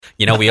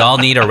You know, we all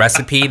need a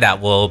recipe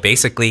that will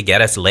basically get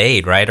us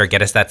laid, right? Or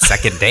get us that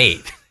second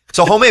date.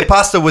 So homemade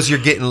pasta was your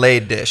getting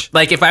laid dish.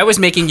 Like if I was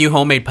making you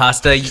homemade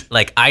pasta,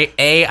 like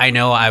I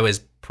know I was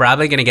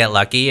probably going to get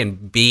lucky,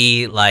 and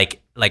B, like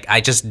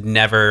I just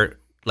never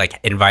like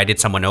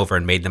invited someone over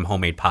and made them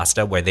homemade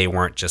pasta where they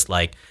weren't just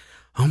like,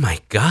 oh my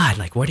God,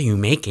 like what are you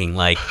making?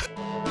 Like,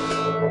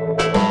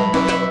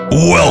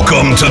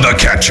 welcome to the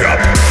Catch Up.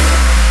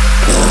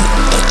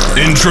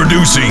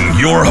 Introducing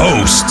your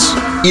hosts,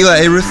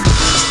 Eli Aruth,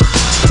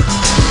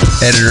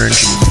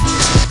 editor-in-chief,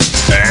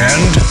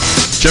 and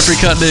Jeffrey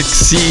Kutnick,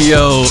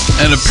 CEO,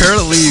 and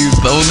apparently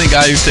the only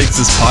guy who takes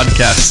this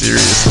podcast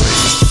seriously.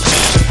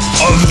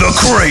 Of the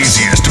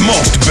craziest,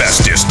 most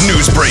bestest,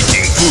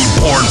 news-breaking, food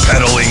porn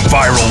peddling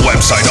viral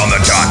website on the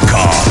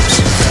 .coms.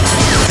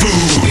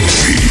 Food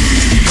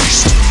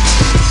Beast.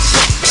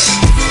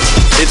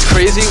 It's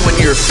crazy when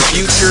your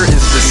future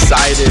is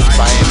decided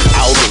by an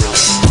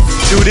algorithm.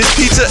 Dude, this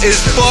pizza is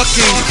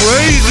fucking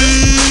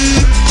crazy.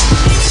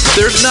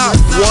 There's not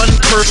one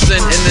person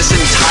in this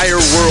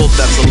entire world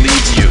that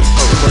believes you.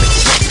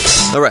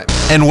 Oh, All right,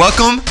 and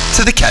welcome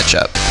to the Catch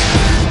Up.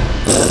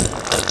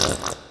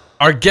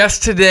 Our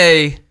guest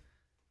today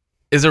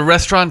is a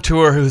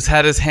restaurateur who's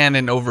had his hand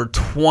in over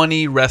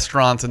 20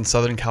 restaurants in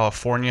Southern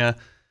California,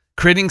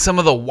 creating some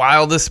of the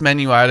wildest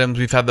menu items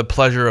we've had the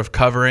pleasure of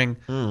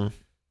covering.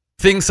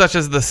 Things such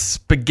as the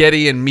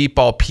spaghetti and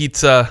meatball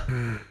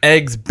pizza,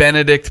 Eggs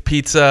Benedict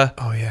pizza.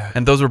 Oh, yeah.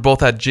 And those were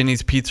both at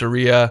Ginny's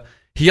Pizzeria.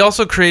 He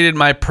also created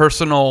my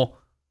personal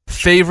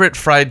favorite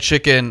fried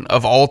chicken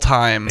of all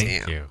time.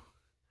 thank you.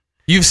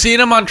 You've seen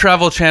him on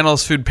Travel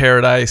Channel's Food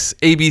Paradise,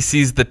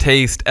 ABC's The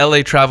Taste,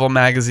 LA Travel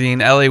Magazine,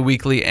 LA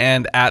Weekly,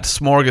 and at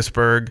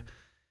Smorgasburg.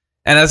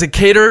 And as a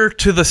caterer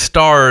to the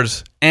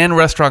stars and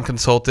restaurant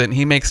consultant,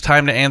 he makes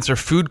time to answer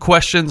food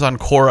questions on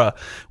Quora,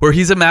 where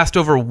he's amassed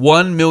over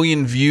 1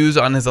 million views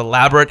on his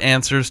elaborate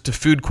answers to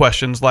food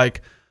questions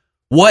like,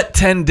 what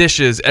 10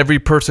 dishes every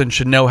person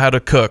should know how to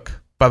cook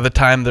by the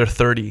time they're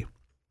 30?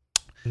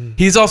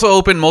 He's also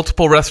opened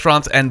multiple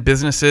restaurants and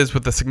businesses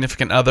with a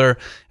significant other,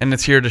 and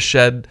is here to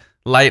shed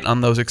light on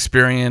those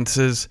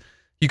experiences.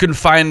 You can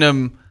find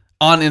him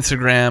on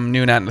Instagram,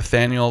 noon at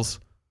Nathaniel's.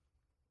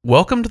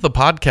 Welcome to the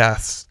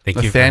podcast, Thank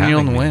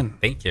Nathaniel you for having Nguyen. me.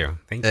 Thank you.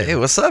 Thank you. Hey,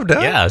 what's up,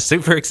 dog? Yeah,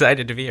 super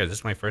excited to be here. This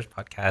is my first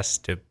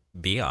podcast to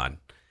be on.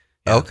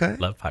 Yeah, Okay.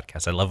 Love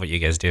podcasts. I love what you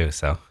guys do.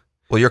 So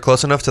Well, you're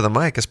close enough to the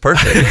mic. It's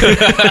perfect.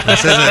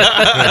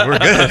 We're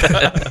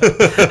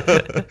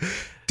good.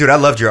 Dude, I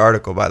loved your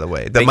article, by the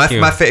way. Thank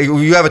you.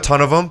 You have a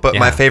ton of them, but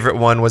my Yeah. favorite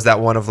one was that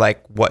one of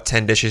like what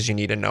 10 dishes you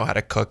need to know how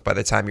to cook by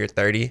the time you're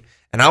 30.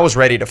 And I was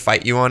ready to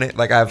fight you on it.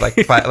 Like I have like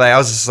I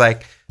was just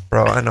like,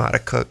 bro, I know how to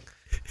cook.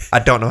 I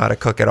don't know how to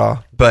cook at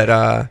all.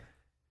 But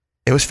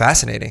it was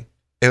fascinating.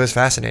 It was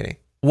fascinating.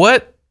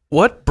 What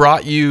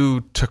brought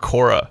you to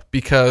Quora?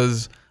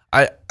 Because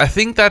I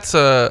think that's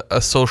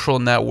a social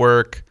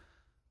network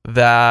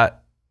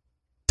that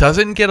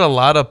doesn't get a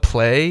lot of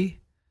play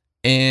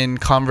in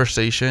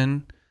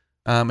conversation.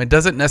 It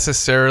doesn't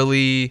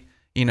necessarily,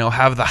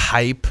 have the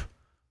hype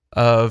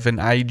of an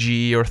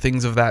IG or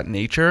things of that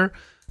nature.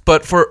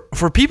 But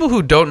for people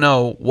who don't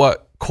know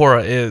what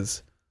Quora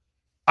is,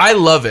 I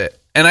love it.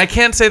 And I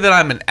can't say that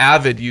I'm an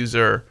avid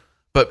user,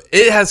 but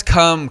it has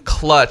come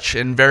clutch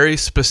in very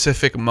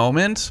specific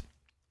moments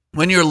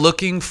when you're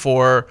looking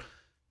for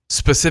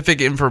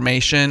specific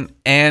information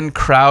and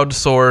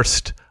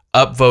crowdsourced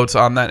upvotes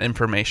on that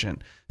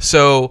information.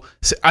 So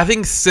I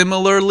think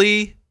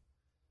similarly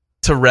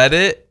to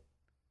Reddit,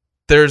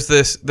 there's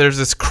this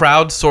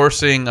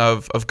crowdsourcing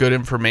of good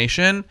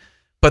information,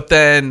 but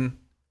then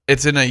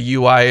it's in a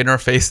UI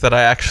interface that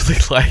I actually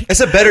like.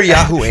 It's a better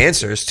Yahoo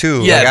Answers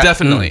too. Yeah, Like,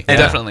 definitely. And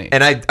Definitely.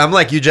 And I'm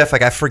like you, Jeff.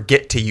 Like I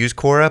forget to use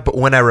Quora, but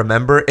when I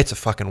remember, it's a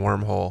fucking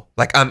wormhole.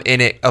 Like I'm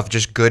in it of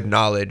just good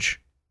knowledge.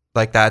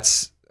 Like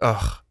that's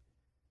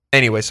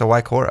Anyway, so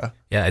why Quora?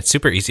 yeah, it's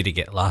super easy to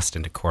get lost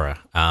into Quora.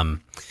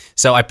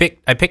 So I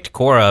picked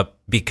Quora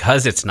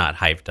because it's not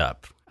hyped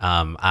up.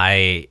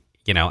 I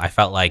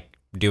felt like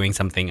doing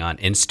something on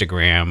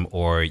Instagram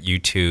or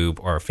YouTube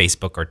or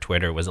Facebook or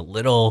Twitter was a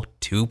little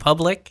too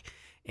public,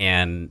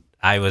 and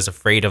I was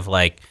afraid of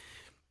like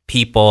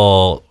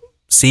people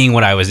seeing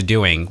what I was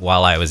doing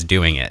while I was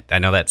doing it. I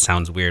know that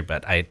sounds weird,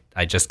 but I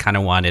just kind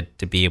of wanted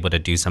to be able to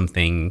do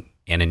something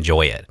and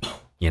enjoy it,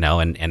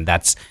 and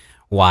that's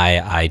why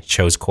I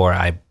chose Quora.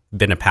 I've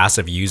been a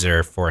passive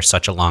user for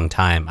such a long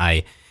time.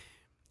 I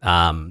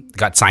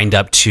got signed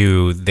up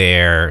to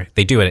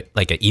they do it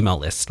like an email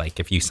list. Like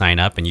if you sign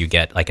up and you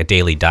get like a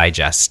daily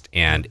digest,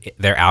 and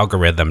their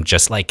algorithm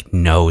just like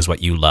knows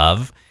what you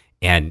love,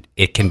 and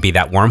it can be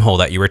that wormhole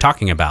that you were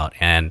talking about.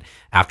 And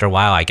after a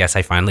while, I guess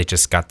I finally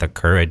just got the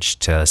courage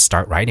to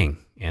start writing,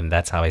 and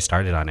that's how I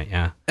started on it.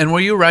 Yeah. And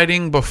were you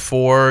writing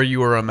before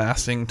you were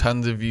amassing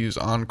tons of views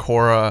on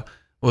Quora?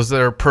 Was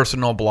there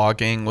personal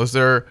blogging? Was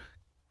there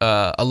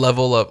a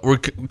level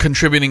of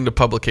contributing to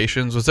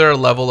publications? Was there a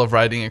level of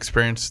writing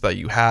experience that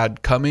you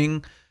had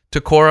coming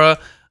to Quora?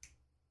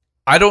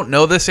 I don't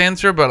know this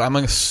answer, but I'm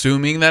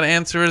assuming that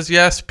answer is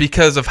yes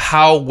because of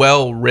how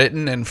well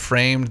written and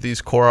framed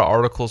these Quora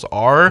articles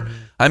are. Mm-hmm.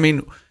 I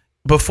mean,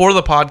 before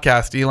the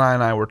podcast, Eli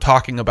and I were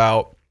talking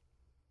about,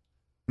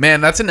 man,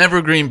 that's an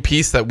evergreen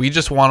piece that we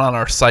just want on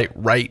our site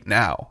right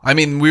now. I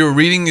mean, we were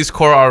reading these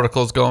Quora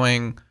articles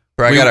going...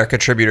 Bro, I got our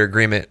contributor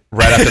agreement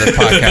right after the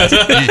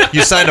podcast.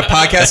 You signed a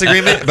podcast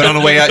agreement, but on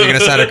the way out, you're going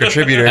to sign a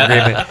contributor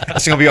agreement.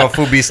 It's going to be on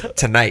Foodbeast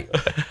tonight.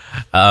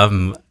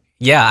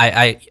 Yeah,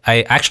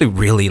 I actually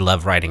really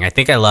love writing. I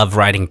think I love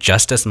writing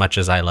just as much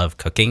as I love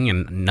cooking,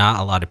 and not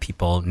a lot of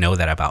people know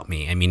that about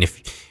me. I mean,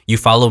 if you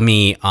follow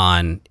me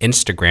on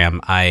Instagram,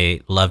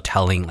 I love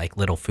telling like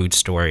little food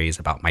stories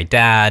about my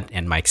dad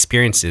and my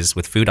experiences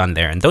with food on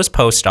there. And those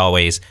posts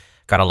always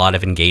got a lot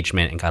of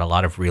engagement and got a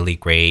lot of really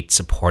great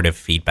supportive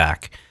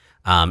feedback.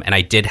 And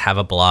I did have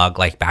a blog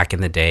like back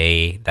in the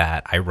day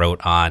that I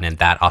wrote on, and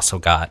that also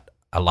got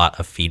a lot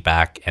of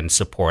feedback and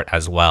support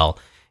as well.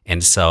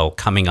 And so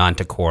coming on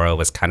to Quora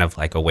was kind of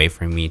like a way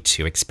for me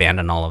to expand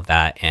on all of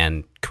that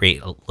and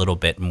create a little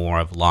bit more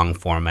of long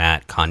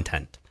format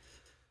content.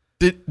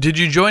 Did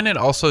you join it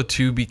also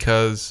too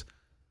because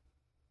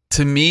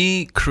to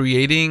me,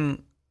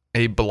 creating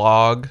a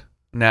blog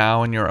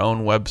now and your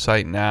own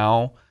website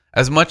now,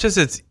 as much as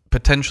it's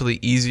potentially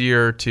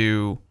easier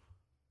to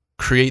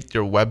create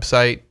your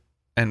website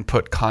and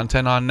put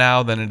content on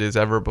now than it is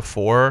ever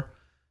before,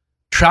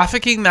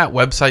 trafficking that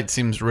website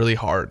seems really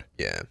hard.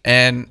 Yeah.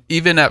 And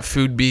even at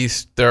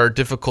Foodbeast, there are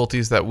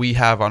difficulties that we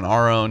have on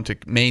our own to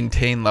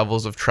maintain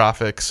levels of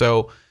traffic.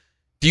 So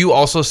do you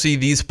also see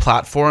these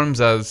platforms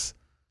as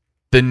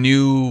the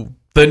new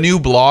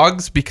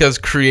blogs because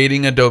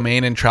creating a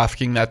domain and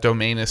trafficking that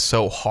domain is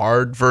so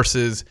hard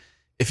versus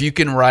if you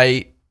can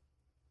write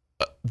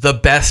the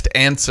best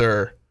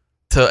answer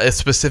to a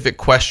specific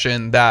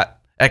question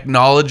that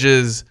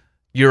acknowledges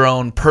your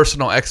own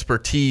personal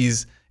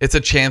expertise, it's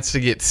a chance to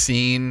get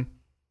seen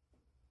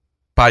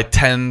by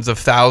tens of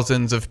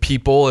thousands of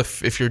people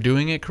if you're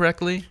doing it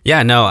correctly?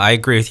 Yeah, no, I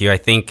agree with you. I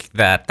think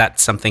that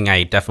that's something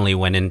I definitely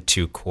went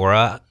into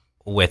Quora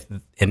with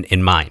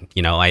in mind.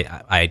 You know,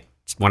 I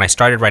when I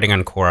started writing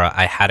on Quora,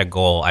 I had a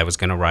goal. I was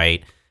going to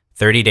write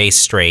 30 days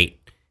straight,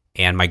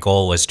 and my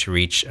goal was to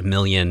reach 1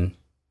 million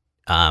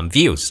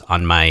views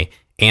on my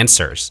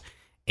answers.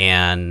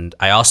 And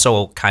I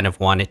also kind of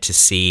wanted to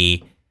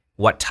see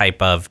what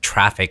type of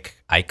traffic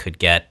I could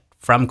get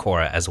from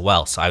Quora as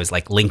well. So I was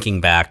like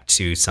linking back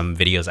to some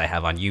videos I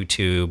have on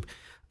YouTube.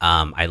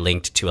 I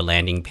linked to a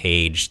landing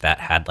page that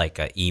had like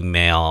an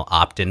email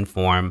opt-in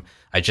form.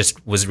 I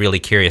just was really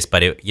curious,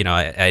 but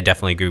I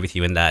definitely agree with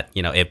you in that,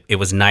 it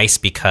was nice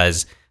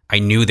because I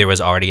knew there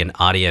was already an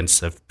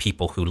audience of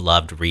people who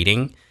loved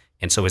reading.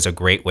 And so it was a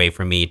great way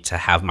for me to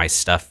have my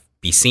stuff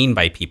be seen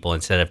by people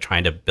instead of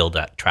trying to build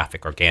that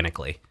traffic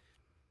organically.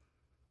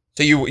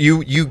 So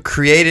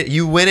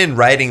you went in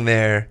writing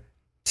there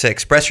to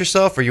express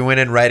yourself, or you went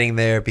in writing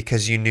there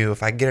because you knew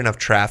if I get enough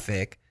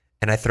traffic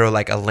and I throw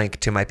like a link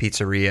to my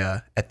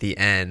pizzeria at the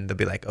end, they'll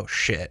be like, oh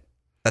shit,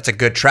 that's a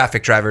good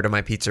traffic driver to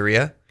my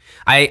pizzeria?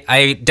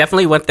 I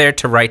definitely went there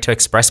to write to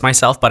express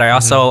myself, but I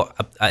also,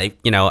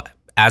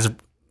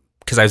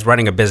 because I was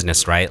running a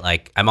business, right?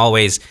 Like I'm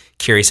always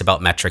curious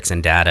about metrics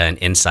and data and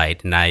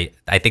insight. And I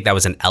think that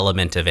was an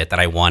element of it that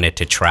I wanted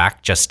to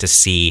track just to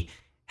see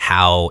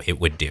how it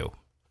would do.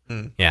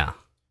 Yeah.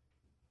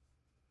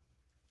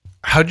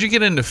 How'd you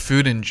get into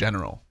food in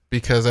general?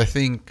 Because I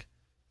think,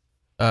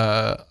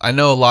 I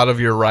know a lot of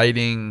your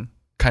writing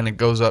kind of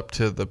goes up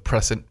to the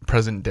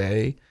present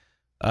day.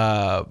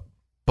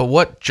 But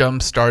what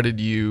jump started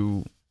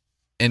you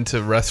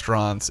into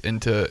restaurants,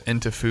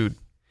 into food?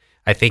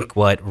 I think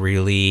what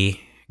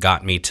really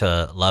got me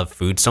to love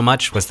food so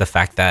much was the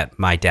fact that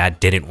my dad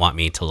didn't want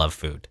me to love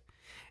food.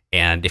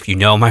 And if you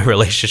know my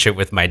relationship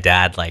with my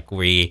dad, like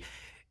we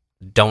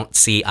don't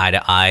see eye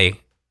to eye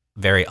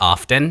very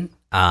often.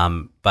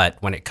 But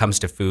when it comes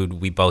to food,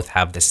 we both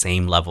have the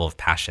same level of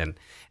passion.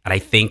 And I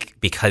think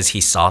because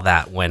he saw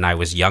that when I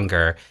was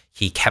younger,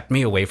 he kept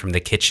me away from the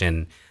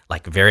kitchen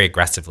like very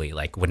aggressively,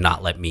 like would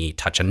not let me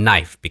touch a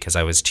knife because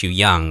I was too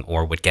young,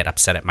 or would get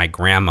upset at my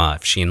grandma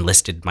if she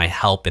enlisted my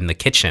help in the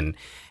kitchen.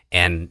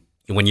 And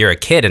when you're a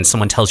kid and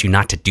someone tells you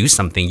not to do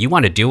something, you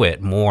want to do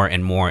it more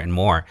and more and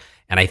more.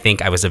 And I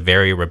think I was a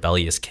very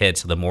rebellious kid.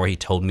 So the more he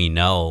told me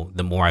no,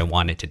 the more I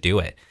wanted to do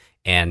it.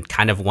 And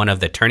kind of one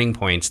of the turning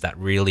points that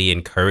really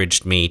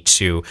encouraged me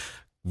to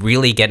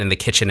really get in the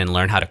kitchen and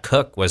learn how to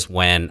cook was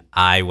when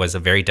I was a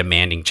very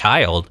demanding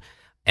child.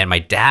 And my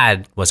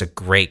dad was a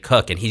great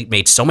cook, and he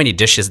made so many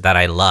dishes that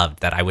I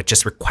loved that I would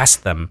just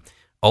request them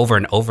over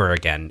and over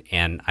again.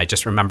 And I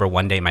just remember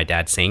one day my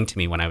dad saying to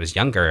me when I was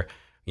younger,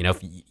 if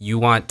you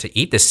want to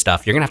eat this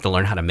stuff, you're going to have to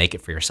learn how to make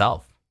it for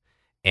yourself.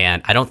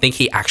 And I don't think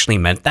he actually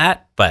meant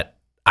that, but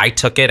I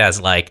took it as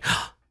like,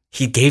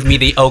 he gave me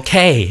the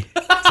okay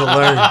to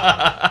learn.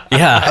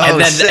 Yeah.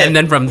 Oh, and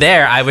then from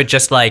there, I would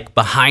just like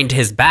behind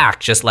his back,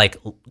 just like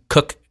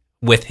cook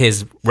with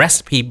his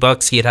recipe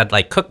books. He had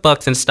like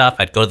cookbooks and stuff.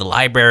 I'd go to the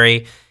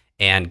library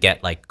and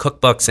get like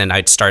cookbooks, and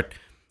I'd start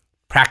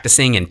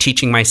practicing and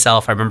teaching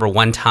myself. I remember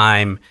one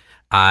time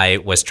I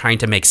was trying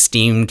to make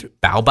steamed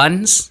bao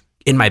buns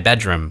in my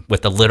bedroom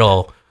with a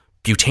little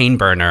butane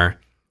burner.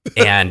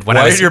 And when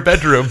Why I was in your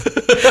bedroom?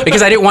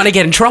 because I didn't want to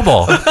get in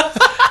trouble.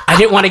 I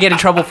didn't want to get in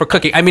trouble for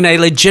cooking. I mean, I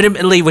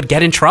legitimately would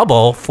get in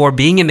trouble for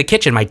being in the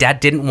kitchen. My dad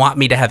didn't want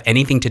me to have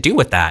anything to do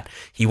with that.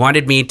 He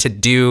wanted me to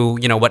do,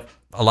 what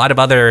a lot of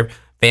other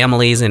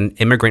families and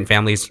immigrant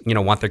families,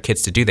 want their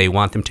kids to do. They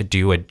want them to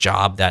do a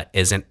job that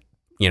isn't,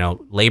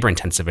 labor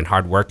intensive and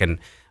hard work. And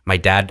my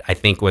dad, I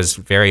think, was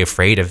very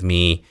afraid of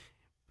me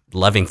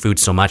loving food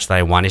so much that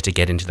I wanted to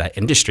get into that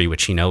industry,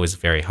 which is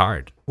very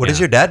hard. What does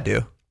your dad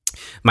do?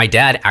 My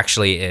dad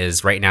actually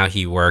is, right now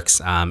he works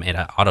at an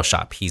auto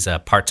shop. He's a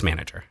parts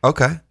manager.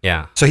 Okay.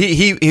 Yeah. So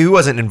he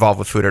wasn't involved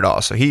with food at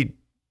all. So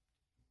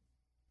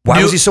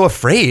why was he so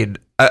afraid?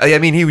 I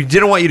mean, he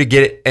didn't want you to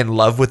get in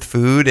love with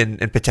food and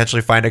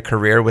potentially find a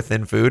career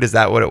within food. Is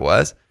that what it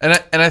was? And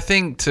I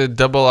think, to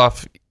double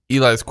off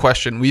Eli's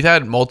question, we've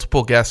had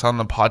multiple guests on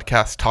the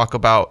podcast talk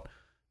about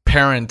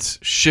parents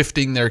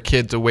shifting their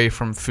kids away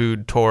from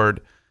food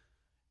toward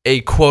a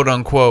quote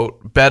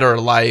unquote better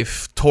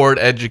life, toward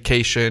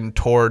education,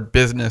 toward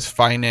business,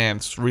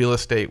 finance, real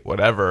estate,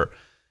 whatever.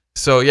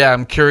 So yeah,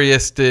 I'm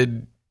curious,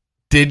 did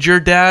your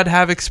dad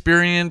have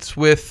experience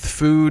with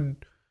food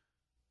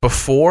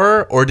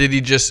before, or did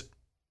he just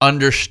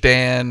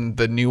understand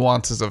the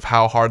nuances of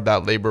how hard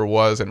that labor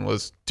was and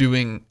was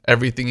doing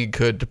everything he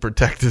could to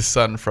protect his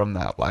son from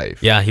that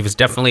life? Yeah, he was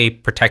definitely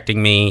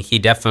protecting me. He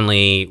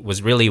definitely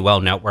was really well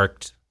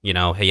networked.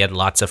 He had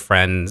lots of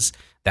friends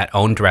that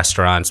owned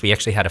restaurants. We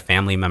actually had a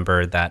family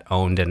member that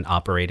owned and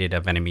operated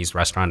a Vietnamese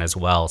restaurant as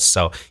well.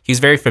 So he's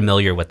very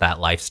familiar with that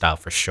lifestyle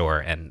for sure.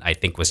 And I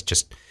think was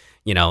just,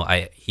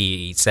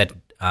 he said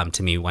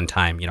to me one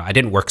time, I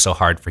didn't work so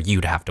hard for you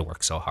to have to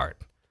work so hard.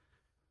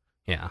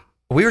 Yeah.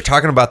 We were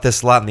talking about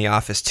this a lot in the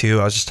office too.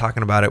 I was just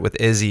talking about it with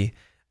Izzy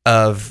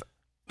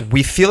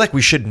we feel like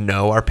we should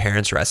know our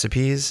parents'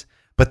 recipes,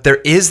 but there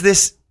is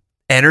this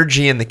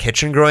energy in the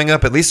kitchen growing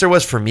up, at least there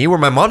was for me, where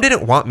my mom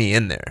didn't want me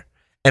in there.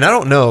 And I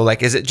don't know,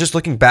 is it just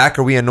looking back,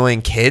 are we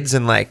annoying kids?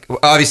 And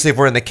obviously if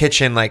we're in the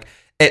kitchen,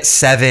 at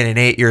 7 and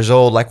 8 years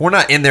old, we're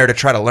not in there to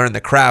try to learn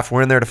the craft.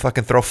 We're in there to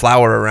fucking throw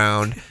flour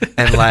around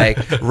and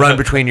run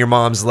between your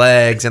mom's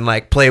legs and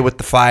play with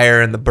the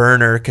fire and the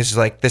burner. Cause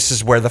this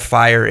is where the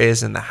fire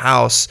is in the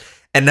house.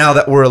 And now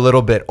that we're a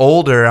little bit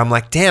older, I'm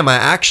like, damn, I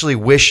actually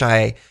wish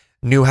I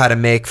knew how to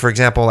make, for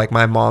example,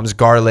 my mom's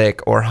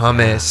garlic or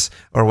hummus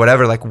or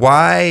whatever.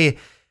 Why?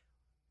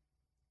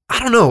 I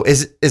don't know.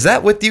 Is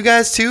that with you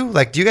guys too?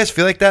 Do you guys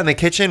feel like that in the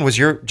kitchen? Was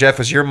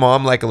your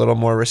mom a little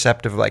more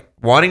receptive,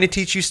 wanting to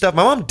teach you stuff?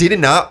 My mom did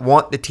not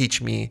want to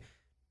teach me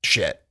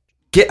shit.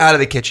 Get out of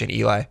the kitchen,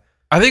 Eli.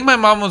 I think my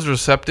mom was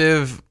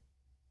receptive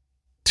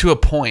to a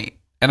point.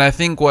 And I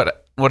think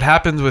what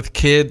happens with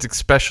kids,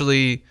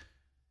 especially,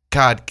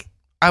 God,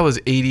 I was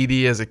ADD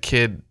as a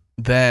kid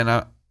then.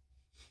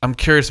 I'm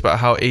curious about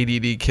how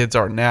ADD kids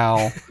are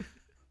now.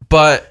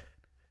 But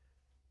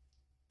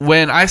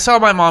when I saw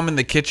my mom in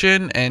the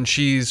kitchen and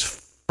she's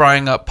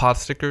frying up pot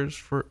stickers,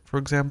 for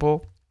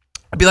example,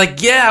 I'd be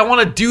like, yeah, I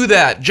want to do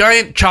that.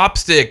 Giant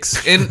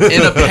chopsticks in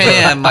a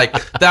pan.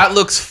 That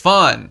looks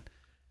fun.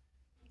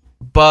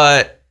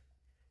 But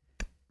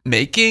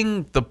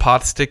making the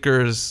pot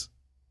stickers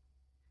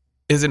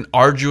is an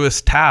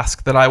arduous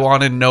task that I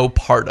wanted no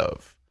part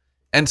of.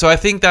 And so I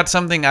think that's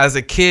something, as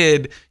a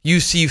kid, you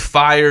see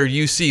fire,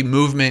 you see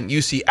movement,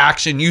 you see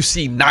action, you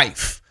see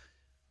knife.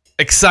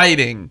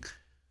 Exciting.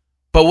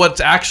 But what's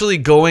actually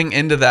going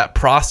into that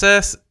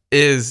process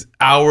is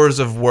hours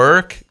of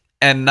work,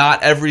 and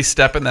not every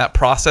step in that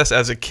process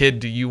as a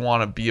kid do you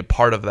want to be a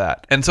part of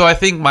that. And so I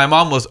think my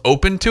mom was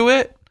open to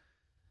it,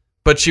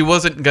 but she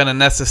wasn't going to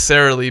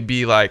necessarily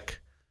be like,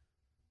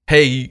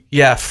 hey,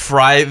 yeah,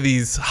 fry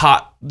these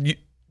hot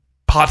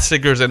pot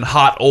stickers in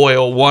hot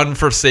oil, 1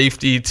 for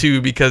safety, 2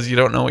 because you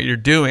don't know what you're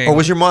doing. Or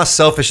was your mom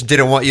selfish and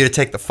didn't want you to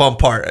take the fun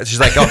part? She's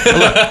like, oh,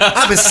 look,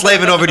 I've been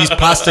slaving over these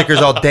pot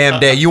stickers all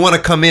damn day. You want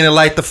to come in and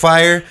light the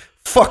fire?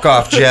 Fuck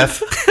off,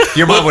 Jeff.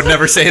 Your mom would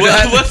never say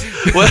that.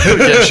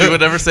 Yeah, she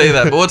would never say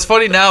that. But what's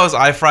funny now is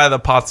I fry the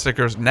pot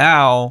stickers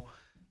now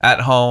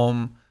at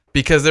home,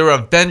 because there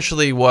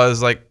eventually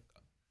was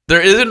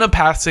there isn't a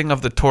passing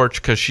of the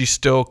torch, because she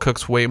still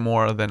cooks way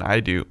more than I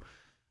do.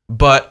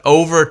 But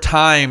over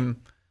time,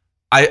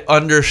 I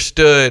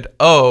understood,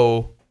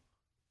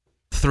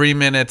 3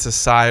 minutes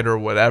aside or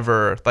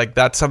whatever,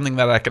 that's something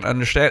that I can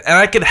understand. And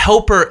I could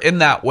help her in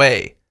that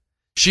way.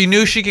 She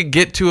knew she could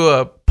get to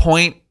a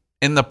point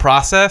in the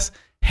process,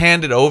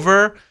 hand it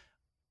over.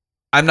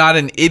 I'm not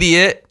an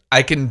idiot.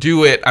 I can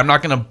do it. I'm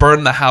not going to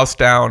burn the house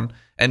down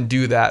and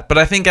do that. But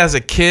I think as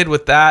a kid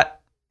with that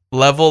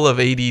level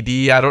of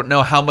ADD, I don't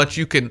know how much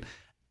you can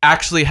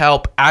actually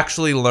help,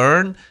 actually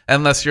learn,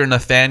 unless you're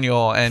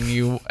Nathaniel and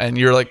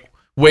you're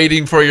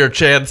waiting for your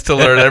chance to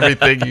learn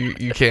everything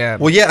you can.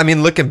 Well, yeah, I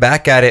mean, looking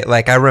back at it,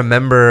 I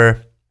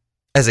remember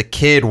as a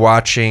kid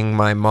watching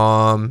my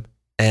mom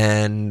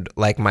and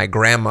my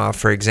grandma,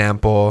 for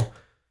example,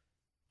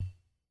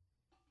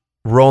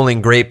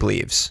 rolling grape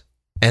leaves.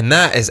 And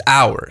that is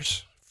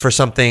hours for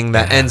something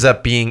that ends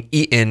up being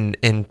eaten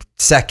in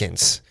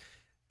seconds.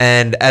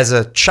 And as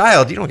a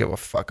child, you don't give a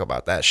fuck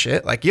about that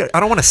shit. Like, I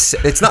don't want to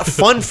sit. It's not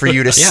fun for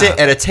you to sit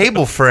at a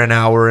table for an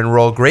hour and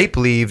roll grape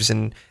leaves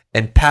and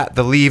pat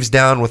the leaves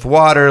down with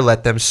water,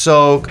 let them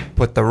soak,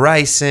 put the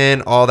rice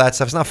in, all that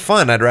stuff. It's not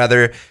fun. I'd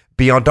rather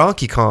be on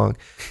Donkey Kong.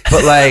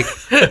 But like,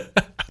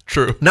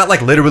 True. not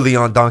like literally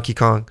on Donkey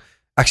Kong.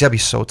 Actually, that'd be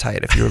so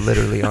tight if you were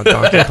literally on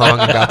Donkey Kong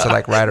and got to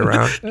like ride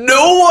around.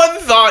 No one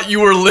thought you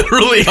were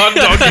literally on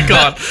Donkey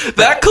Kong.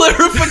 That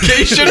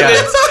clarification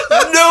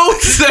makes no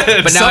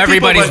sense. But now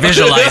everybody's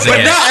visualizing it.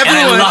 now And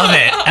I everyone- love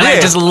it. And I Yeah.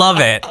 just love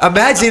it.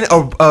 Imagine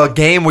a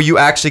game where you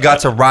actually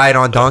got to ride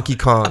on Donkey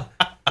Kong.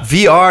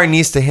 VR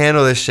needs to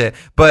handle this shit.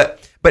 But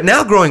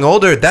now growing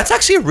older, that's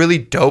actually a really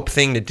dope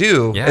thing to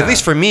do. Yeah. At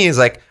least for me, is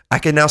like I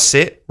can now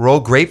sit, roll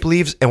grape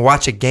leaves, and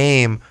watch a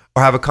game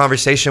or have a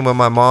conversation with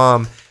my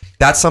mom.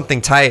 That's something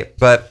tight.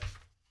 But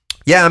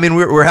yeah, I mean,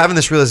 we're having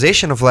this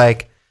realization of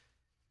like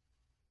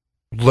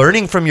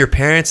learning from your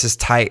parents is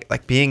tight.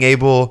 Like being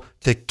able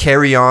to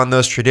carry on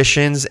those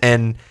traditions,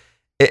 and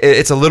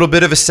it's a little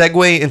bit of a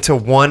segue into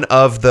one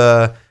of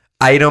the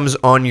items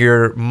on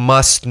your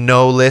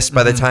must-know list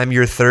by the time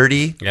you're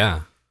 30.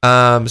 Yeah.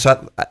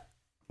 So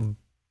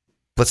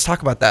let's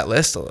talk about that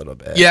list a little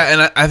bit. Yeah,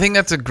 and I think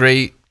that's a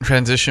great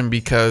transition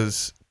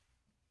because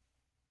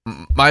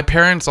my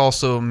parents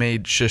also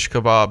made shish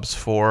kebabs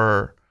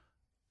for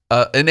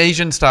an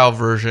Asian style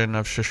version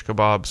of shish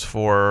kebabs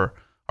for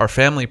our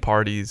family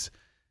parties.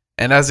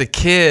 And as a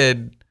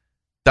kid,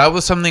 that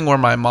was something where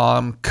my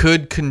mom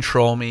could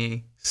control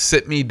me,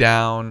 sit me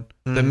down.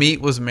 The meat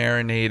was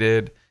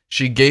marinated.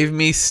 She gave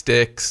me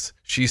sticks.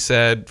 She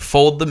said,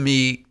 fold the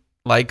meat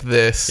like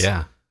this.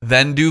 Yeah.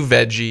 Then do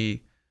veggie.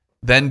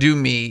 Then do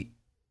meat.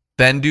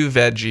 Then do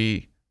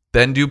veggie.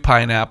 Then do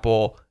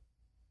pineapple.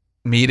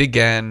 Meat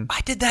again.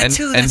 I did that And-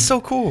 too. and- That's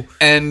so cool.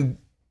 And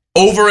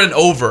over and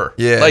over.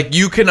 Yeah. Like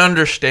you can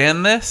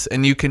understand this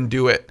and you can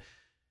do it.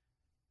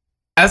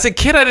 As a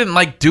kid, I didn't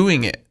like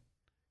doing it.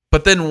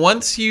 But then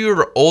once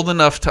you're old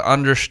enough to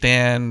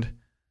understand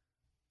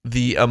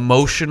the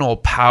emotional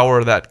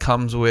power that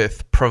comes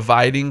with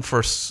providing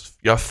for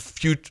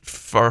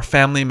a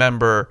family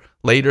member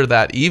later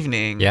that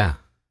evening. Yeah.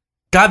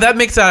 God, that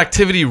makes that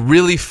activity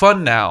really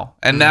fun now.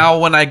 And now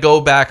when I go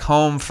back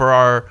home for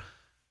our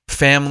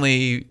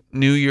family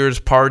New Year's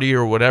party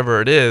or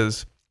whatever it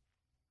is,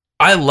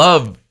 I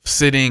love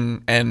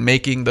sitting and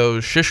making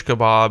those shish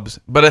kebabs.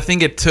 But I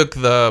think it took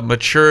the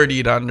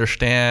maturity to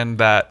understand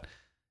that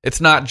it's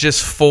not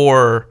just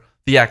for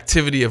the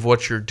activity of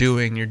what you're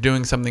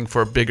doing something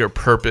for a bigger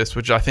purpose,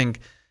 which I think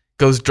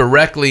goes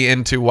directly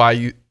into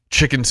why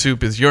chicken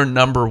soup is your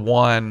number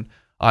one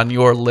on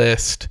your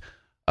list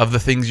of the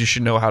things you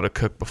should know how to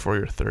cook before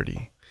you're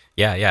 30.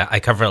 Yeah. I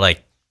cover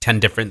like 10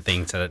 different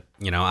things that,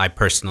 I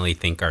personally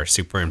think are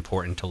super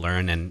important to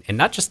learn. And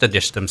not just the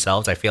dish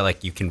themselves. I feel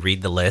like you can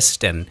read the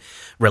list and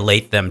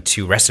relate them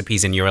to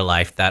recipes in your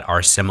life that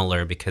are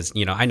similar because,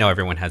 I know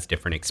everyone has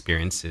different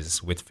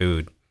experiences with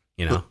food,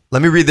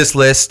 Let me read this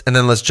list and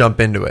then let's jump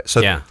into it. So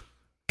Yeah.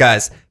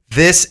 guys,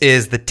 these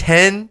are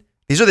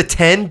the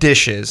 10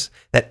 dishes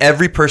that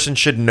every person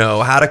should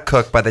know how to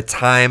cook by the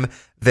time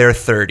they're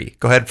 30.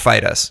 Go ahead,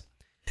 fight us.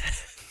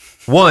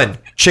 1,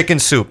 chicken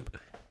soup.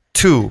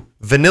 2,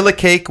 vanilla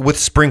cake with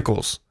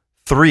sprinkles.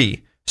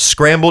 3,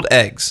 scrambled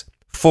eggs.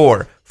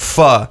 4,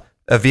 pho,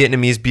 a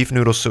Vietnamese beef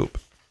noodle soup.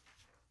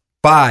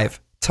 5,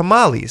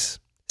 tamales.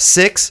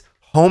 6,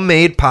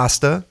 homemade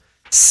pasta.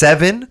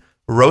 7,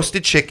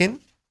 roasted chicken.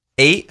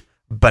 8,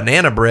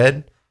 banana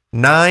bread.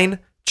 9,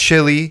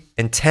 chili.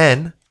 And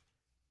 10,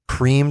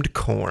 creamed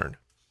corn.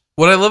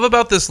 What I love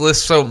about this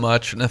list so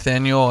much,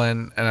 Nathaniel,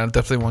 and I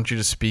definitely want you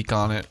to speak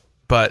on it,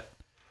 but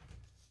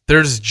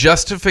there's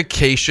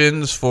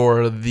justifications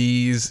for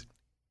these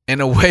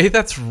in a way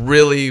that's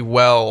really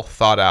well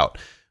thought out.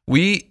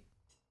 We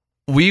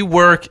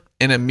work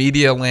in a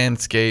media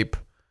landscape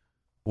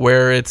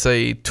where it's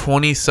a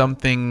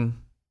 20-something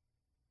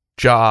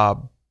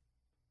job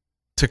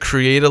to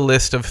create a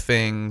list of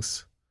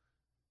things.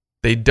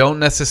 They don't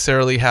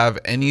necessarily have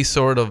any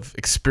sort of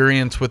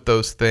experience with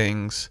those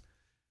things.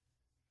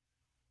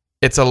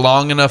 It's a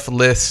long enough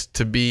list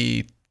to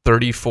be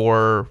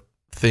 34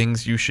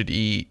 things you should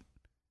eat.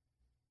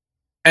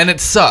 And it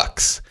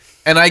sucks.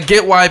 And I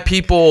get why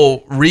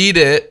people read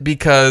it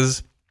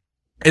because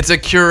it's a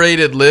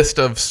curated list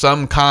of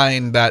some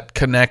kind that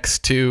connects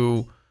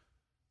to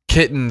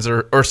kittens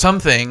or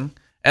something.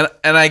 And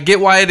I get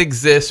why it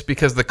exists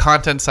because the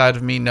content side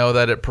of me know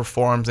that it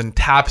performs and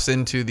taps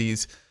into the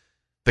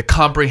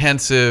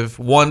comprehensive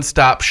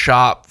one-stop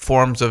shop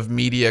forms of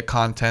media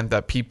content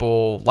that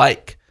people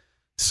like.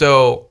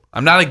 So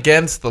I'm not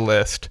against the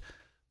list,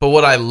 but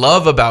what I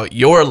love about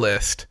your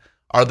list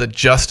are the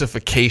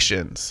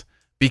justifications.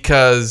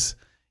 Because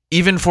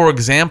even, for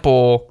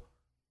example,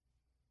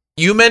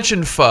 you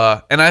mentioned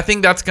pho, and I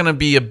think that's going to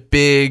be a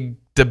big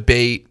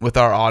debate with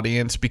our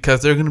audience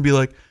because they're going to be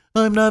like,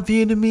 I'm not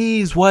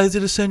Vietnamese. Why is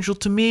it essential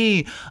to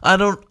me? I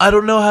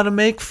don't know how to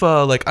make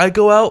pho. Like, I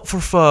go out for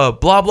pho.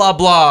 Blah, blah,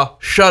 blah.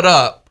 Shut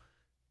up.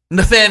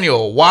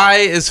 Nathaniel, why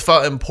is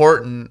pho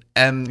important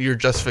and your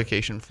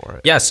justification for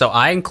it? Yeah, so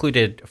I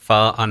included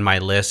pho on my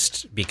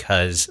list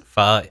because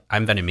pho,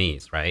 I'm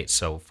Vietnamese, right?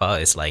 So pho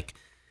is like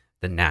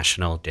the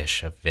national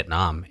dish of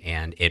Vietnam,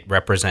 and it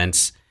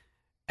represents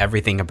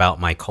everything about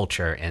my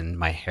culture and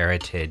my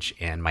heritage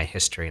and my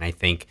history. And I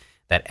think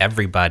that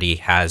everybody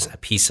has a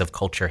piece of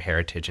culture,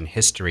 heritage, and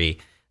history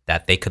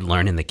that they could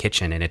learn in the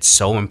kitchen. And it's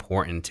so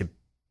important to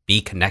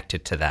be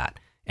connected to that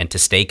and to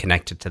stay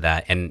connected to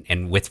that.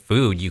 And with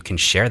food, you can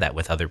share that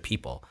with other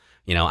people.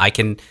 You know, I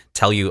can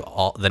tell you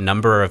all the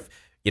number of,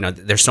 you know,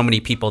 there's so many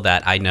people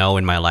that I know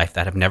in my life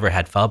that have never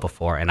had pho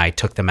before, and I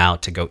took them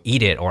out to go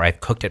eat it, or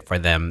I've cooked it for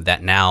them,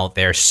 that now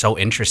they're so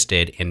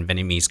interested in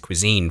Vietnamese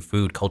cuisine,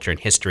 food, culture, and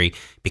history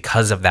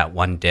because of that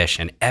one dish.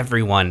 And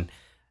everyone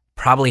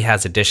probably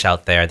has a dish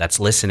out there that's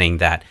listening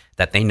that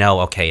they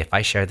know, okay, if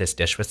I share this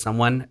dish with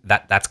someone,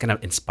 that's going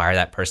to inspire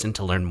that person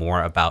to learn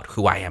more about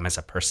who I am as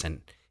a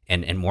person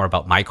and more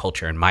about my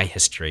culture and my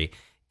history.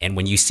 And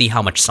when you see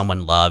how much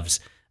someone loves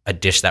a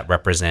dish that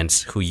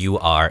represents who you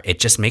are, it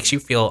just makes you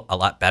feel a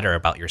lot better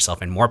about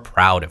yourself and more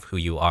proud of who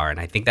you are. And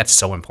I think that's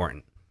so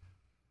important.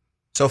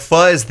 So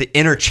pho is the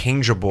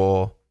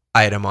interchangeable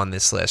item on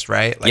this list,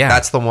 right? Like Yeah.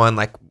 that's the one,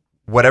 like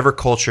whatever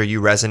culture you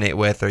resonate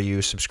with or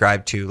you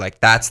subscribe to, like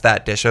that's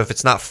that dish. So if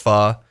it's not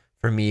pho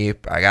for me,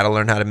 I got to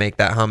learn how to make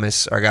that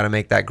hummus or I got to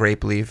make that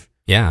grape leaf.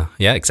 Yeah,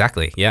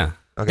 exactly. Yeah.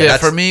 Okay, Yeah,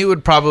 that's, for me, it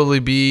would probably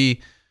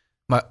be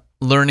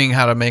learning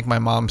how to make my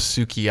mom's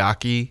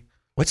sukiyaki.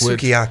 what's with-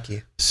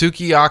 sukiyaki?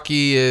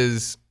 Sukiyaki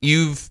is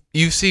you've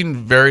seen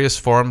various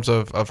forms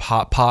of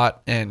hot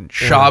pot, and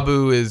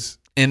shabu is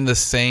in the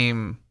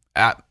same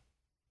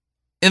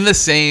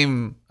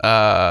atmosphere,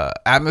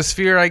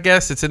 I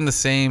guess. It's in the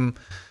same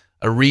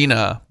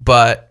arena,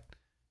 but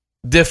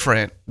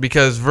different,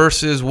 because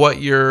versus what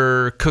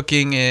you're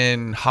cooking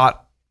in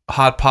hot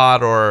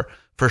pot or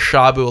for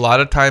shabu, a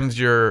lot of times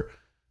you're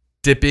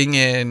dipping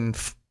in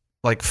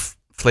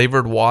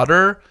flavored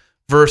water,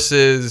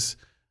 versus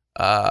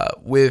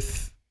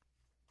with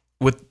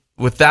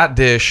that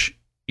dish,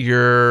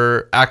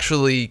 you're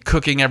actually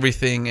cooking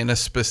everything in a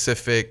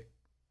specific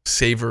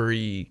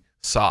savory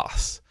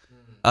sauce.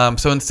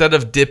 So instead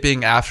of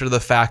dipping after the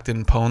fact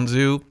in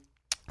ponzu,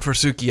 for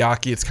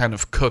sukiyaki, it's kind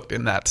of cooked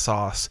in that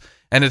sauce.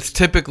 And it's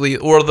typically,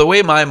 or the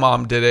way my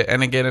mom did it,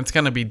 and again, it's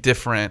going to be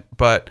different,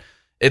 but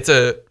it's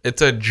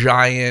a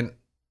giant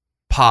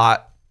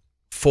pot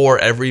for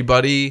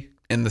everybody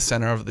in the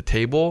center of the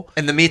table.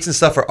 And the meats and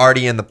stuff are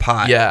already in the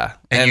pot. Yeah.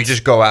 And you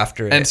just go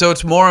after it. And so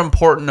it's more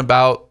important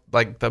about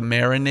like the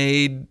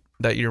marinade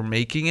that you're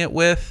making it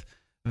with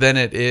than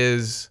it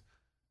is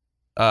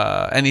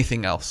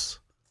anything else.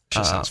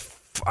 just sounds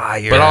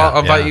fire. But I'll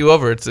invite yeah. you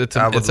over. It's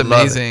I would love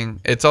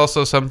amazing. It's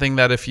also something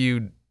that if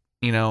you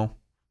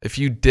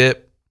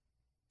dip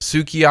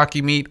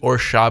sukiyaki meat or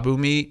shabu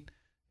meat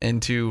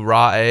into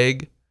raw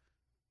egg,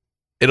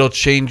 it'll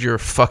change your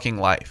fucking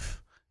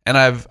life.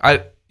 And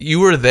you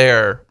were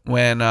there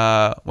when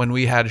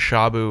we had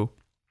shabu,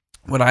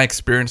 when I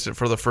experienced it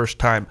for the first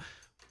time.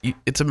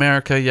 It's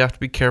America. You have to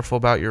be careful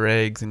about your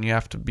eggs, and you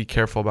have to be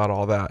careful about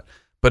all that.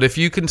 But if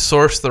you can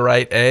source the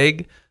right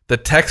egg, the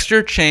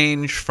texture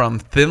change from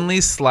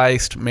thinly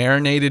sliced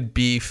marinated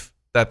beef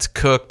that's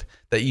cooked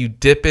that you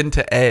dip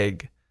into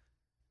egg.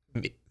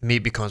 Meat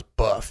becomes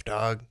buff,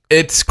 dog.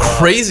 It's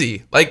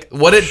crazy. Like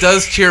what it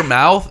does to your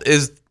mouth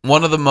is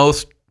one of the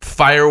most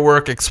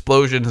firework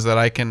explosions that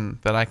I've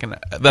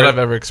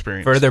ever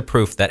experienced. Further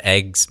proof that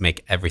eggs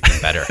make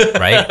everything better,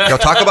 right? Yo,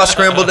 talk about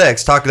scrambled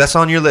eggs. That's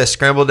on your list,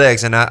 scrambled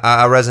eggs, and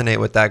I resonate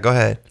with that. Go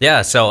ahead.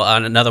 Yeah, so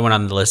another one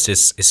on the list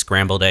is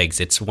scrambled eggs.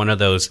 It's one of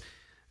those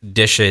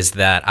dishes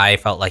that I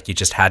felt like you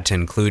just had to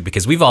include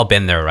because we've all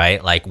been there,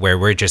 right? Like where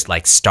we're just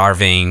like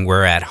starving,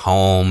 we're at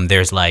home,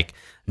 there's like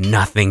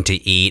nothing to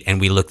eat, and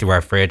we look through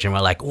our fridge and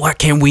we're like, what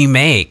can we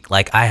make?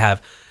 Like I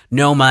have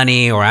no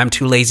money, or I'm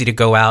too lazy to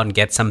go out and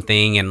get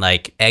something. And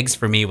like eggs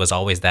for me was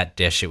always that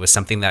dish. It was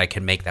something that I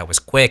could make that was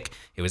quick,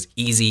 it was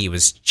easy, it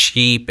was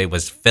cheap, it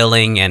was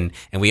filling, and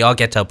we all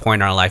get to a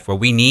point in our life where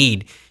we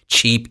need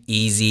cheap,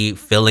 easy,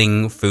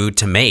 filling food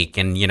to make.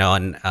 And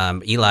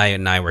Eli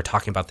and I were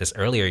talking about this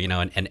earlier,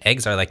 and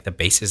eggs are like the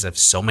basis of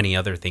so many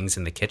other things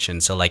in the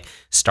kitchen. So like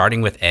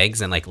starting with eggs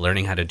and like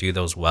learning how to do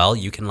those well,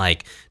 you can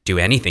like do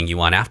anything you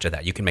want after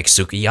that. You can make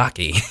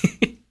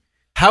sukiyaki.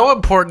 How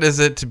important is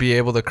it to be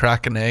able to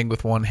crack an egg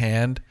with one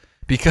hand?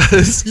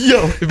 Because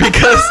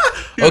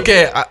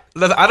okay,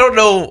 I don't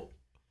know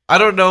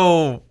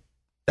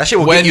That shit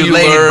will when get you you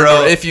laid, learned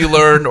bro. or if you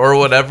learned or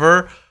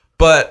whatever,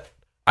 but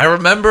I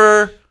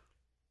remember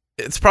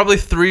it's probably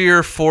 3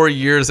 or 4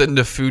 years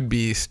into Food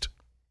Beast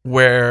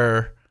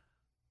where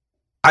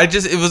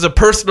it was a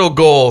personal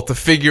goal to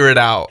figure it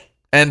out.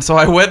 And so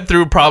I went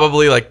through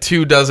probably like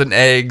 24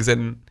 eggs,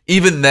 and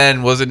even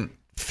then wasn't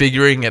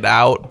figuring it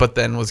out, but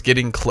then was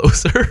getting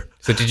closer.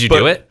 So did you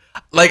do it?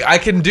 Like I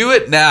can do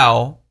it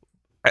now,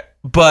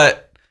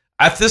 but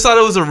I just thought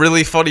it was a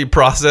really funny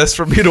process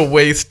for me to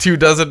waste 2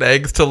 dozen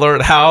eggs to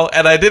learn how,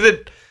 and I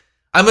didn't.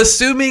 I'm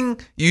assuming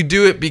you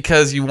do it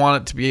because you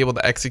want it to be able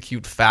to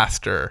execute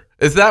faster.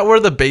 Is that where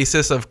the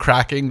basis of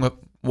cracking with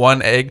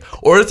 1 egg,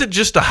 or is it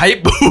just a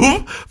hype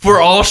move for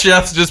all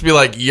chefs? Just be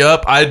like,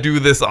 "Yup, I do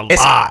this a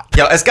lot."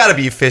 It's got to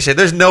be efficient.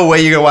 There's no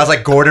way you're gonna watch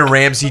like Gordon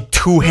Ramsay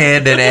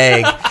 2-hand an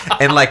egg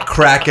and like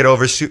crack it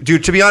over soup.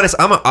 Dude, to be honest,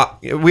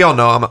 we all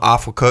know I'm an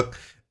awful cook.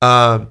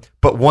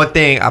 But one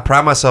thing I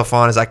pride myself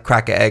on is I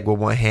crack an egg with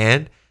 1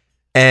 hand,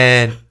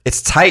 and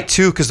it's tight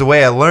too because the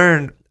way I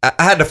learned, I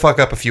had to fuck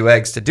up a few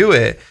eggs to do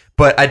it,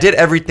 but I did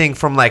everything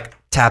from like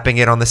tapping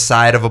it on the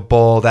side of a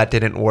bowl that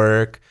didn't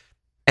work.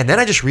 And then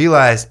I just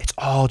realized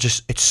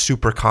it's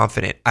super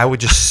confident. I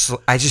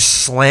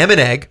just slam an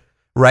egg,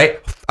 right?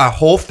 I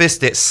whole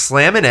fist it,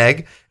 slam an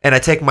egg, and I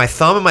take my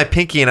thumb and my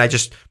pinky and I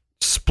just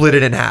split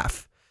it in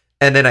half.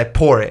 And then I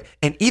pour it.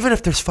 And even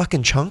if there's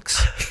fucking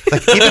chunks,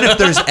 like even if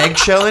there's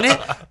eggshell in it,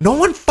 no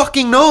one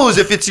fucking knows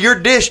if it's your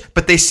dish,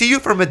 but they see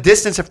you from a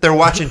distance if they're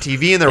watching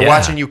TV and they're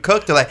watching you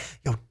cook. They're like,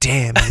 yo,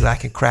 damn, dude, I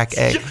can crack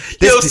egg.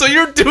 So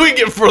you're doing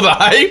it for the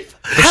hype?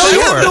 Hell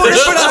yeah, I'm doing it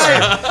for the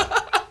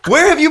hype.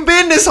 Where have you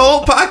been this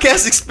whole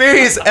podcast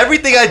experience?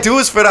 Everything I do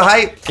is for the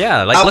hype.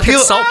 Yeah, like look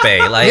at Salt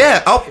Bay. Like,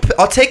 yeah,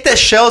 I'll take the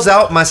shells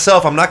out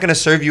myself. I'm not going to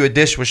serve you a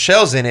dish with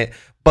shells in it,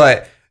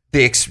 but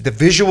the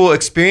visual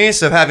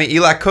experience of having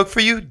Eli cook for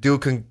you,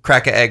 dude can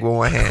crack an egg with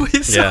 1 hand.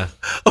 Yeah.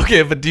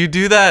 Okay, but do you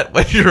do that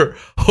when you're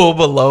home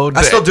alone?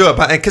 I still do it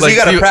because you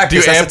got to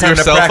practice. Do you amp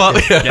yourself up?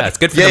 Yeah, it's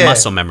good for the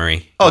muscle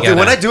memory. Oh, dude,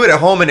 when I do it at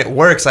home and it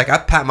works, like I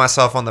pat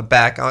myself on the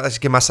back. I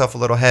just give myself a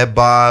little head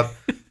bob.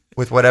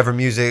 With whatever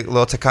music,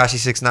 little Tekashi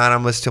 6ix9ine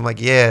I'm listening to, I'm like,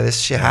 yeah,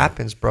 this shit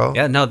happens, bro.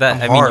 Yeah, no,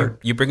 I mean,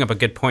 you bring up a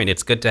good point.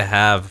 It's good to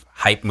have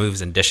hype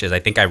moves and dishes. I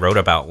think I wrote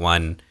about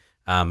one.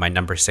 My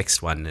number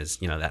 6 one is,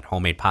 that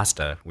homemade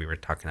pasta we were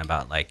talking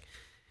about. Like,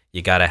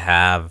 you got to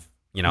have,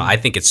 I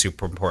think it's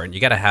super important. You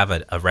got to have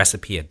a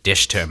recipe, a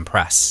dish to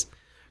impress,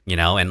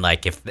 and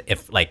like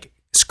if like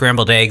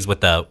scrambled eggs with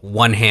the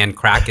 1-hand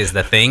crack is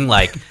the thing,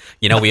 like,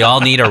 we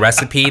all need a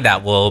recipe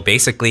that will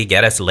basically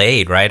get us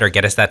laid, right? Or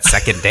get us that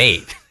second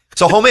date.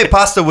 So homemade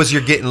pasta was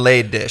your getting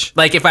laid dish.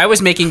 Like if I was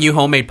making you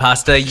homemade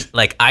pasta,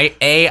 like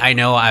I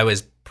know I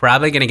was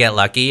probably gonna get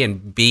lucky,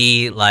 and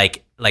B,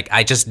 like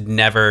I just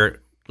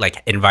never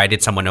like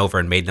invited someone over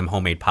and made them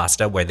homemade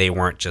pasta where they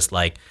weren't just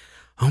like,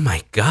 oh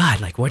my God,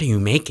 like what are you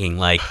making?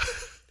 Like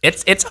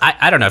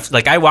I don't know.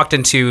 Like I walked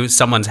into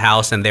someone's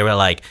house and they were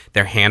like,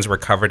 their hands were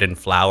covered in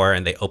flour,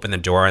 and they opened the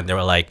door and they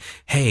were like,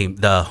 hey,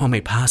 the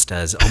homemade pasta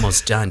is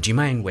almost done. Do you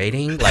mind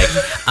waiting? Like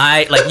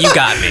you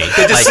got me.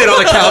 They just sit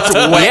on the couch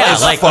wet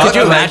as fuck. Could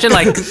you imagine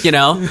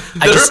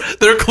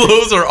their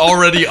clothes are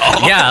already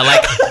off. Yeah,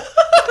 like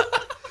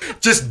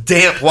just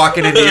damp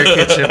walking into your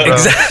kitchen, bro.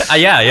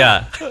 Exactly.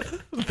 Yeah.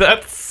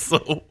 That's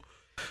so.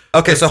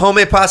 Okay, so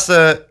homemade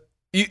pasta.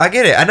 I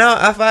get it. I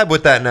vibe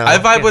with that now. I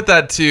vibe with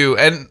that too,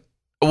 and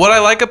what I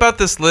like about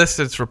this list,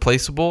 it's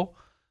replaceable.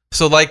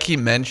 So like he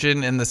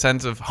mentioned, in the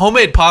sense of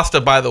homemade pasta,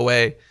 by the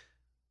way,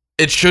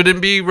 it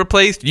shouldn't be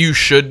replaced. You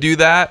should do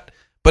that.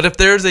 But if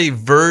there's a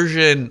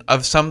version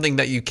of something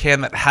that you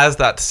can that has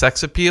that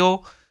sex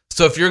appeal,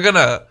 so if you're going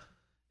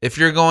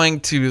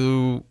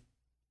to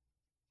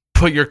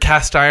put your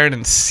cast iron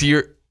and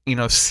sear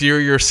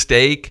your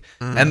steak,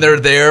 and they're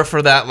there for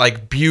that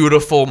like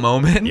beautiful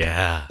moment.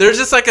 Yeah. There's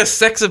just like a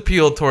sex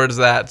appeal towards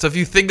that. So if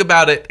you think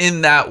about it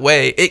in that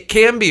way, it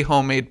can be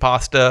homemade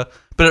pasta,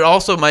 but it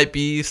also might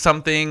be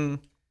something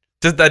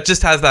that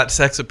just has that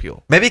sex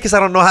appeal. Maybe because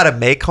I don't know how to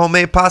make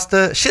homemade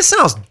pasta. Shit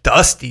sounds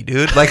dusty,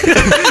 dude. Like,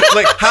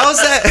 like how's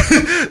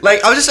that?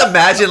 Like, I was just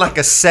imagine like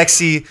a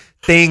sexy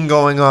thing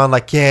going on,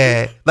 like,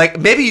 yeah, like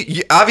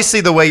maybe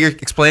obviously the way you're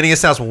explaining it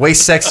sounds way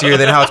sexier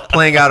than how it's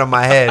playing out in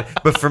my head,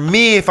 but for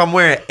me, if I'm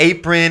wearing an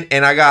apron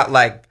and I got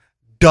like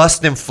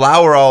dust and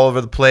flour all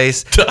over the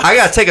place, I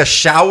gotta take a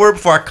shower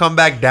before I come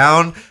back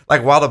down,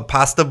 like while the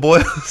pasta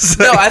boils.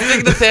 No, I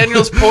think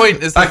Nathaniel's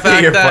point is the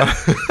fact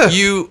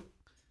that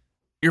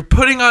you're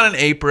putting on an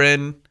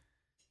apron,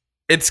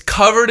 it's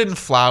covered in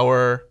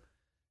flour,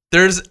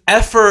 there's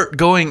effort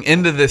going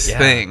into this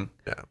thing.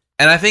 Yeah.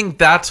 And I think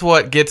that's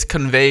what gets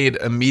conveyed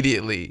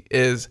immediately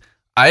is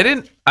I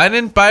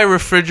didn't buy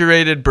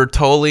refrigerated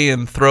Bertolli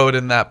and throw it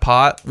in that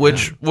pot,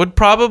 which would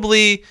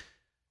probably,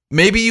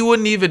 maybe you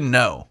wouldn't even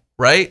know,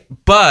 right?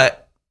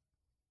 But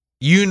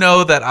you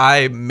know that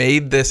I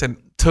made this and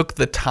took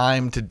the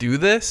time to do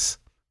this,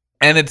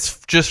 and it's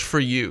just for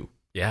you.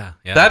 Yeah,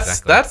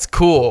 That's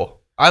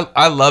cool.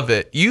 I love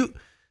it.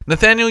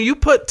 Nathaniel, you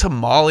put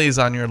tamales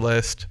on your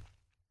list.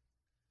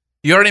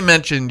 You already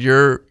mentioned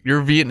you're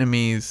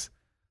Vietnamese.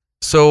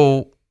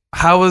 So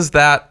how does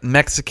that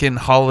Mexican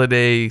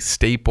holiday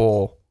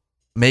staple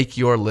make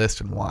your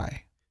list, and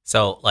why?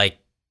 So, like,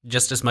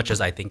 just as much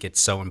as I think it's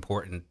so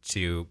important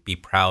to be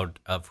proud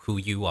of who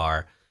you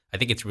are, I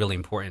think it's really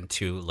important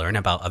to learn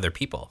about other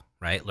people,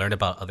 right? Learn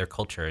about other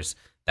cultures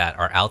that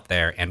are out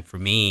there. And for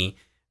me,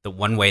 the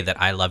one way that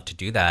I love to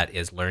do that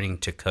is learning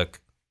to cook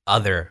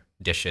other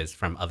dishes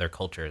from other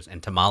cultures.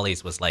 And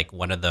tamales was like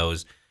one of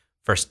those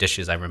first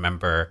dishes I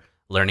remember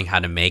learning how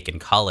to make in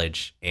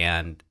college,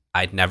 and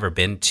I'd never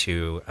been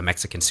to a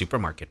Mexican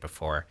supermarket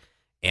before.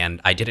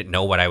 And I didn't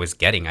know what I was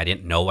getting. I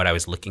didn't know what I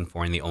was looking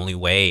for. And the only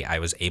way I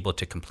was able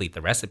to complete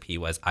the recipe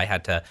was I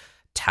had to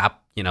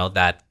tap,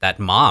 that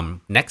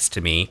mom next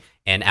to me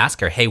and ask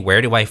her, hey,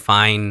 where do I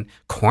find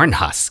corn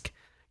husk?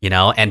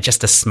 And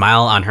just a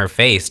smile on her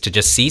face to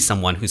just see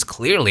someone who's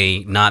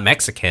clearly not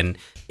Mexican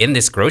in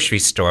this grocery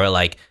store,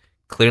 like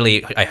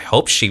clearly, I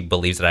hope she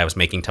believes that I was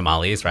making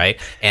tamales, right?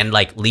 And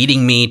like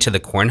leading me to the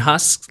corn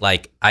husks,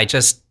 like I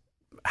just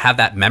have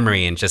that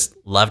memory and just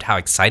loved how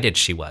excited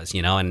she was,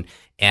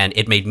 and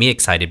it made me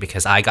excited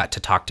because I got to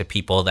talk to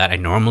people that I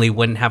normally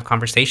wouldn't have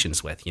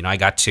conversations with. I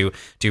got to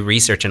do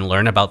research and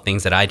learn about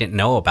things that I didn't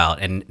know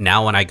about. And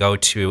now when I go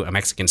to a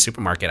Mexican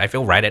supermarket, I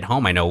feel right at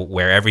home. I know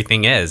where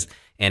everything is.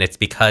 And it's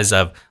because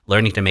of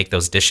learning to make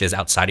those dishes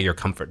outside of your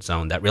comfort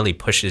zone that really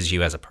pushes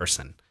you as a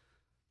person.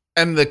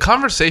 And the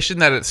conversation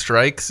that it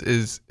strikes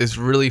is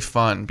really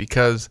fun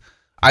because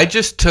I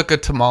just took a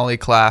tamale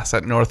class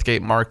at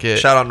Northgate Market.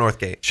 Shout out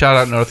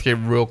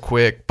Northgate real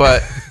quick.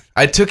 But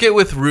I took it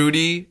with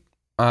Rudy,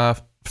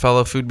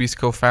 fellow Food Beast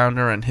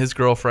co-founder, and his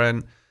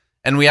girlfriend.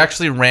 And we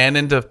actually ran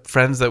into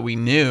friends that we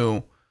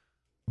knew.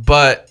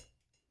 But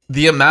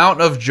the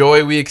amount of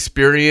joy we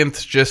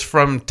experienced just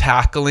from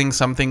tackling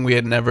something we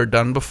had never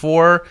done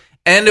before.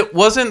 And it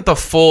wasn't the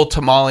full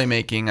tamale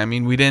making. I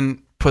mean, we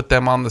didn't put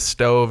them on the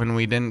stove and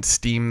we didn't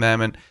steam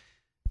them, and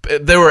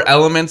there were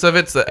elements of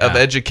it of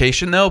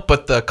education though,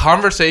 but the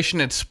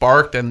conversation it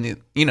sparked and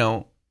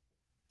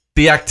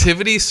the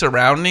activity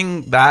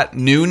surrounding that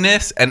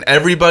newness, and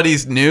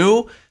everybody's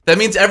new, that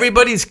means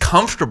everybody's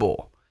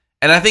comfortable.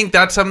 And I think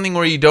that's something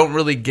where you don't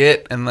really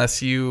get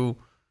unless you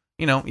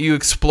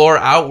explore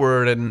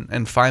outward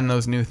and find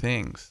those new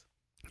things.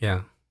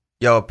 Yeah.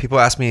 Yo,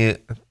 people ask me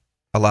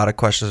a lot of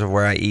questions of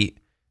where I eat.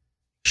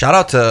 Shout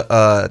out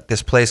to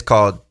this place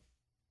called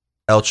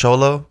El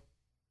Cholo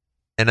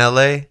in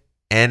LA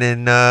and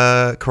in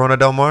Corona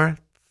Del Mar.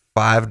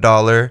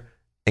 $5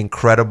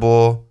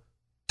 incredible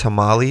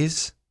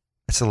tamales.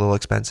 It's a little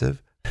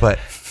expensive, but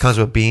comes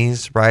with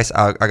beans, rice.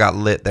 I got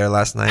lit there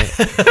last night.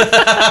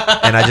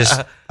 And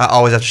I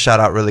always have to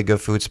shout out really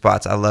good food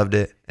spots. I loved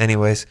it.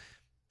 Anyways,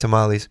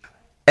 tamales.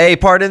 Hey,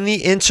 pardon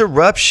the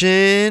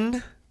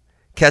interruption.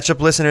 Ketchup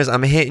listeners,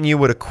 I'm hitting you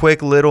with a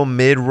quick little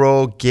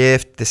mid-roll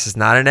gift. This is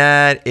not an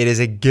ad. It is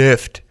a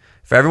gift.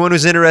 For everyone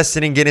who's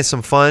interested in getting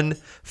some fun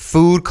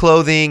food,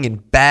 clothing,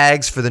 and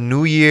bags for the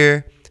new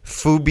year,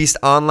 Food Beast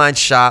online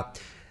shop.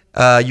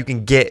 You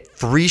can get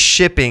free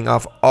shipping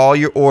off all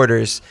your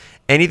orders.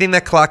 Anything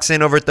that clocks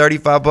in over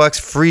 $35,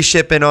 free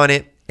shipping on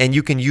it. And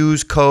you can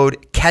use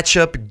code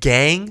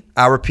KETCHUPGANG.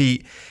 I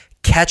repeat,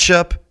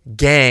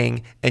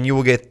 KETCHUPGANG, and you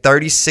will get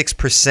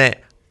 36%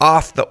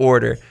 off the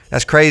order.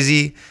 That's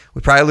crazy.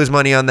 We probably lose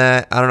money on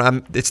that. I don't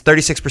know. It's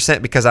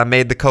 36% because I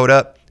made the code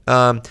up.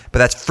 But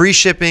that's free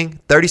shipping,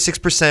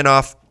 36%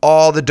 off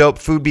all the dope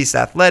Food Beast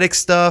athletic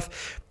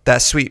stuff,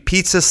 that sweet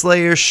Pizza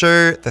Slayer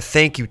shirt, the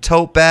thank you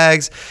tote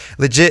bags.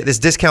 Legit, this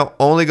discount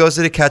only goes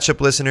to the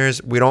Ketchup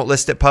listeners. We don't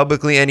list it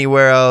publicly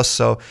anywhere else.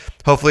 So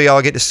hopefully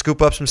y'all get to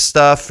scoop up some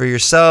stuff for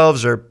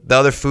yourselves or the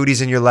other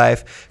foodies in your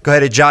life. Go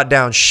ahead and jot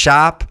down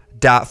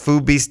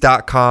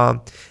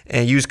shop.foodbeast.com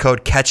and use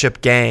code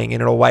KETCHUPGANG,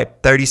 and it'll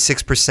wipe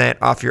 36%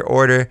 off your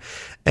order.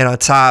 And on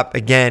top,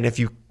 again, if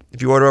you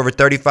order over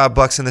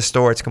 $35 in the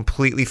store, it's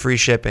completely free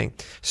shipping.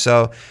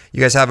 So you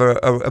guys have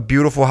a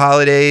beautiful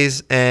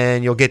holidays,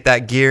 and you'll get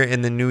that gear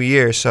in the new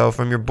year. So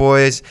from your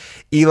boys,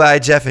 Eli,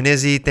 Jeff, and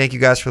Izzy, thank you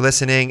guys for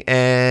listening,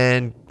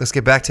 and let's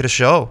get back to the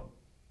show.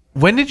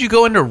 When did you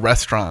go into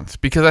restaurants?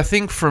 Because I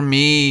think for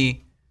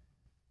me,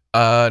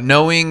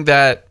 knowing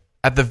that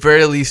at the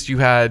very least you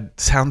had,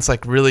 sounds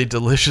like really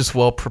delicious,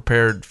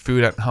 well-prepared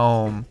food at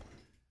home,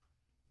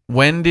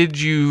 when did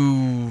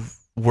you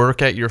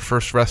work at your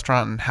first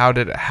restaurant, and how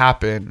did it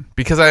happen?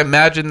 Because I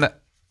imagine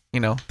that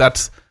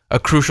that's a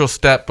crucial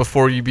step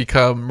before you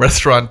become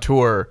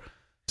restaurateur.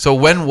 So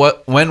when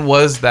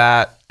was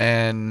that,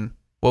 and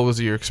what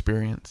was your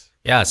experience?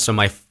 Yeah, so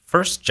my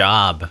first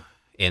job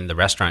in the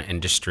restaurant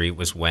industry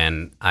was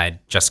when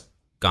I'd just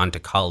gone to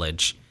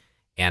college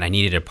and I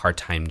needed a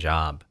part-time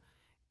job,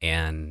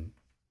 and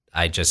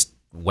I just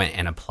went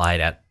and applied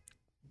at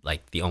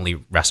like the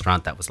only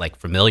restaurant that was like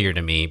familiar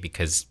to me,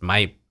 because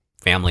my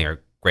family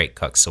are great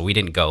cooks, so we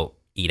didn't go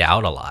eat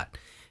out a lot.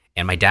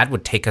 And my dad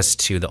would take us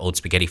to the old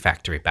spaghetti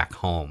factory back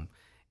home.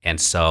 And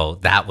so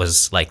that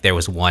was like, there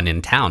was one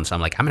in town. So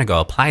I'm like, I'm going to go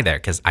apply there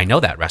because I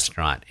know that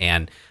restaurant.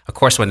 And of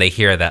course, when they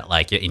hear that,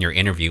 like in your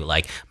interview,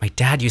 like my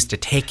dad used to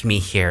take me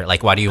here,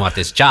 like, why do you want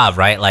this job?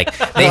 Right? Like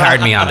they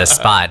hired me on the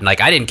spot. And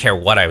like, I didn't care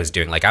what I was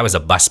doing. Like I was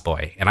a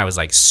busboy, and I was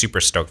like super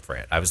stoked for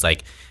it. I was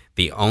like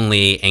the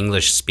only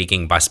English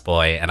speaking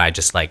busboy, and I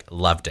just like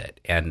loved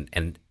it.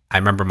 And I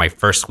remember my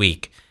first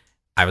week,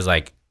 I was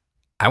like,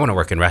 I want to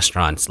work in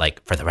restaurants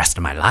like for the rest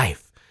of my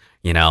life.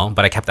 But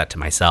I kept that to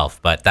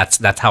myself. But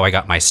that's how I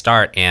got my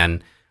start.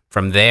 And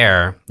from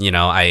there,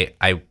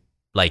 I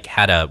like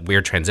had a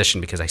weird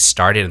transition because I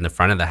started in the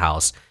front of the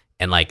house,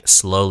 and like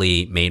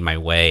slowly made my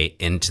way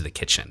into the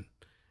kitchen.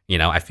 You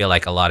know, I feel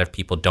like a lot of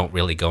people don't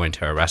really go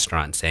into a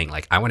restaurant saying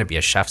like, I want to be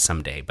a chef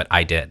someday, but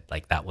I did.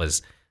 Like that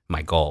was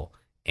my goal.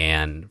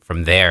 And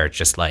from there,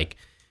 just like,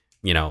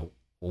 you know,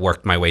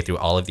 worked my way through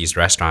all of these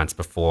restaurants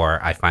before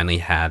I finally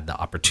had the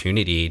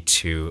opportunity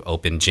to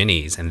open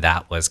Ginny's. And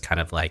that was kind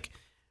of like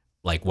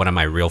one of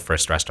my real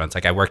first restaurants.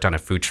 Like I worked on a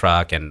food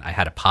truck and I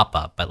had a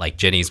pop-up, but like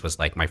Ginny's was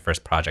like my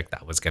first project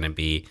that was going to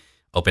be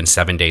open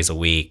 7 days a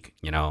week,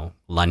 you know,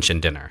 lunch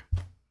and dinner.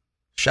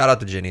 Shout out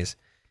to Ginny's.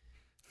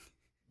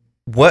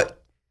 What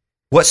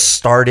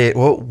started,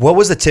 what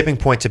was the tipping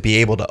point to be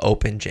able to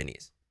open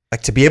Ginny's?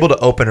 Like to be able to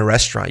open a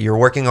restaurant, you're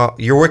working all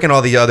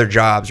the other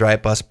jobs,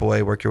 right?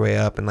 Busboy, work your way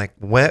up. And like,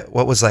 what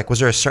was like, was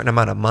there a certain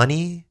amount of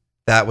money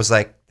that was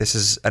like, this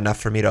is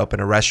enough for me to open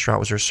a restaurant?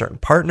 Was there a certain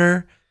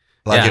partner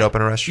allowed you to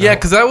open a restaurant? Yeah,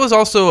 because that was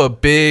also a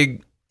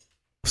big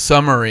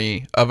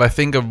summary of, I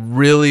think, a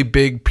really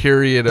big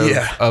period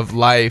of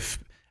life.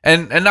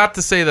 And not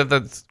to say that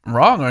that's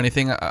wrong or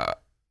anything. I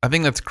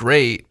think that's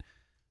great.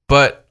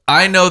 But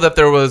I know that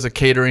there was a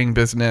catering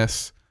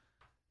business.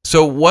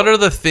 So what are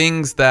the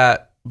things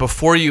that,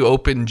 before you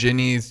open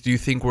Ginny's, do you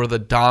think were the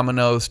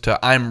dominoes to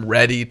I'm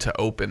ready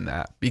to open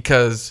that?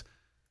 Because,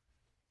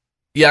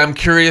 yeah, I'm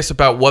curious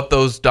about what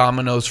those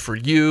dominoes for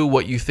you,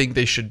 what you think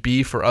they should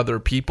be for other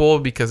people,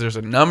 because there's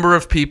a number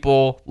of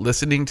people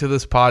listening to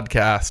this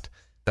podcast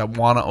that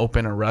want to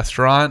open a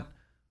restaurant.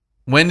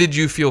 When did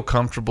you feel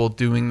comfortable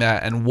doing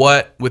that? And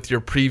what, with your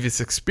previous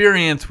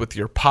experience, with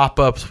your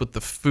pop-ups, with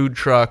the food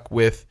truck,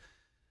 with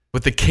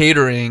the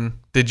catering,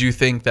 did you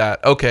think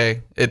that,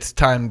 okay, it's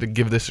time to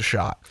give this a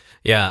shot?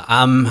 Yeah.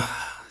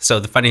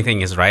 So the funny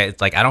thing is, right, it's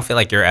like I don't feel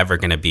like you're ever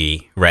going to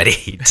be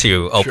ready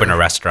to open a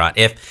restaurant.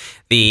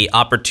 If the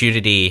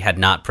opportunity had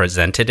not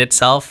presented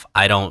itself,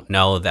 I don't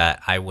know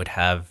that I would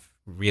have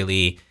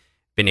really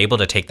been able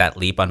to take that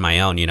leap on my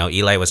own. You know,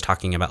 Eli was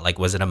talking about like,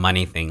 was it a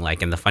money thing?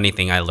 Like, and the funny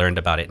thing I learned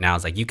about it now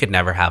is like, you could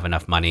never have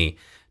enough money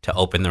to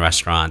open the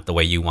restaurant the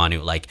way you want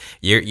to. Like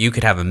you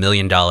could have $1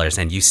 million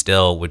and you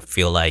still would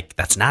feel like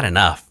that's not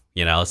enough,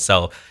 you know?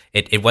 So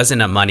it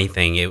wasn't a money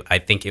thing. I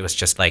think it was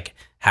just like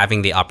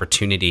having the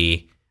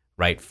opportunity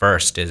right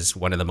first is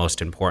one of the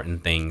most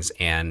important things.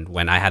 And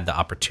when I had the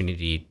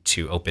opportunity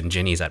to open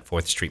Ginny's at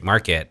 4th Street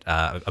Market,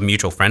 a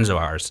mutual friend of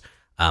ours,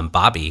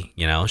 Bobby,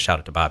 you know, shout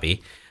out to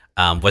Bobby,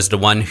 was the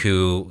one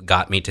who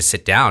got me to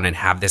sit down and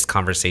have this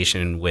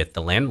conversation with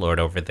the landlord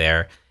over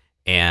there.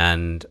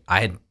 And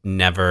I had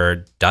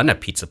never done a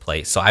pizza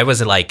place. So I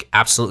was like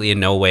absolutely in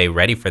no way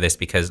ready for this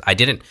because I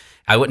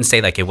wouldn't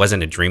say like it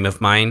wasn't a dream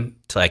of mine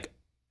to like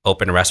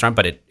open a restaurant,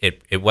 but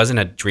it wasn't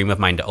a dream of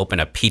mine to open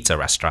a pizza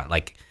restaurant.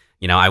 Like,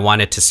 you know, I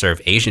wanted to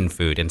serve Asian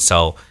food. And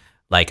so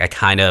like, I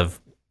kind of,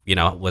 you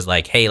know, was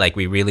like, hey, like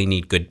we really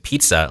need good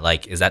pizza.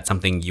 Like, is that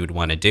something you would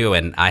want to do?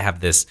 And I have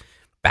this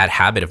bad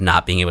habit of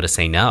not being able to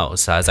say no.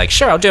 So I was like,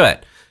 sure, I'll do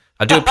it.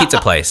 I'll do a pizza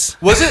place.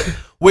 Was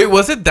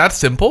it that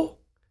simple?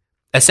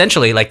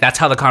 Essentially, like that's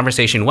how the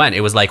conversation went.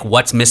 It was like,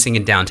 what's missing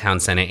in downtown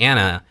Santa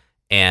Ana?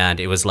 And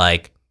it was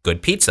like,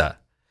 good pizza.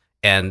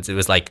 And it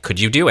was like, could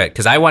you do it?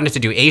 Because I wanted to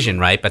do Asian,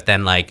 right? But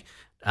then like,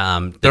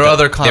 there were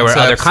other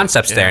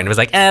concepts there. And it was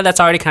like, that's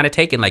already kind of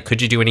taken. Like,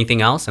 could you do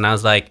anything else? And I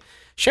was like,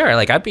 sure,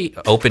 like I'd be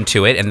open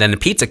to it. And then the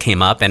pizza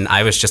came up and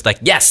I was just like,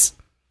 yes.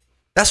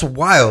 That's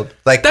wild.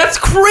 Like that's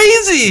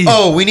crazy.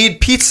 Oh, we need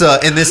pizza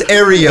in this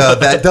area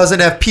that doesn't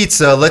have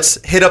pizza.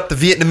 Let's hit up the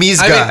Vietnamese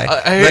guy.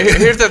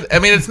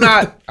 It's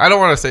not, I don't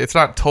want to say it's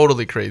not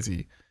totally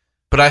crazy,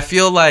 but I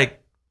feel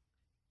like,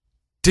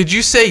 did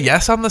you say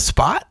yes on the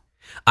spot?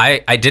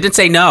 I didn't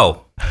say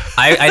no.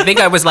 I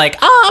think I was like,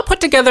 I'll put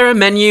together a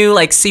menu,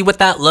 like see what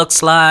that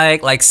looks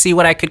like see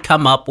what I could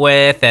come up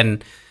with.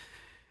 And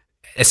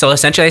so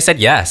essentially I said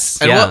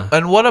yes.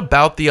 And what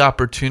about the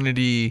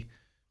opportunity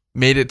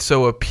made it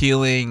so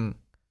appealing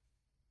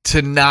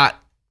to not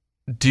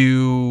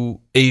do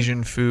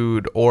Asian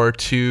food or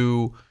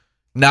to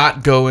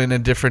not go in a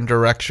different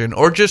direction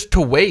or just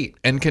to wait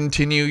and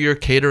continue your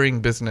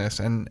catering business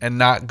and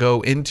not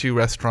go into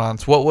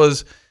restaurants? What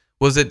was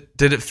it,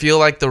 did it feel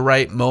like the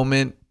right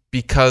moment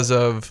because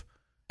of,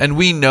 and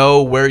we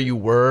know where you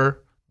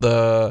were,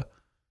 the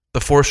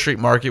 4th Street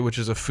Market, which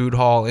is a food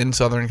hall in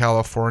Southern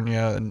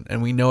California,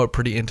 and we know it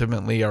pretty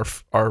intimately.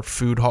 Our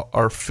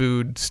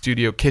food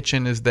studio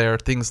kitchen is there,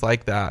 things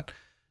like that.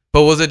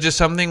 But was it just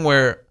something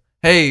where,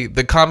 hey,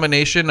 the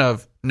combination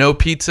of no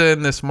pizza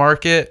in this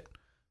market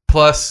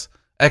plus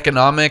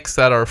economics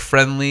that are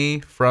friendly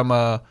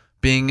from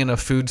being in a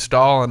food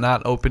stall and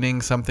not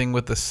opening something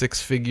with a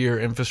 6-figure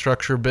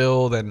infrastructure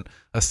build and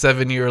a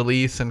 7-year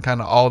lease and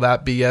kind of all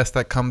that BS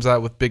that comes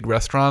out with big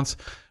restaurants,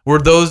 were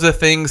those the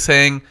things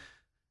saying,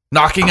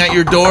 knocking at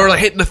your door, like,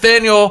 hey,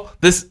 Nathaniel,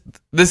 this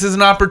is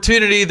an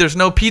opportunity. There's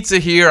no pizza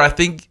here. I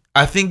think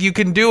you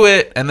can do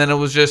it. And then it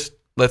was just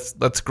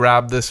let's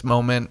grab this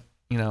moment,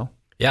 you know.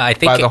 Yeah, I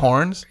think by the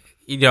horns.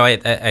 You know,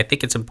 I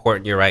think it's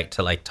important. You're right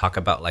to like talk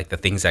about like the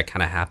things that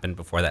kind of happened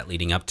before that,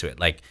 leading up to it.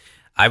 Like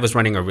I was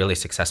running a really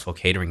successful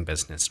catering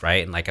business,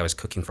 right? And like I was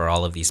cooking for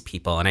all of these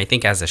people. And I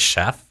think as a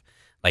chef,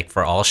 like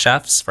for all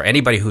chefs, for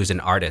anybody who's an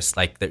artist,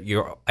 like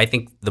I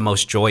think the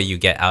most joy you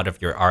get out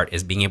of your art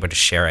is being able to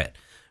share it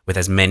with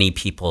as many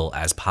people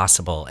as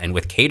possible. And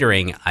with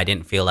catering, I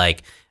didn't feel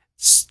like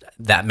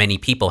that many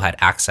people had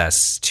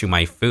access to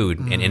my food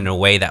and in a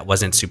way that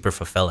wasn't super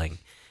fulfilling.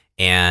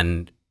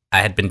 And I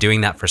had been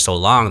doing that for so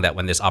long that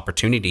when this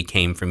opportunity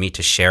came for me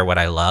to share what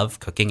I love,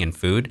 cooking and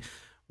food,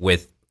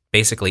 with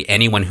basically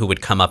anyone who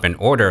would come up and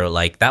order,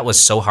 like that was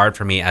so hard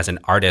for me as an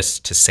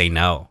artist to say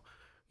no,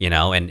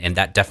 and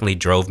that definitely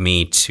drove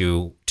me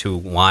to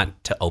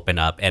want to open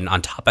up. And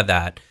on top of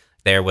that,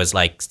 there was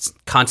like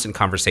constant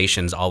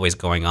conversations always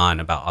going on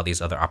about all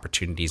these other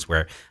opportunities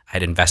where I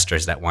had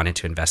investors that wanted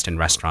to invest in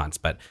restaurants,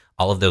 but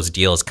all of those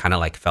deals kind of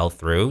like fell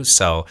through.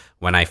 So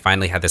when I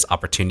finally had this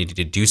opportunity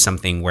to do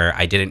something where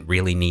I didn't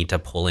really need to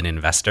pull in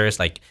investors,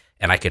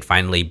 and I could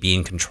finally be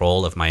in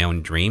control of my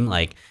own dream,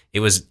 like it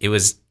was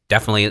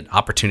definitely an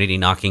opportunity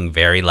knocking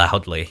very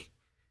loudly.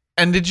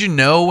 And did you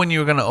know when you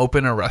were going to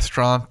open a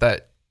restaurant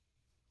that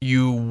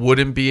you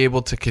wouldn't be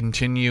able to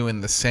continue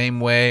in the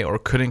same way or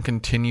couldn't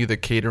continue the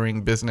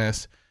catering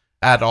business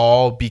at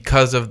all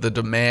because of the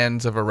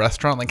demands of a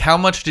restaurant? Like, how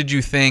much did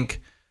you think,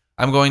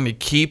 I'm going to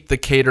keep the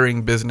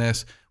catering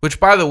business, which,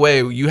 by the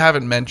way, you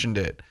haven't mentioned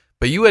it,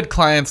 but you had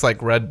clients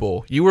like Red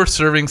Bull. You were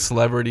serving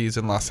celebrities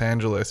in Los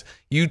Angeles.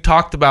 You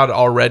talked about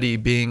already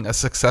being a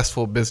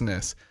successful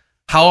business.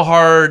 How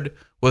hard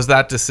was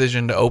that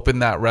decision to open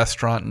that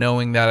restaurant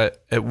knowing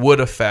that it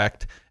would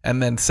affect?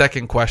 And then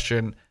second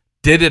question,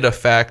 did it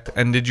affect,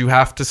 and did you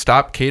have to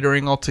stop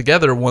catering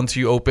altogether once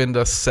you opened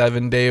a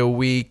 7-day a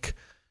week,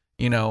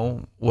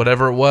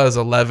 whatever it was,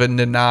 11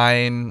 to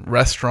 9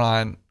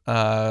 restaurant,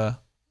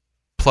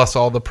 plus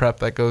all the prep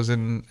that goes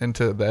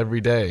into the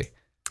everyday?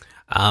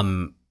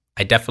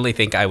 I definitely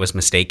think I was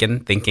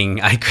mistaken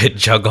thinking I could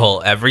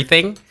juggle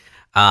everything.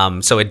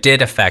 So it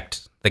did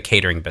affect the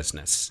catering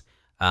business.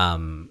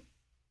 And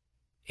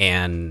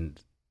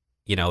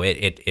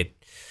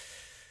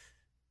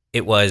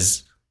it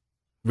was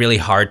really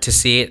hard to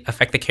see it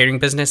affect the catering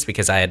business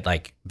because I had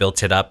like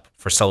built it up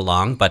for so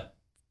long, but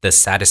the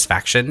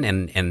satisfaction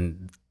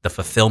and the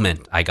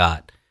fulfillment I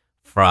got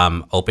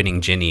from opening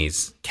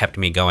Ginny's kept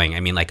me going. I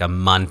mean, like a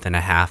month and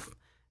a half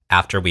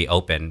after we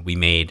opened, we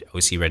made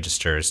OC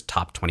Register's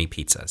top 20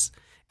 pizzas.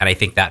 And I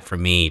think that for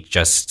me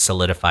just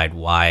solidified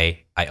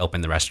why I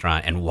opened the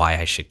restaurant and why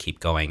I should keep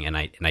going. And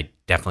I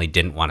definitely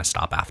didn't want to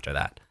stop after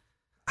that.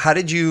 How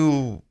did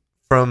you,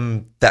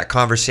 from that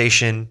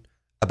conversation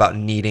about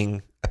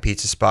needing a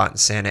pizza spot in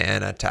Santa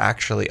Ana to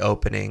actually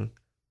opening,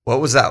 what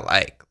was that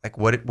like? Like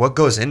what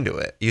goes into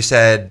it? You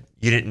said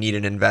you didn't need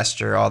an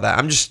investor, all that.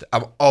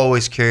 I'm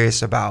always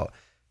curious about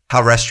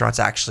how restaurants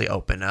actually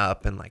open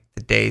up and like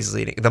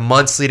the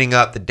months leading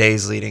up, the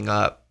days leading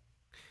up.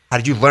 How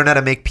did you learn how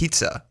to make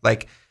pizza?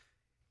 Like,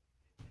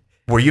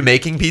 were you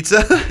making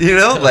pizza?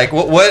 Like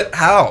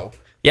how?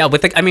 Yeah,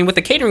 with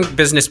the catering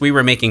business, we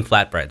were making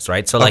flatbreads,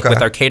 right? So like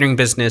with our catering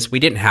business, we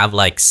didn't have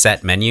like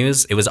set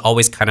menus. It was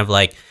always kind of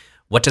like,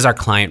 what does our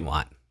client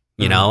want?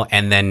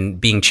 And then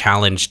being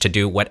challenged to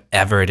do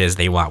whatever it is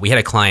they want. We had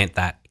a client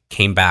that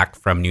came back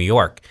from New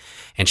York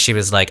and she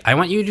was like, I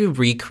want you to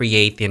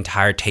recreate the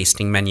entire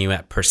tasting menu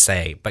at Per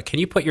Se, but can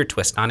you put your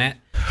twist on it?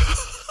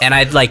 And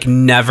I'd like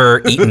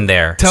never eaten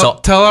there. Tell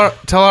our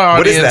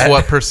audience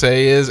what Per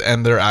Se is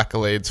and their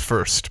accolades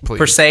first, please.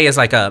 Per Se is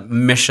like a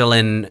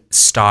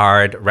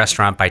Michelin-starred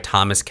restaurant by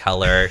Thomas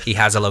Keller. He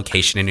has a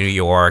location in New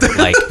York.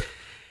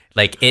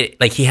 Like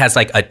he has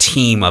like a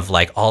team of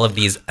like all of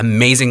these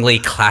amazingly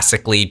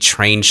classically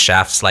trained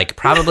chefs, like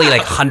probably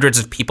like hundreds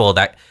of people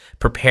that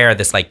prepare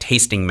this like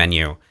tasting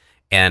menu.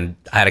 And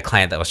I had a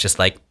client that was just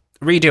like,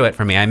 redo it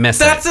for me. I miss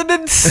it. That's an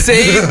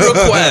insane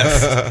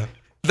request.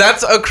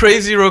 That's a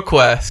crazy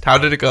request. How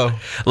did it go?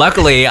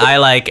 Luckily, I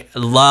like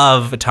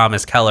love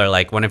Thomas Keller.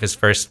 Like one of my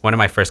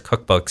first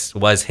cookbooks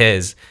was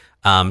his.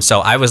 So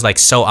I was like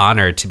so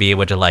honored to be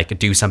able to like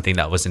do something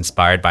that was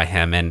inspired by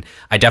him. And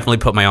I definitely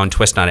put my own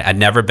twist on it. I'd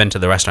never been to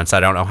the restaurant, so I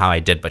don't know how I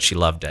did, but she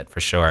loved it for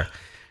sure.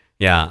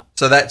 Yeah.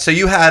 So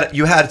you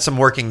had some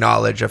working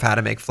knowledge of how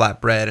to make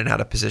flatbread and how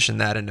to position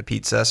that into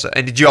pizza. So,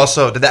 and did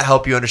that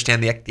help you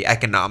understand the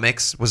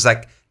economics? Was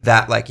like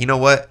that, like,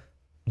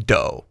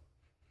 dough,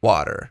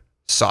 water,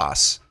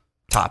 sauce,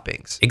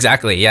 toppings.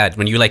 Exactly. Yeah.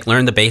 When you like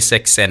learn the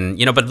basics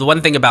and, but the one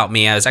thing about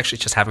me, I was actually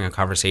just having a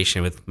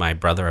conversation with my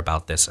brother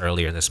about this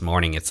earlier this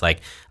morning. It's like,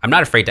 I'm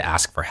not afraid to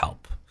ask for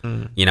help.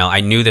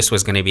 I knew this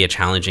was going to be a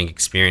challenging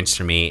experience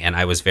for me. And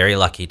I was very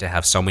lucky to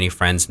have so many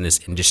friends in this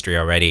industry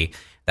already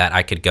that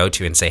I could go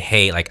to and say,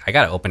 hey, like I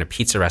got to open a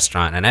pizza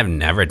restaurant and I've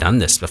never done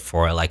this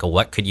before. Like,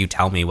 what could you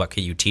tell me? What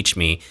could you teach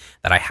me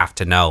that I have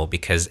to know?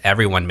 Because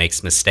everyone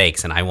makes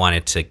mistakes and I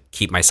wanted to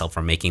keep myself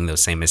from making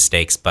those same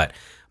mistakes. But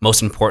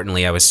most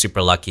importantly, I was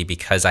super lucky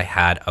because I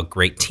had a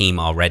great team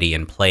already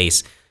in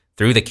place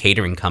through the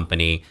catering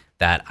company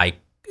that I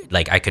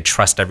could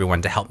trust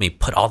everyone to help me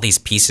put all these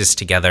pieces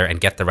together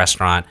and get the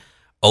restaurant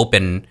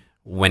open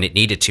when it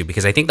needed to.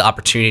 Because I think the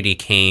opportunity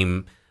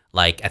came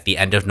like at the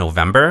end of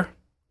November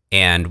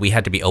and we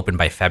had to be open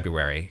by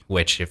February,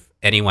 which if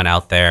anyone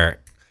out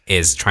there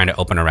is trying to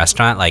open a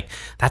restaurant, like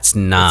that's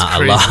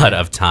not a lot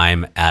of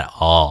time at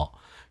all.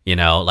 You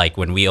know, like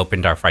when we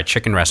opened our fried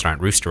chicken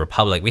restaurant, Rooster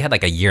Republic, we had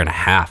like a year and a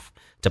half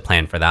to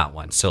plan for that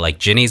one. So like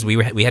Ginny's, we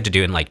had to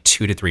do it in like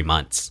 2 to 3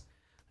 months.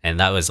 And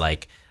that was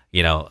like,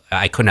 you know,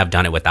 I couldn't have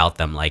done it without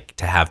them. Like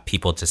to have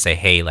people to say,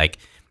 hey, like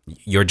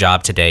your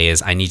job today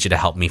is I need you to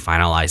help me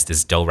finalize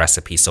this dough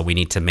recipe. So we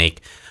need to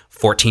make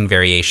 14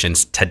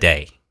 variations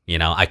today. You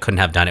know, I couldn't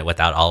have done it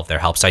without all of their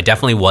help. So I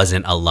definitely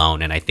wasn't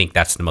alone. And I think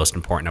that's the most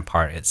important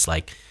part. It's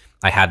like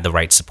I had the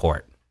right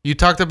support. You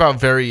talked about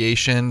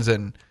variations,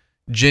 and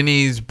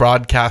Ginny's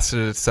broadcasted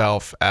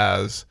itself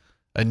as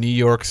a New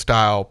York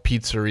style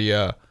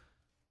pizzeria.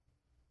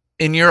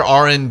 In your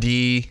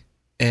R&D,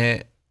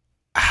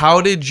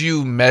 how did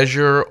you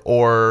measure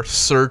or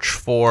search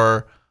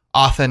for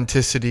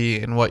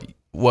authenticity and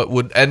what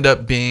would end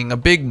up being a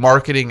big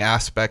marketing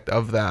aspect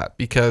of that?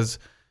 Because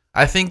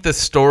I think the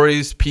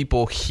stories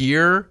people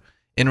hear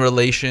in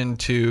relation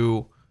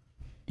to,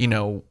 you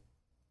know,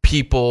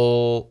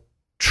 people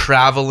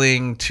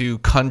traveling to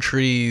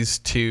countries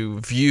to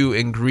view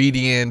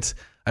ingredients.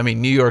 I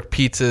mean, New York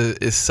pizza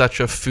is such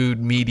a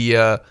food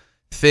media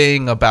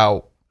thing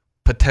about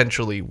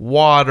potentially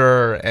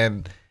water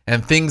and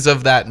things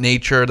of that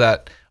nature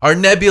that are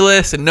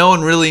nebulous and no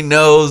one really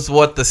knows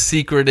what the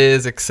secret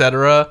is,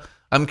 etc.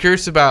 I'm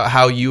curious about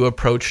how you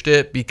approached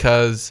it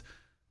because,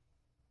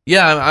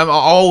 yeah, I'm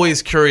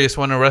always curious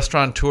when a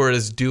restaurateur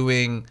is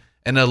doing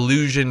an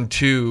allusion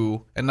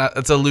to, and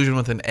it's allusion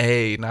with an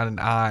A, not an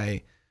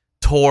I,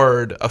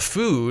 toward a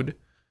food.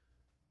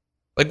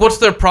 Like, what's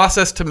their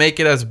process to make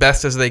it as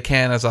best as they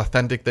can, as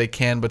authentic they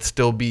can, but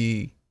still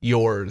be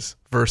yours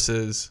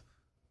versus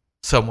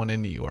someone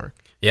in New York?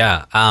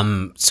 Yeah.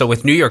 So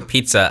with New York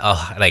pizza,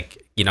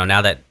 like, you know,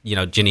 now that, you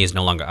know, Ginny is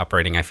no longer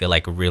operating, I feel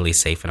like really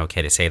safe and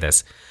okay to say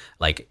this.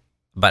 Like,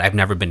 but I've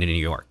never been to New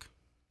York.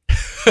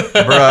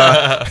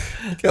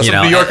 Bruh. You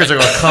know, New Yorkers are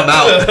going to come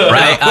out.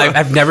 Right?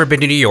 I've never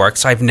been to New York,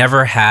 so I've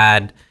never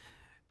had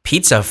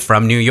pizza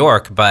from New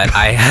York, but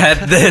I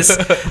had this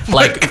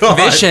like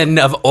vision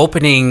of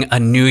opening a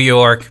New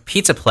York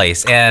pizza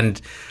place, and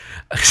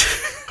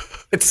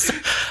it's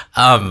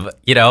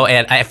you know,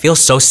 and I feel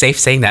so safe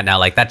saying that now.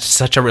 Like that's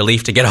such a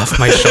relief to get off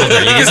my shoulder.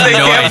 You guys have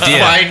no idea.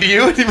 Find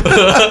you.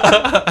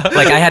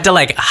 Like I had to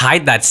like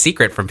hide that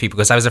secret from people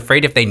because I was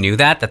afraid if they knew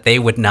that they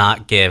would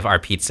not give our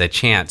pizza a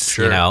chance.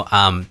 Sure. You know,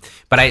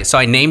 but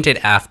I named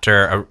it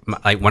after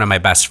like one of my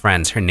best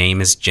friends. Her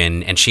name is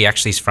Jin, and she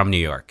actually is from New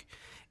York.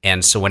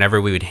 And so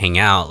whenever we would hang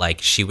out,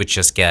 like she would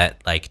just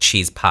get like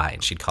cheese pie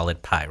and she'd call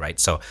it pie, right?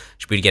 So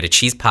we'd get a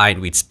cheese pie and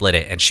we'd split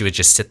it, and she would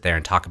just sit there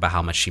and talk about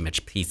how much she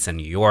makes pizza in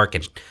New York.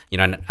 And, you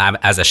know, and I'm,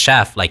 as a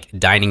chef, like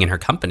dining in her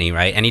company,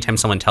 right? Anytime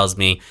someone tells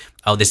me,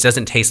 oh, this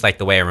doesn't taste like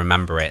the way I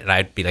remember it, and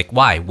I'd be like,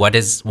 why?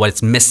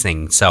 What's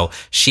missing? So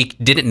she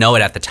didn't know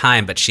it at the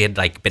time, but she had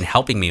like been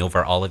helping me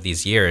over all of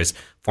these years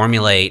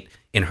formulate,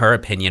 in her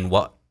opinion,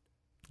 what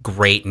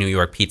great New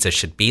York pizza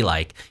should be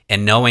like.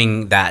 And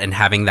knowing that and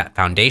having that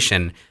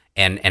foundation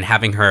and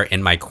having her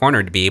in my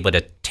corner to be able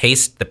to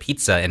taste the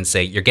pizza and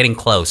say, you're getting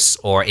close,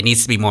 or it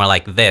needs to be more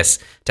like this,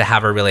 to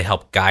have her really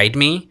help guide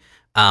me,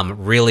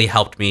 really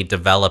helped me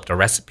develop a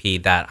recipe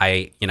that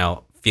I, you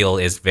know, feel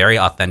is very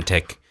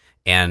authentic.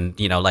 And,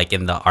 you know, like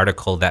in the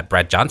article that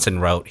Brett Johnson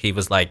wrote, he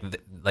was like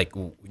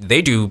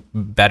they do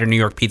better New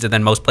York pizza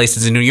than most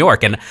places in New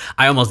York. And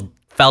I almost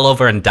fell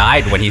over and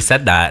died when he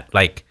said that.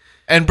 Like,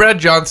 and Brett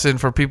Johnson,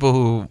 for people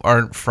who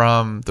aren't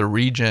from the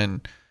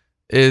region,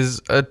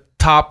 is a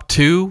top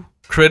 2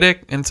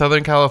 critic in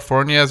Southern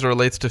California as it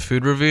relates to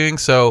food reviewing.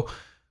 So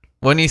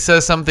when he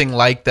says something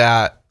like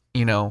that,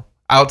 you know,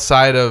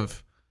 outside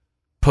of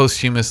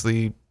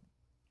posthumously,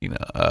 you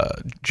know,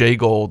 Jay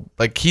Gold,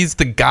 like he's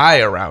the guy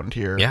around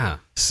here. Yeah.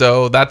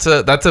 So that's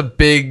a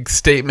big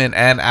statement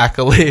and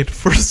accolade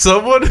for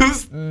someone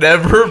who's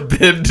never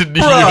been to New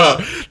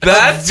York.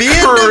 That's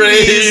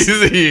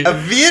crazy. A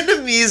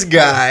Vietnamese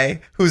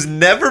guy who's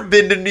never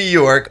been to New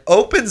York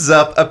opens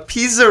up a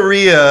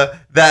pizzeria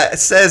that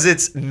says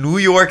it's New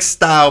York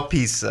style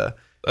pizza.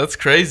 That's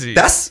crazy.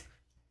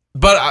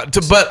 But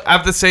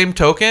at the same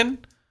token,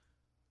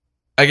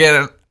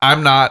 again,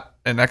 I'm not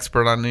an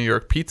expert on New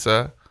York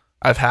pizza.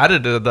 I've had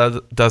it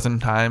a dozen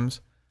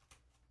times.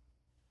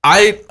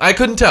 I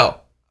couldn't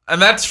tell,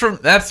 and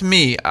that's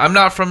me. I'm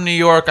not from New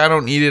York. I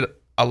don't eat it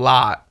a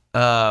lot.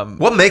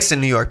 What makes a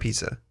New York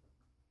pizza?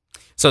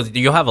 So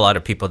you'll have a lot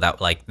of people that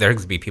like, there's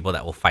gonna be people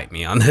that will fight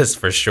me on this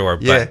for sure.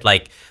 But Yeah.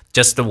 like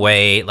just the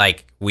way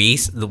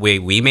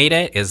we made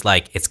it is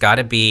like, it's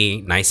gotta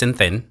be nice and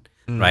thin,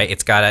 right?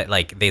 It's gotta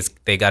like,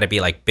 they gotta be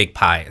like big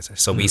pies.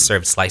 So we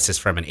serve slices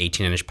from an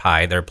 18-inch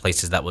pie. There are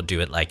places that will do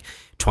it like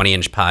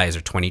 20-inch pies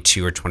or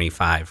 22 or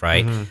 25,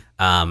 right?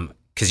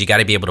 Because you got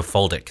to be able to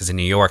fold it. Because in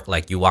New York,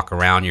 like you walk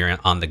around, you're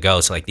on the go.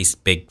 So like these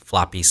big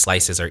floppy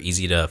slices are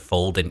easy to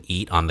fold and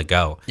eat on the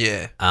go.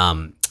 Yeah.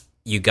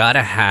 You got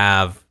to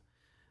have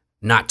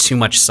not too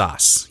much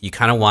sauce. You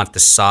kind of want the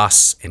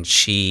sauce and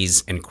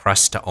cheese and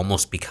crust to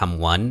almost become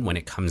one when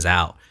it comes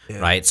out,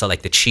 right? So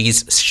like the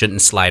cheese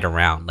shouldn't slide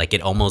around. Like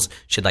it almost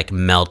should like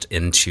melt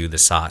into the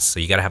sauce.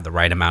 So you got to have the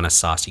right amount of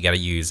sauce. You got to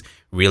use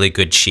really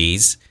good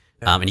cheese.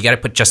 And you got to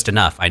put just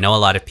enough. I know a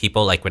lot of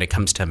people, like when it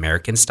comes to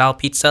American style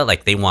pizza,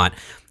 like they want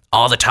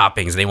all the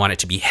toppings. They want it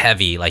to be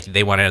heavy. Like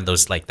they wanted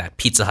those, like that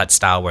Pizza Hut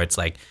style where it's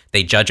like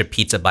they judge a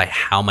pizza by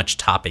how much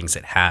toppings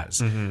it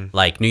has.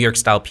 Like New York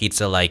style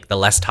pizza, like the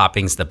less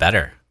toppings, the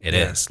better it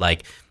is.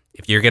 Like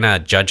if you're going to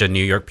judge a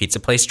New York pizza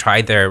place,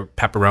 try their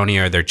pepperoni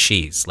or their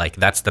cheese. Like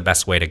that's the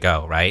best way to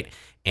go, right?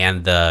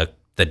 And the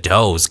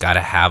dough's got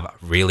to have a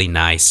really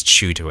nice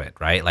chew to it,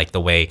 right? Like the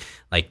way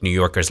like New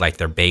Yorkers like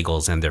their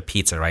bagels and their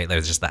pizza, right?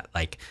 There's just that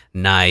like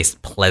nice,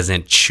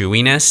 pleasant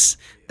chewiness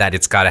that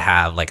it's got to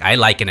have. Like I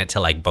liken it to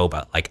like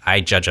boba. Like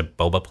I judge a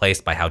boba place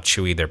by how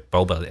chewy their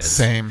boba is.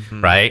 Same.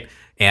 Right?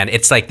 And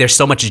it's like there's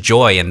so much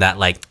joy in that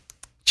like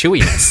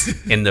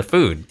chewiness in the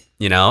food,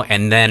 you know?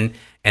 And then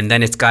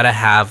it's got to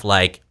have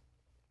like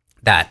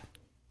that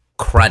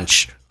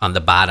crunch on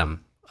the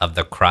bottom of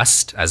the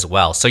crust as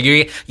well. So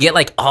you get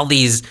like all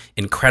these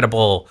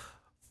incredible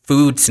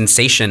food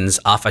sensations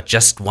off of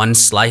just one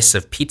slice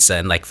of pizza.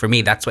 And like for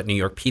me, that's what New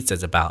York pizza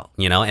is about,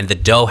 you know? And the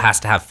dough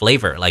has to have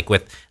flavor. Like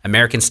with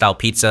American style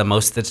pizza,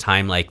 most of the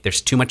time, like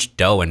there's too much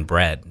dough and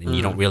bread and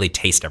you don't really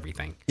taste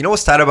everything. You know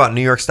what's tight about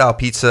New York style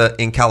pizza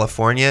in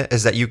California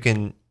is that you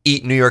can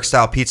eat New York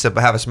style pizza but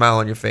have a smile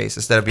on your face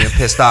instead of being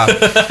pissed off. You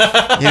know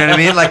what I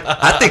mean? Like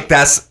I think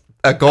that's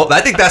a goal. I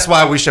think that's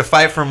why we should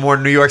fight for more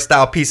New York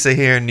style pizza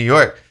here in New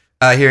York,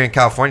 here in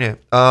California.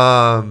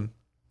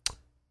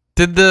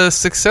 Did the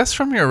success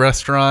from your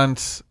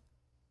restaurants,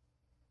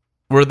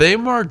 were they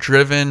more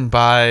driven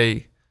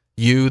by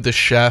you, the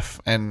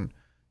chef, and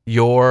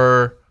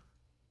your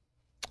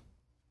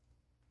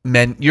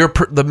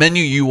the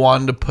menu you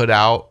wanted to put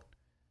out,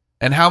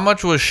 and how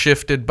much was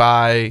shifted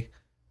by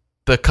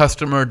the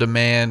customer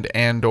demand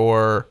and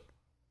or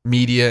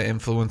media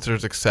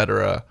influencers,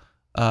 etc.?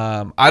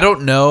 I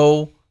don't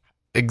know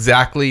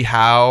exactly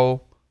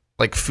how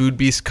like Food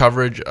Beast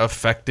coverage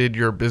affected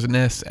your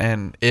business,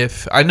 and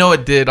if I know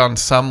it did on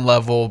some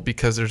level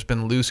because there's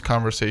been loose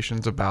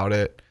conversations about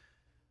it.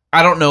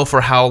 I don't know for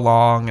how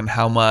long and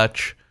how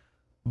much,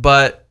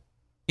 but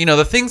you know,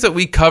 the things that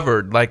we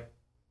covered, like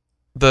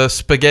the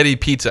spaghetti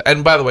pizza,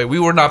 and by the way, we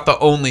were not the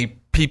only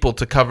people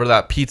to cover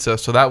that pizza,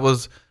 so that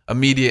was a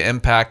media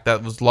impact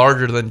that was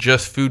larger than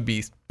just Food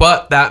Beast,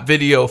 but that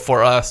video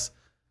for us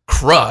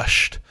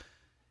crushed.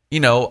 You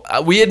know,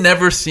 we had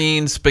never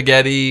seen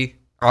spaghetti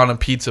on a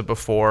pizza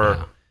before.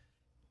 Yeah.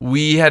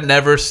 We had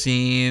never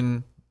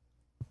seen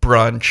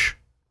brunch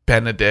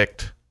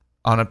Benedict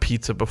on a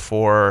pizza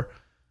before.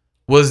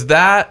 Was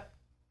that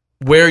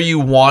where you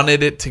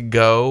wanted it to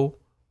go,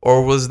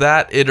 or was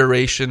that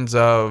iterations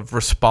of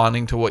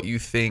responding to what you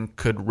think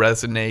could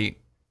resonate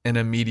in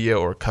a media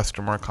or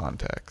customer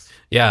context?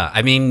 Yeah,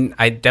 I mean,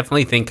 I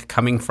definitely think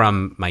coming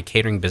from my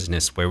catering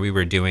business where we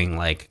were doing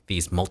like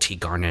these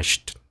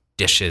multi-garnished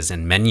dishes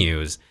and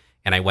menus,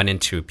 and I went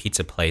into a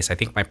pizza place, I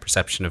think my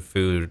perception of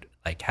food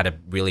like had a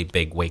really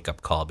big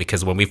wake-up call,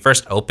 because when we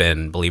first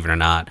opened, believe it or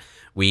not,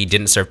 we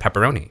didn't serve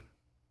pepperoni.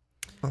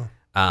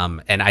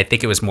 And I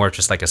think it was more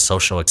just like a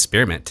social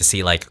experiment to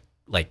see like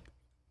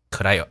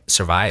could I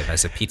survive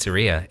as a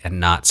pizzeria and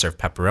not serve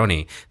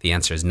pepperoni? The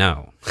answer is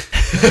no.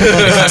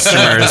 The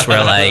customers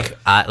were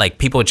like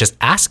people would just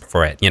ask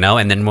for it, you know?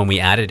 And then when we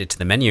added it to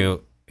the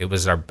menu, it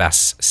was our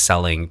best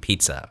selling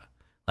pizza.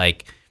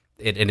 Like,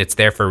 and it's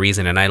there for a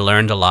reason. And I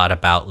learned a lot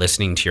about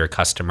listening to your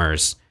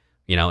customers,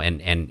 you know,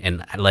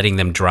 and letting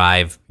them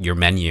drive your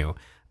menu.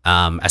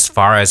 As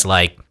far as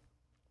like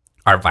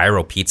our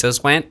viral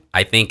pizzas went,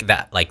 I think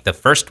that like the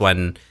first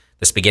one,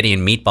 the spaghetti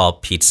and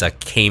meatball pizza,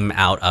 came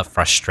out of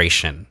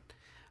frustration.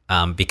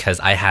 Because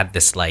I had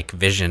this like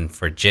vision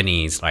for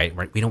Ginny's, right?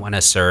 We don't want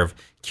to serve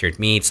cured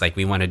meats. Like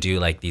we want to do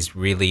like these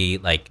really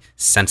like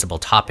sensible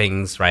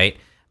toppings, right?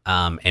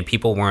 And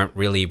people weren't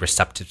really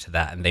receptive to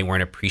that, and they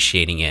weren't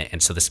appreciating it.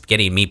 And so the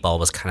spaghetti and meatball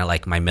was kind of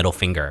like my middle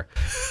finger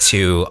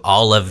to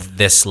all of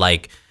this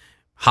like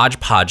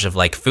hodgepodge of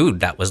like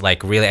food that was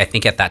like really, I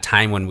think at that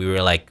time when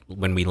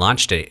we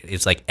launched it,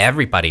 it's like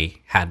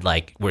everybody had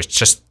like, was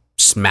just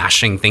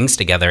smashing things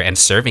together and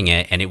serving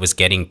it, and it was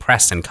getting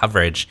press and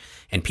coverage,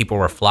 and people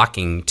were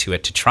flocking to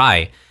it to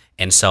try.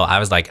 And so I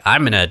was like,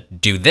 I'm gonna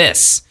do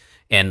this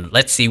and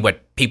let's see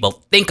what people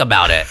think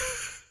about it.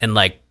 And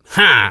like,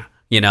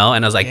 you know,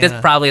 and I was like, this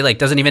probably like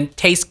doesn't even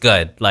taste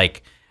good.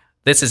 Like,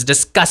 this is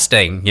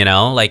disgusting, you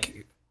know?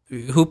 Like,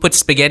 who puts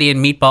spaghetti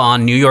and meatball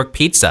on New York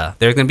pizza?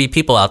 There are going to be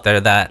people out there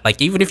that,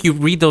 like, even if you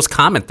read those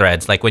comment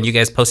threads, like when you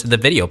guys posted the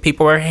video,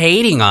 people were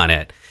hating on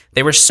it.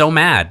 They were so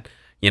mad,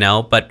 you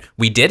know? But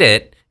we did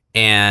it,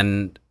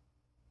 and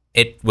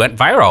it went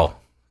viral.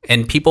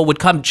 And people would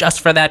come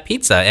just for that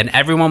pizza, and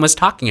everyone was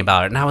talking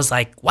about it. And I was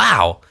like,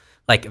 wow,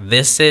 like,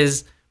 this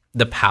is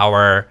the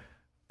power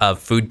of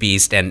Food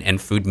Beast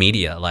and food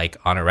media, like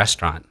on a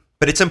restaurant.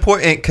 But it's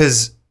important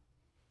because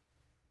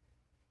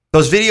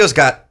those videos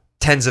got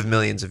tens of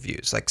millions of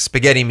views, like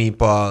spaghetti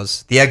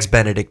meatballs, the Eggs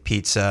Benedict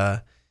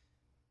pizza.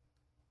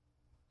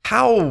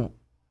 How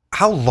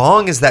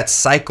long is that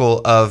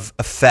cycle of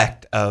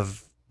effect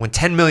of when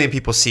 10 million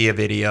people see a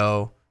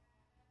video,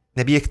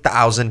 maybe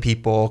 1,000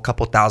 people, a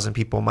couple thousand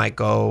people might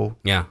go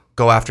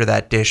after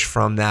that dish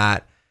from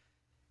that.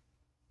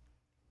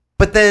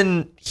 But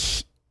then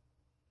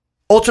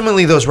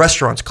ultimately those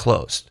restaurants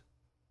closed.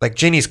 Like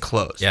Ginny's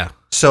closed. Yeah.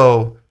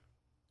 So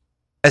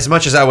as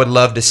much as I would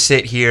love to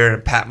sit here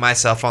and pat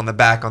myself on the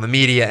back on the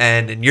media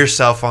end and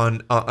yourself on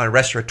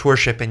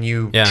restaurateurship, and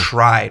you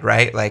tried,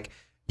 right? Like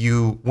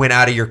you went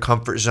out of your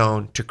comfort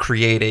zone to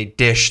create a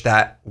dish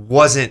that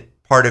wasn't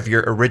part of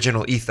your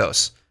original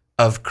ethos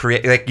of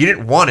create. Like you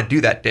didn't want to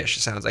do that dish.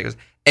 It sounds like it was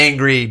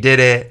angry, did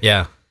it.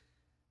 Yeah.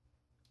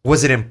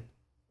 Was it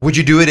would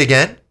you do it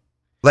again?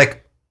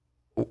 Like,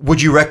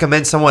 would you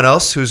recommend someone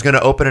else who's going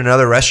to open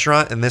another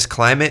restaurant in this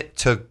climate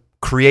to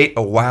create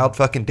a wild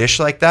fucking dish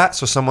like that?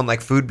 So someone like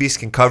Food Beast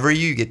can cover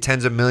you. You get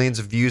tens of millions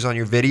of views on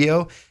your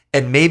video,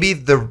 and maybe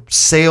the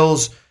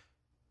sales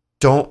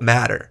don't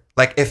matter.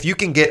 Like if you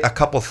can get a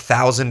couple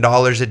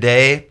 $1,000s a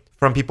day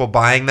from people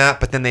buying that,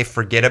 but then they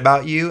forget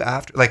about you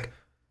after, like,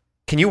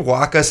 can you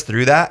walk us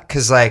through that?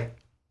 Because like,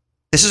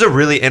 this is a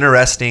really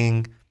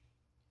interesting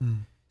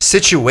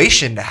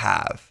situation to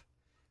have,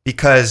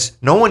 because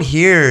no one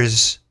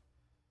hears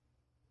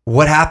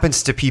what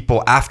happens to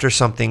people after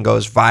something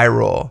goes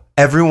viral.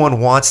 Everyone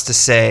wants to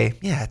say,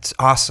 yeah, it's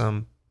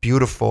awesome,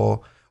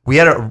 beautiful. We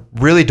had a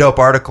really dope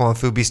article on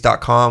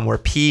foodbeast.com where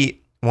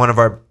Pete, one of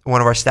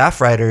our staff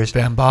writers,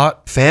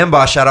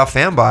 Fanbot, shout out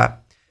Fanbot.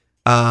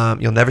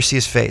 You'll never see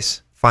his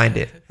face. Find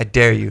it. I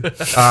dare you.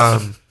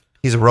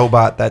 He's a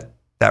robot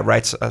that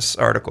writes us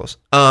articles.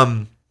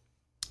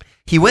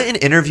 He went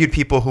and interviewed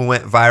people who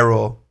went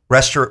viral,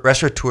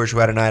 restaurateurs who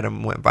had an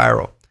item went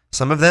viral.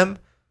 Some of them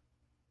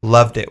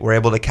loved it, were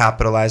able to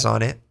capitalize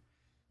on it.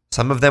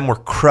 Some of them were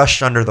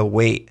crushed under the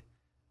weight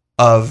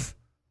of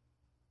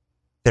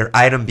their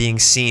item being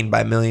seen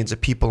by millions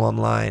of people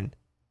online.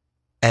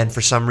 And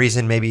for some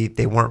reason, maybe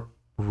they weren't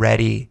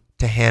ready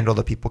to handle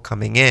the people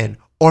coming in.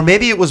 Or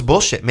maybe it was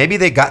bullshit. Maybe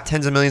they got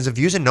tens of millions of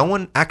views and no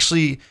one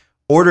actually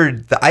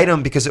ordered the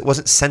item because it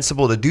wasn't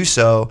sensible to do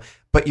so.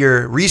 But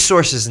your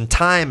resources and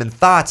time and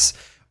thoughts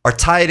are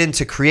tied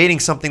into creating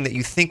something that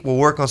you think will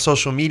work on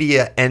social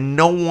media, and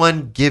no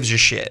one gives a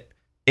shit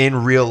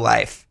in real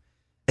life.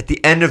 At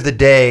the end of the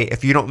day,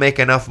 if you don't make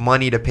enough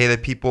money to pay the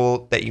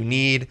people that you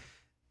need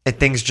and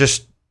things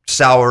just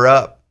sour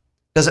up,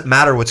 doesn't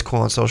matter what's cool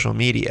on social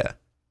media.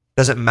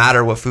 Doesn't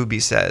matter what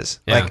Foodbeast says.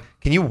 Yeah. Like,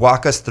 can you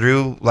walk us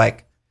through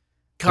like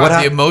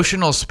the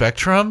emotional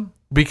spectrum?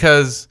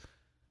 Because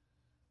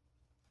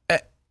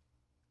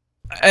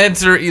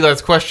answer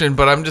Eli's question,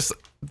 but I'm just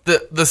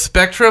the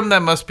spectrum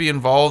that must be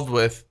involved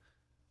with.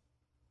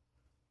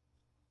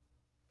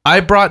 I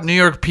brought New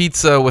York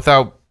pizza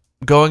without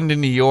going to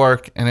New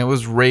York, and it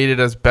was rated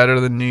as better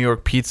than New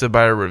York pizza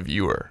by a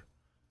reviewer.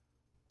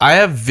 I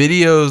have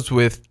videos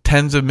with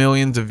tens of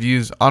millions of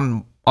views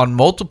on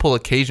multiple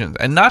occasions,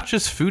 and not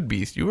just Food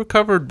Beast. You were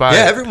covered by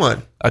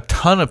everyone, a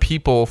ton of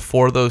people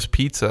for those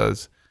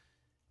pizzas.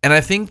 And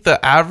I think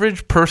the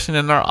average person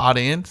in our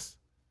audience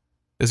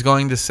is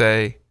going to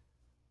say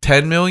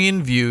 10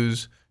 million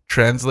views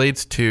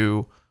translates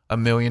to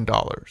 $1 million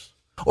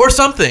or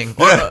something.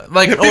 Yeah.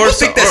 People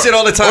think that shit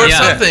all the time. Or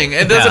something.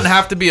 It doesn't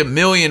have to be $1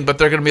 million, but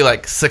they're going to be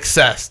like,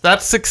 success.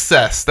 That's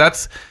success.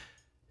 That's,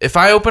 if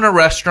I open a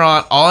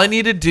restaurant, all I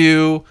need to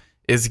do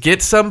is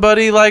get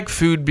somebody like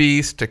Food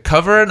Beast to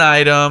cover an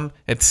item.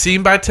 It's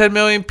seen by 10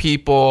 million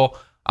people.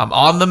 I'm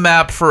on the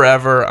map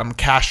forever. I'm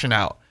cashing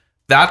out.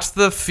 That's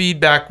the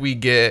feedback we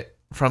get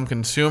from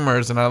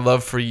consumers, and I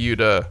love for you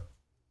to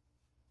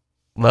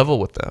level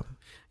with them.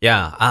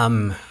 Yeah.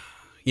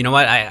 You know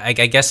what? I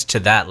guess to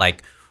that,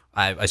 like,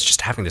 I was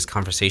just having this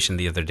conversation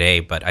the other day,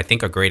 but I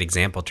think a great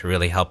example to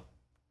really help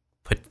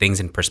put things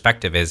in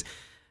perspective is,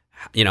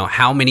 you know,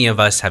 how many of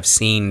us have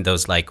seen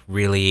those like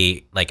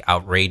really like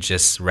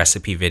outrageous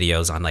recipe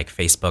videos on like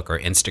Facebook or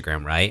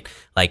Instagram, right?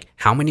 Like,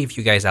 how many of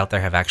you guys out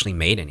there have actually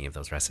made any of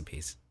those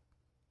recipes,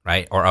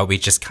 right? Or are we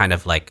just kind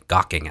of like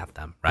gawking at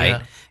them,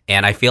 right? Yeah.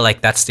 And I feel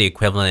like that's the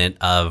equivalent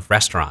of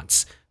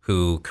restaurants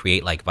who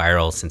create like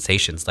viral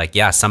sensations. Like,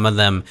 yeah, some of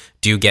them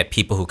do get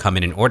people who come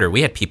in and order.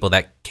 We had people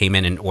that came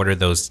in and ordered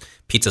those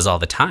pizzas all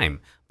the time,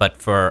 but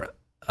for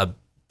a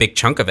big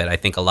chunk of it, I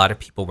think a lot of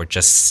people were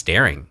just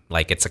staring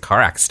like it's a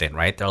car accident,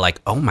 right? They're like,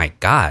 oh my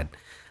God,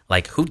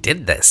 like who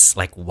did this?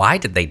 Like, why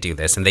did they do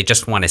this? And they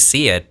just want to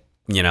see it,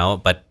 you know,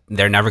 but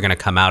they're never going to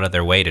come out of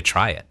their way to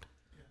try it.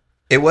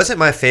 It wasn't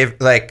my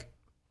favorite. Like,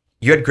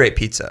 you had great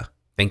pizza.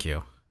 Thank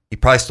you. You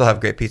probably still have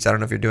great pizza. I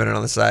don't know if you're doing it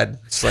on the side,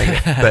 slinging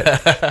it.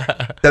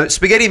 But the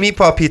spaghetti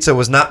meatball pizza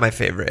was not my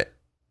favorite.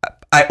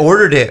 I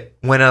ordered it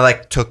when I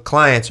like took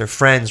clients or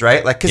friends,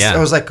 right? Like, cause I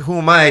was like, who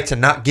am I to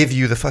not give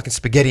you the fucking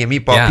spaghetti and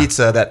meatball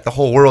pizza that the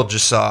whole world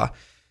just saw?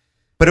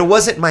 But it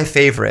wasn't my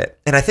favorite.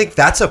 And I think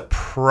that's a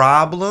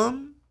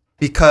problem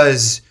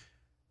because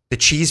the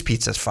cheese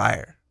pizza's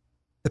fire.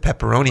 The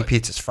pepperoni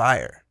pizza's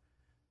fire.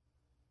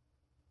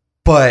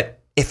 But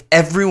if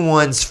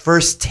everyone's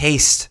first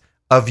taste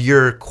of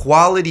your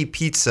quality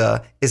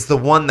pizza is the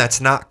one that's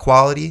not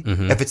quality,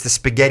 if it's the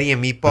spaghetti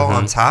and meatball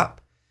on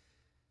top,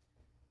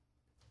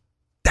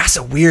 that's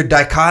a weird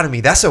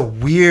dichotomy. That's a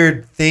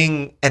weird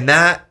thing. And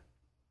that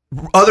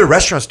other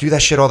restaurants do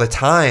that shit all the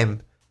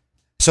time.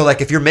 So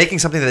like if you're making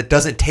something that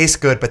doesn't taste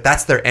good, but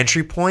that's their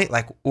entry point,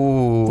 like,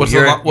 ooh, what's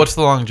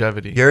the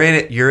longevity? You're in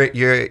it.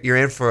 You're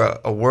in for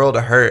a world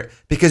of hurt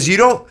because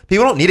people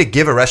don't need to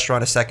give a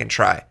restaurant a second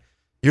try.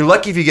 You're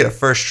lucky if you get a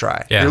first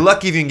try. Yeah. You're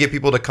lucky if you can get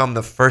people to come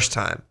the first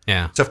time.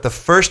 Yeah. So if the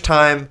first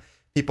time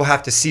people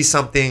have to see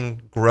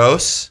something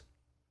gross,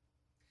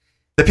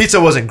 the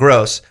pizza wasn't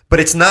gross, but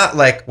it's not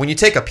like when you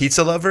take a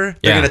pizza lover,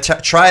 they're going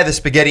to try the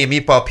spaghetti and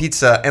meatball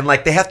pizza and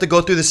like they have to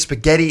go through the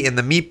spaghetti and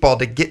the meatball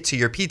to get to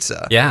your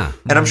pizza. Yeah.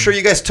 And I'm sure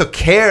you guys took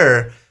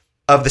care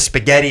of the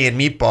spaghetti and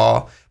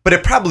meatball, but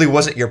it probably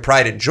wasn't your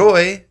pride and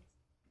joy.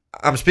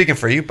 I'm speaking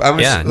for you.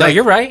 No,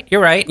 you're right.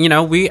 You're right. You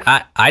know,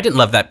 I didn't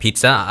love that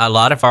pizza. A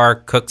lot of our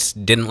cooks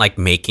didn't like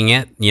making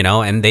it, you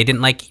know, and they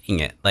didn't like eating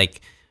it.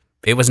 Like,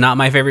 it was not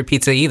my favorite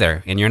pizza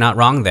either. And you're not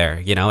wrong there,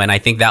 you know, and I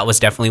think that was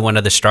definitely one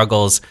of the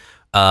struggles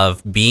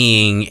of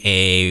being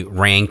a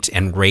ranked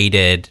and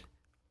rated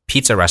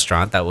pizza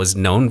restaurant that was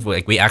known,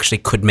 like we actually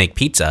could make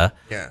pizza.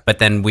 Yeah. But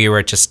then we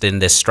were just in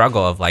this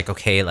struggle of like,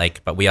 okay,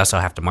 like, but we also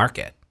have to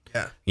market.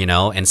 Yeah. You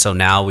know, and so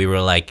now we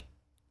were like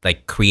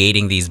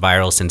creating these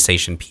viral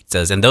sensation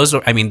pizzas. And those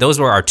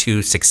were our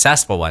two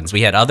successful ones.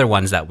 We had other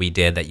ones that we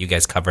did that you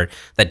guys covered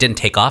that didn't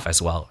take off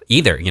as well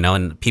either, you know,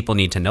 and people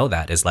need to know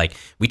that is like,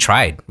 we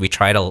tried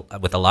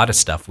with a lot of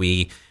stuff.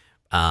 We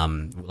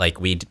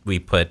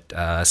put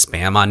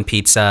Spam on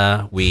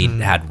pizza. We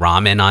had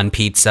ramen on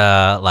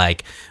pizza.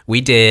 Like we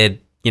did,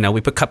 you know,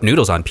 we put cup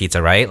noodles on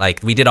pizza, right?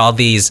 Like we did all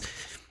these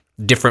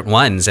different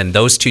ones and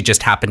those two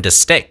just happened to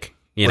stick,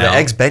 you know? The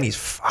Eggs Benny's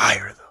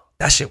fire though.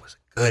 That shit was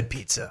good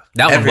pizza.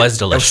 That one was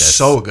delicious. It was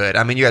so good.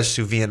 I mean, you guys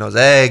sous vide those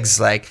eggs.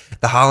 Like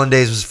the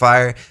hollandaise was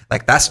fire.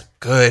 Like that's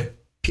good.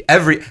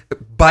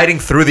 Biting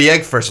through the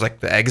egg first, like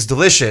the egg is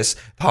delicious.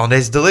 The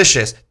hollandaise is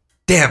delicious.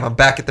 Damn, I'm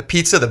back at the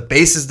pizza. The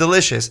base is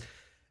delicious.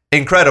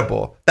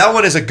 Incredible. That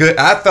one is a good.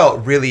 I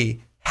felt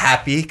really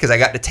happy because I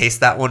got to taste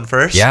that one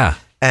first. Yeah.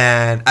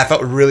 And I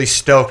felt really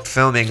stoked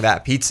filming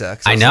that pizza.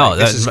 I know. Like,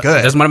 this is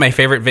good. That's one of my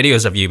favorite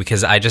videos of you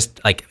because I just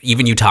like,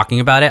 even you talking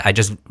about it, I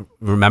just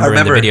remember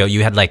in the video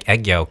you had like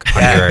egg yolk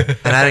on your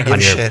and I didn't give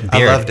a shit.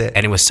 beard, I loved it.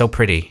 and it was so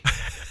pretty.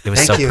 It was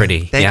Thank so you.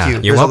 pretty. Thank you.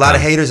 You're There's welcome. a lot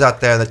of haters out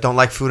there that don't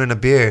like food in a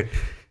beard.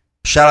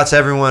 Shout out to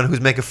everyone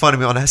who's making fun of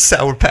me on that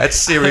Sour Patch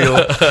cereal.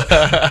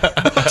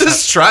 I'm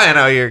just trying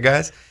out here,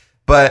 guys.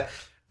 But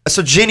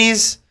so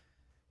Ginny's,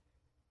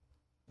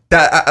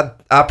 that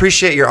I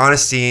appreciate your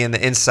honesty and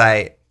the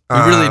insight.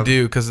 You really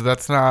do, because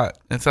it's not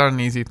an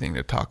easy thing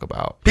to talk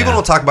about. People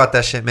don't talk about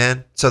that shit,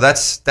 man. So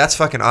that's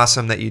fucking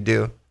awesome that you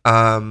do.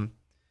 Can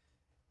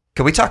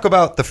we talk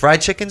about the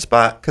fried chicken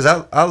spot? Because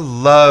I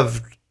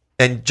loved,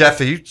 and Jeff,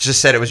 you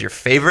just said it was your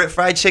favorite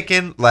fried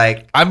chicken.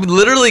 Like I'm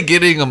literally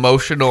getting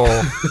emotional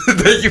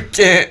that you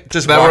can't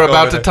just that walk we're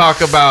about over to there.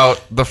 talk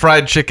about the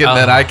fried chicken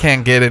that I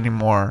can't get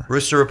anymore.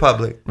 Rooster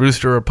Republic.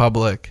 Rooster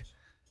Republic.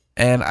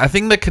 And I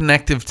think the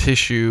connective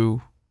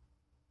tissue,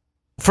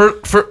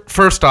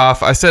 first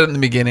off, I said it in the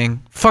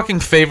beginning, fucking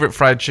favorite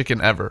fried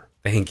chicken ever.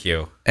 Thank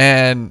you.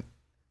 And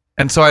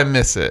so I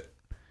miss it.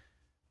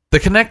 The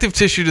connective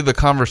tissue to the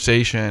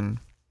conversation,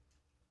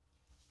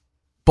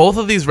 both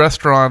of these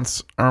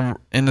restaurants are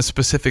in a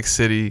specific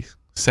city,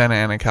 Santa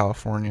Ana,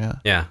 California.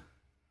 Yeah.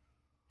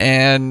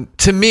 And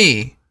to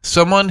me,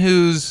 someone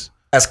who's...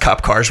 As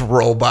cop cars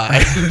roll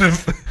by.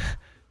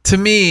 To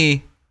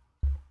me,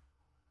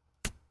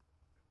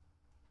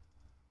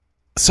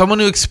 someone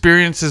who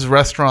experiences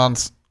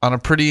restaurants on a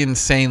pretty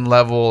insane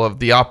level of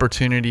the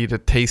opportunity to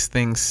taste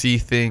things, see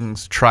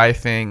things, try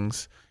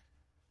things,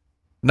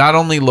 not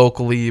only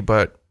locally,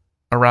 but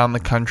around the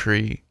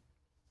country.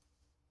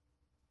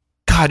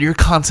 God, your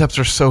concepts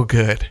are so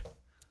good.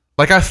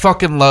 Like, I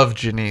fucking love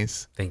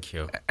Ginny's. Thank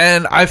you.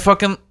 And I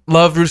fucking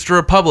love Rooster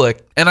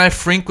Republic. And I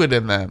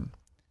frequented them.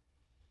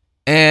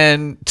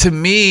 And to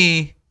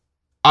me,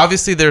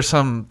 obviously there's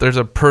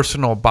a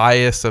personal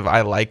bias of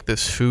I like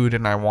this food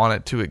and I want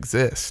it to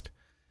exist.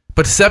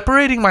 But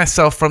separating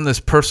myself from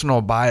this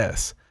personal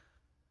bias,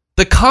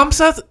 the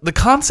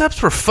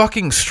concepts were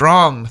fucking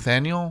strong,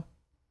 Nathaniel.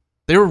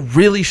 They were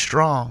really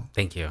strong.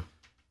 Thank you.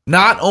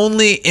 Not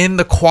only in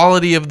the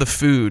quality of the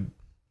food,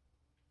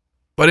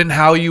 but in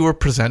how you were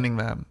presenting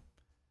them.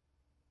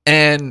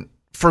 And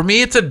for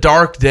me, it's a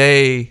dark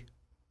day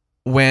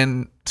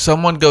when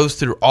someone goes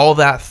through all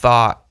that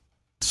thought,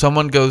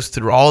 someone goes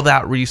through all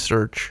that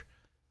research,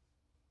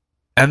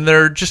 and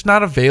they're just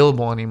not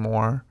available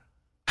anymore.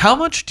 How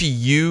much do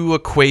you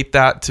equate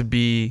that to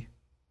be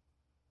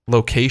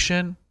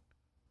location?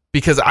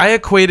 Because I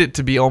equate it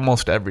to be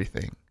almost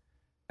everything.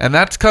 And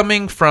that's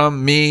coming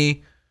from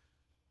me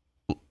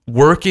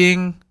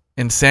working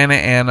in Santa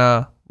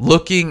Ana,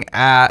 looking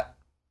at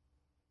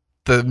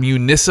the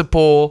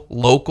municipal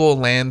local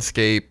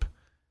landscape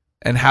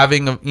and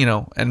having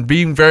and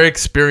being very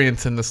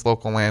experienced in this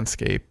local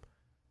landscape.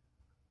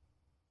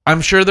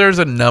 I'm sure there's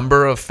a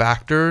number of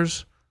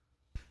factors.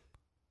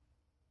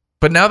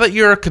 But now that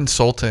you're a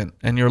consultant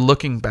and you're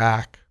looking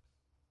back,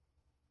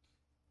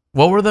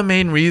 what were the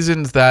main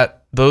reasons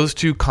that those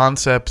two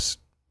concepts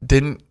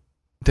didn't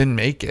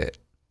make it?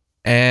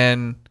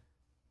 And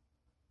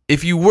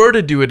if you were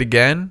to do it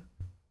again,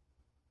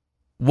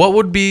 what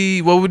would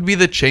be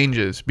the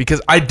changes?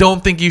 Because I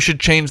don't think you should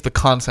change the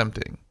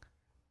concepting.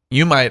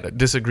 You might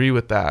disagree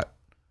with that.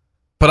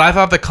 But I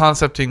thought the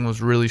concepting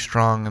was really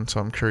strong, and so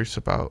I'm curious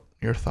about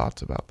your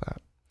thoughts about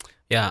that.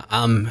 Yeah.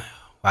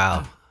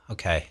 Wow.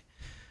 Okay.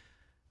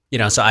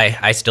 So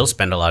I still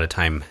spend a lot of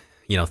time,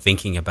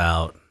 thinking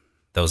about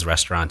those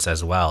restaurants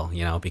as well,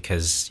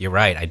 because you're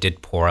right. I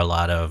did pour a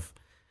lot of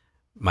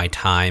my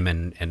time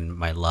and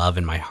my love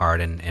and my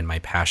heart and my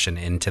passion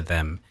into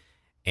them.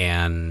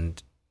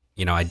 And,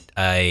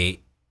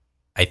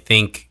 I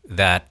think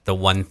that the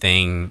one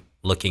thing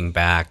looking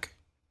back,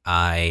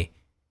 I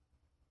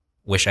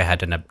wish I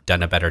had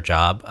done a better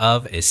job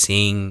of is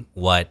seeing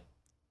what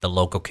the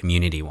local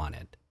community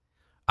wanted.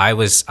 I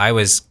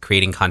was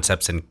creating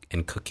concepts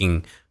and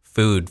cooking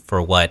food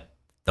for what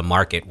the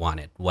market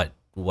wanted, what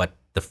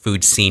the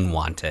food scene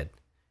wanted.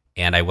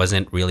 And I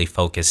wasn't really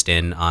focused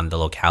in on the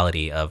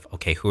locality of,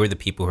 okay, who are the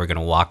people who are going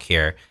to walk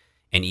here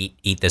and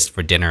eat this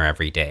for dinner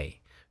every day?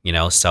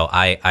 So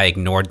I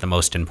ignored the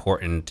most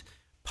important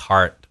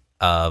part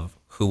of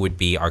who would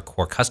be our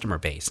core customer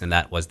base. And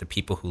that was the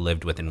people who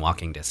lived within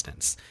walking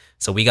distance.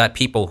 So we got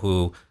people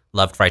who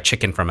loved fried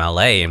chicken from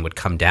LA and would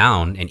come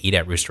down and eat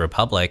at Rooster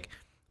Republic,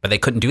 but they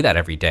couldn't do that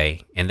every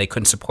day, and they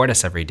couldn't support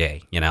us every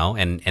day,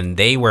 and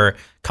they were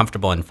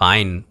comfortable and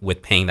fine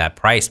with paying that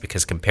price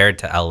because compared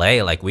to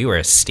LA, like we were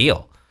a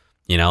steal,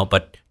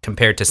 but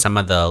compared to some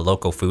of the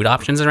local food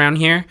options around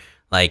here,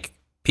 like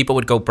people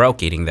would go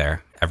broke eating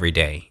there every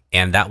day.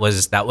 And that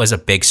was a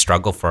big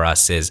struggle for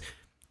us is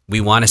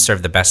we want to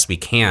serve the best we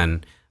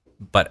can,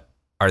 but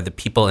are the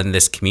people in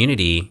this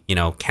community,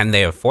 can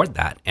they afford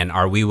that? And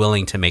are we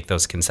willing to make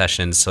those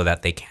concessions so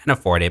that they can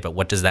afford it? But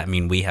what does that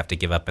mean we have to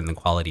give up in the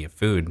quality of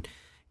food?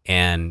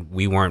 And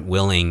we weren't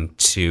willing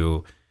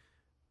to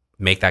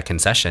make that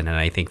concession. And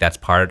I think that's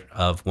part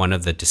of one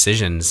of the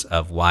decisions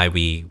of why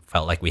we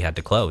felt like we had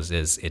to close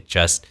is it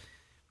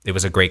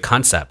was a great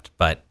concept,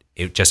 but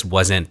it just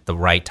wasn't the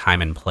right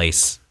time and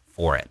place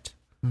for it.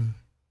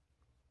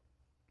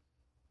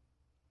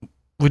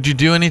 Would you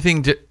do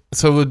anything?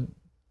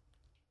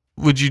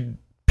 Would you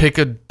pick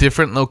a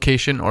different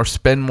location or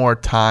spend more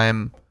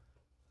time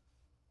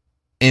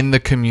in the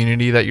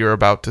community that you're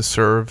about to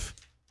serve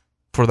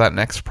for that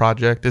next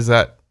project? Is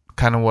that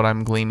kind of what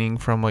I'm gleaning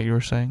from what you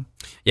were saying?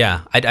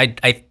 Yeah,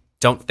 I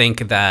don't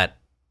think that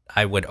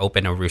I would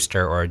open a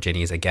Rooster or a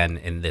Ginny's again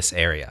in this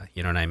area.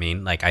 You know what I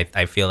mean? Like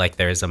I feel like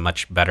there is a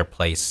much better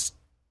place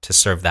to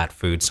serve that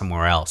food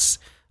somewhere else.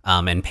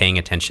 And paying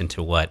attention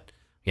to what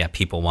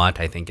people want,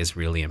 I think is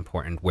really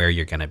important where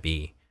you're going to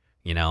be.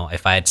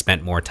 If I had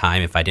spent more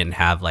time, if I didn't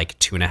have like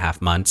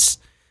 2.5 months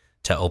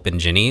to open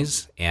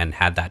Ginny's and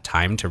had that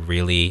time to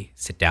really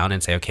sit down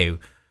and say, okay,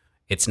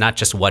 it's not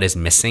just what is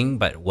missing,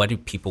 but what do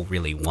people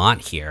really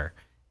want here?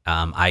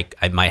 I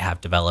might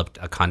have developed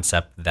a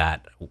concept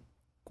that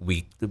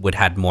we would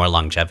have more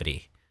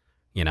longevity,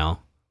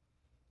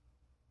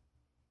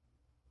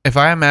 If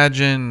I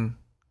imagine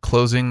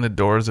closing the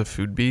doors of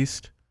Food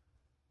Beast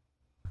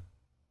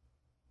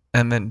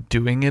and then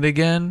doing it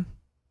again,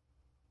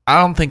 I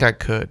don't think I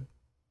could.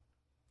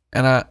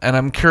 And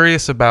I'm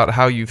curious about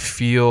how you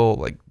feel.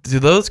 Like, do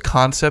those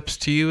concepts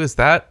to you, is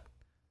that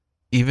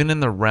even in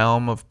the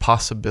realm of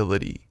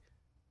possibility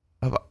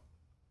of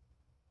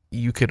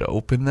you could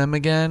open them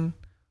again?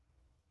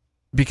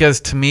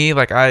 Because to me,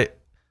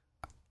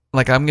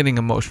 I'm getting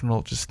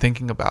emotional just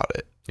thinking about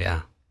it.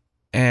 Yeah.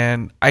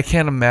 And I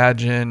can't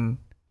imagine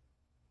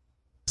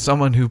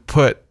someone who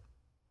put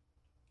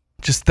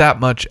just that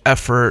much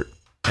effort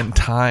and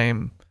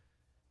time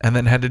and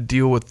then had to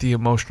deal with the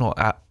emotional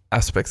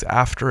aspects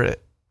after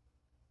it.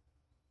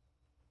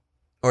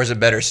 Or is it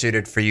better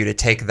suited for you to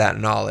take that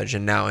knowledge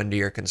and now into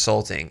your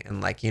consulting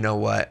and like, you know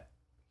what?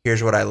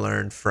 Here's what I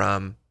learned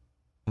from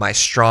my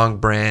strong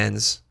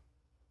brands,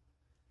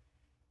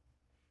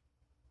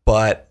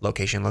 but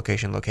location,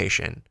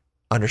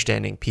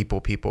 understanding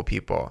people.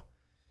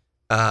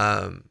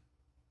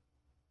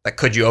 Like,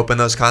 could you open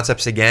those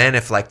concepts again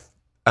if like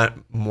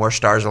more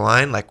stars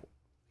align? Like,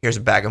 here's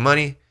a bag of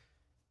money,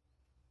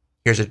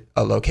 here's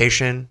a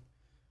location.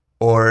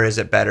 Or is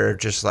it better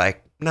just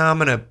like, no, I'm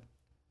going to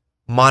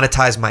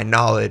monetize my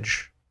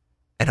knowledge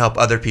and help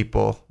other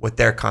people with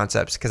their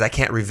concepts because I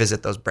can't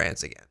revisit those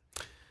brands again?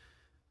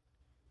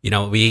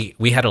 We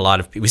had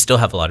we still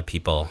have a lot of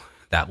people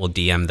that will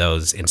DM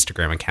those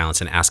Instagram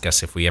accounts and ask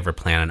us if we ever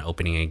plan on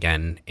opening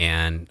again.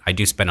 And I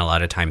do spend a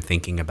lot of time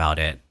thinking about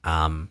it.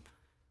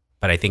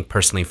 But I think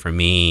personally for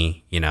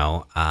me,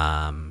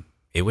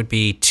 it would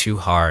be too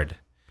hard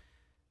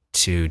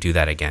to do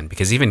that again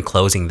because even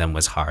closing them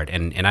was hard.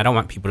 And I don't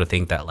want people to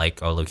think that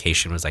like our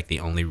location was like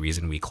the only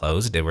reason we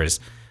closed. There was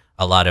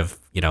a lot of,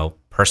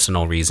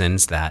 personal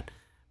reasons that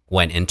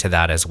went into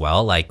that as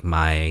well. Like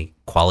my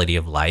quality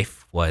of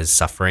life was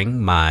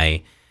suffering.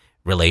 My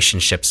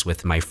relationships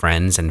with my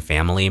friends and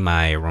family,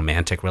 my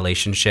romantic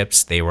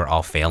relationships, they were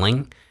all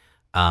failing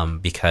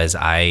because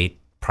I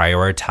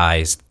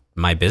prioritized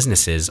my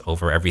businesses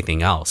over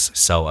everything else.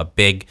 So a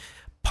big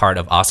part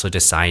of also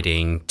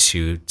deciding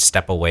to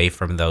step away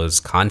from those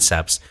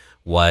concepts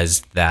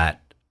was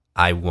that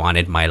I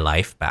wanted my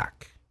life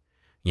back,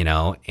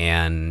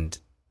 and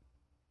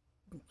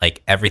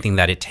like everything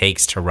that it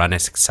takes to run a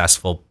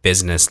successful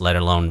business, let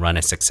alone run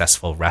a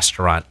successful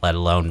restaurant, let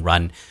alone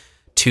run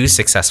 2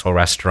 successful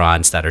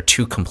restaurants that are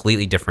 2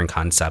 completely different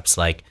concepts.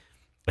 Like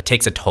it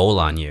takes a toll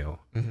on you.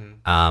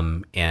 And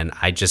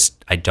I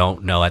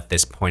don't know at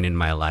this point in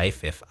my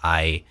life if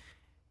I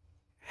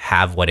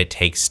have what it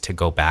takes to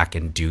go back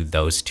and do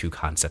those 2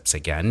 concepts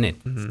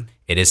again.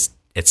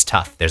 It's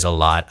tough. There's a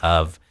lot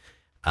of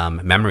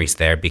memories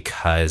there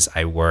because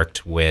I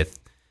worked with,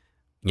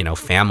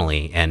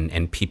 family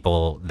and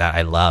people that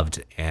I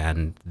loved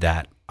and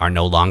that are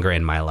no longer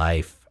in my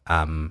life.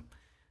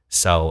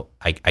 So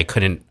I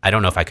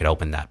don't know if I could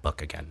open that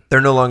book again. They're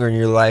no longer in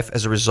your life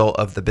as a result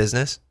of the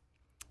business?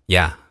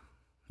 Yeah.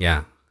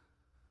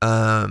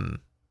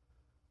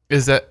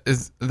 Is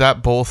that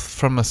both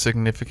from a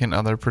significant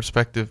other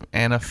perspective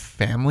and a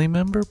family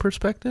member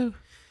perspective?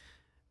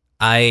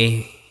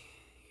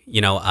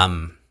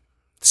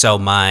 So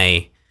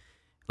my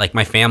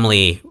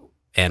family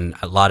and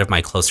a lot of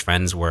my close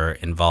friends were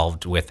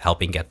involved with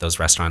helping get those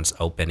restaurants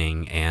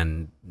opening,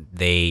 and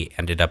they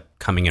ended up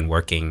coming and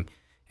working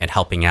and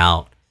helping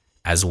out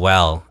as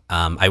well.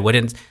 I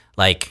wouldn't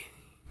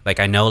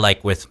I know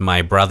with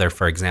my brother,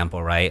 for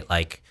example, right?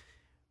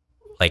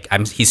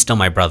 He's still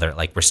my brother.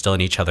 We're still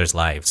in each other's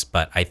lives,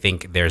 but I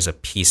think there's a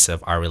piece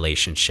of our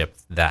relationship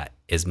that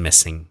is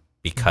missing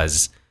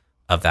because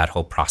of that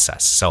whole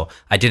process. So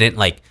I didn't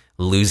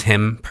lose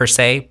him per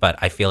se, but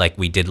I feel like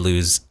we did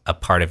lose a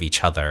part of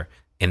each other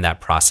in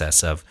that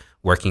process of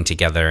working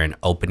together and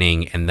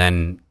opening and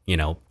then,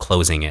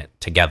 closing it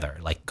together,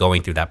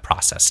 going through that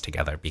process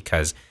together,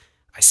 because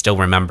I still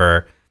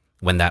remember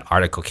when that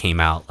article came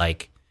out,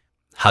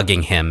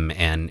 hugging him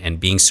and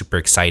being super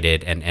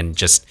excited and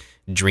just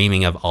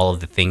dreaming of all of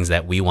the things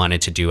that we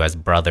wanted to do as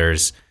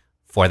brothers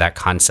for that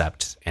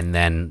concept. And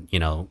then,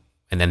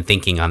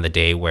 thinking on the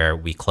day where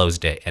we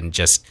closed it and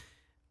just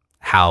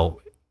how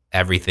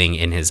everything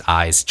in his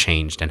eyes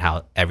changed and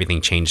how everything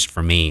changed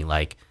for me.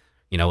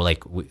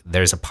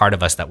 There's a part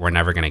of us that we're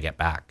never going to get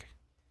back.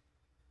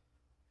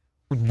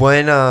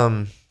 When,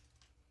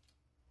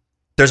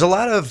 there's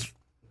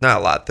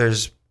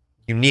there's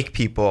unique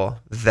people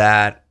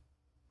that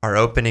are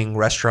opening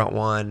restaurant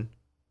 1.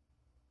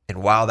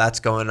 And while that's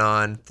going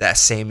on, that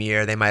same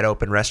year, they might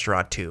open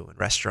restaurant 2 and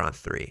restaurant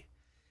 3.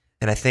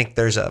 And I think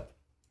there's a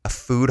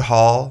food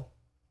hall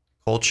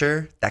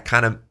culture that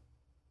kind of,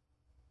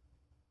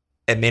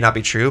 it may not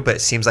be true, but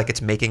it seems like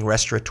it's making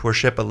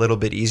restaurateurship a little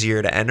bit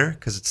easier to enter,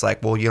 because it's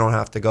you don't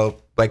have to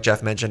go, like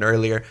Jeff mentioned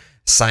earlier,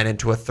 sign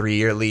into a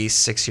 3-year lease,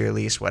 6-year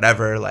lease,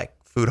 whatever.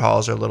 Food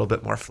halls are a little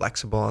bit more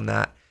flexible on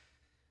that.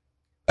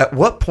 At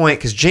what point,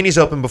 because Ginny's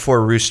open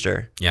before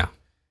Rooster. Yeah.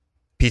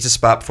 Pizza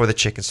spot before the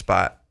chicken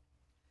spot.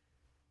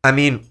 I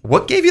mean,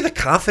 what gave you the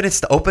confidence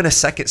to open a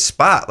second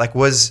spot?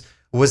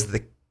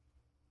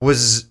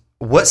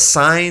 What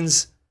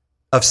signs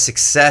of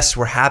success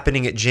were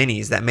happening at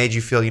Ginny's that made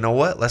you feel, you know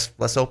what,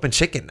 let's open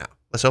chicken now.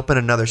 Let's open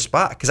another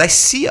spot. Because I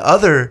see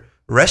other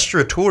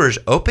restaurateurs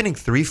opening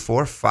 3,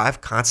 4,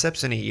 5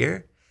 concepts in a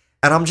year,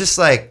 and I'm just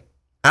I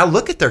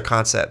look at their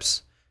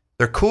concepts,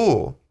 they're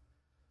cool,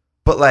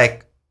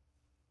 but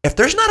if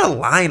there's not a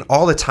line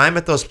all the time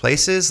at those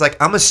places,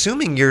 I'm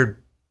assuming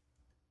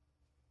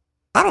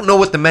I don't know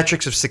what the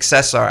metrics of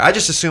success are. I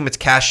just assume it's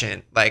cash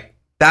in.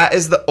 That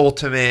is the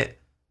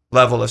ultimate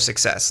level of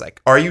success.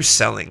 Are you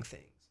selling things?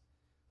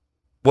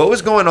 What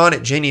was going on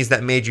at Ginny's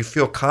that made you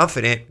feel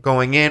confident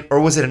going in? Or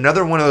was it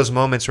another one of those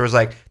moments where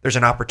it's there's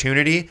an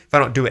opportunity. If I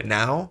don't do it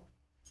now,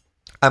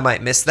 I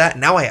might miss that.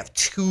 Now I have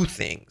 2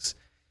 things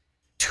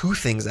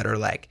that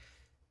are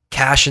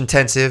cash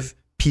intensive,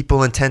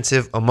 people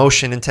intensive,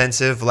 emotion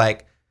intensive,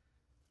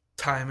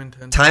 time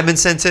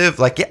incentive.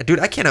 Yeah, dude,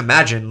 I can't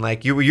imagine.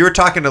 You were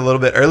talking a little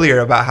bit earlier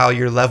about how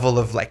your level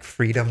of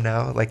freedom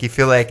now, you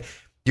feel like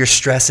your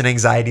stress and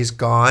anxiety is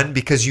gone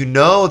because you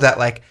know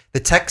that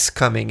the texts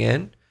coming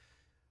in,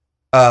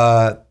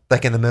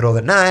 in the middle of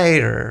the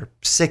night or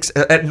 6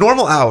 at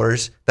normal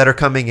hours that are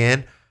coming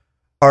in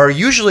are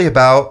usually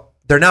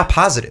they're now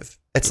positive.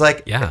 It's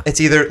it's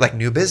either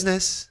new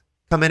business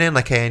coming in,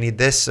 hey, I need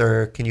this,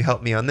 or can you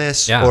help me on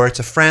this? Yeah. Or it's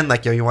a friend,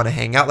 yo, you want to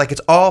hang out?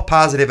 It's all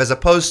positive, as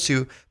opposed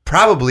to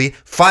probably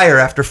fire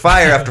after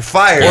fire after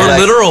fire. Or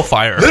literal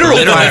fire. Literal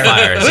fire.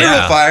 fires, Literal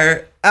yeah.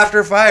 fire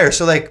after fire.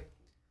 So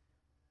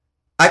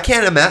I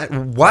can't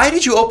imagine. Why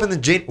did you open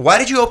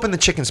the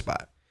chicken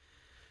spot?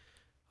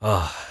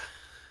 Oh.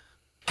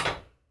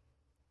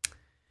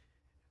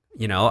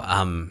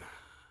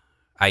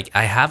 I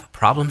have a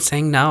problem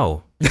saying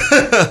no.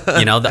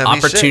 The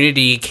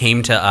opportunity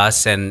came to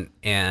us and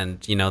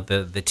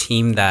the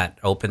team that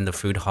opened the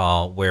food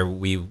hall where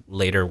we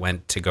later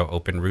went to go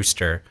open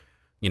Rooster,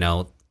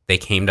 they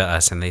came to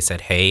us and they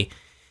said, hey,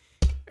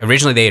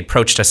 originally they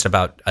approached us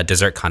about a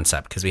dessert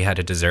concept because we had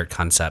a dessert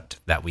concept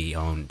that we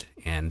owned,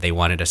 and they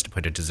wanted us to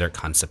put a dessert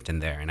concept in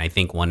there. And I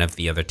think one of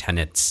the other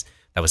tenants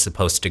that was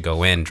supposed to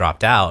go in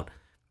dropped out,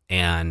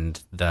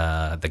 and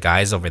the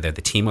guys over there,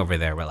 the team over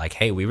there, were like,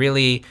 hey, we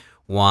really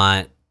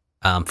want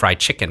fried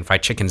chicken.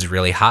 Fried chicken's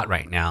really hot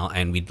right now,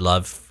 and we'd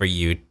love for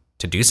you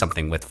to do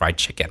something with fried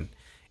chicken.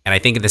 And I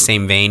think in the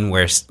same vein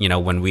where,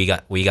 when we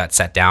got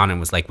sat down and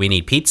was like, we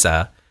need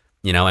pizza,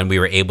 and we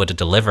were able to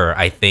deliver,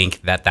 I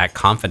think that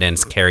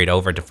confidence carried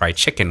over to fried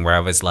chicken, where I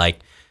was like,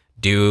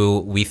 do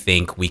we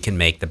think we can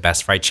make the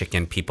best fried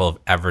chicken people have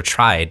ever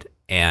tried?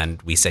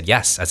 And we said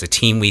yes. As a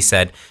team, we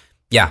said,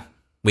 yeah,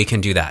 we can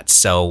do that.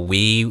 So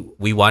we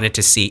wanted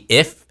to see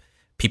if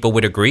people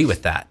would agree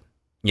with that,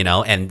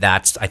 and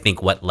that's, I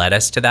think, what led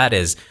us to that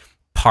is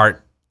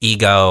part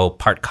ego,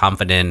 part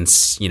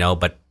confidence,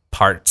 but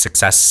part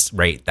success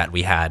rate that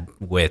we had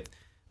with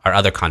our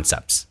other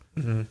concepts.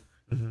 Mm-hmm.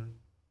 Mm-hmm.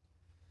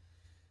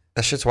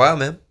 That shit's wild,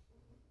 man.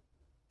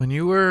 When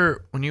you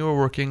were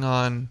working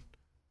on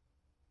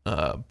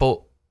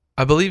both,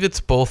 I believe it's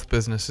both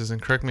businesses,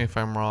 and correct me if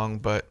I'm wrong,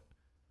 but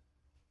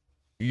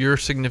your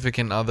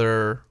significant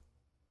other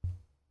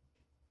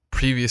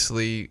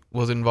previously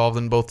was involved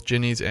in both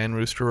Ginny's and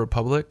Rooster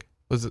Republic.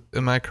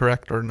 Am I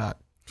correct or not?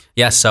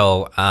 Yeah.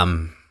 So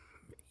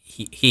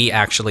he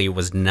actually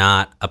was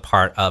not a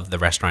part of the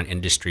restaurant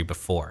industry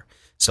before.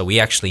 So we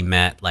actually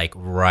met like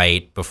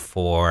right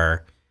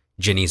before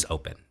Ginny's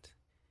opened.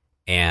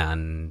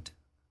 And,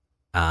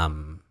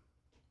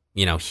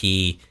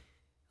 he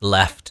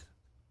left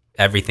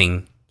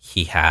everything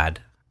he had,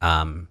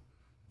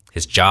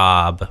 his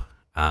job,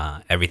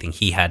 everything.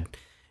 He had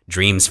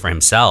dreams for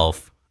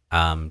himself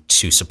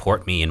to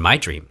support me in my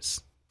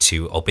dreams,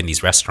 to open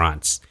these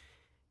restaurants.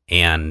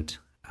 And,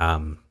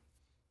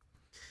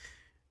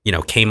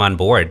 came on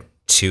board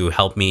to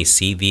help me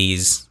see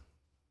these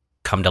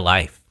come to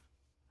life.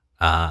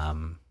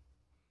 And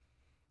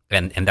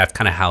that's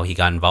kind of how he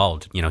got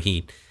involved.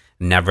 He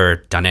never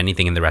done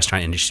anything in the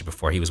restaurant industry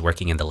before. He was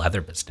working in the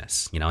leather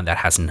business, and that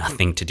has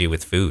nothing to do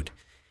with food.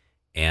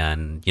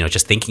 And,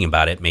 just thinking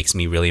about it makes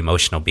me really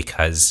emotional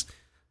because,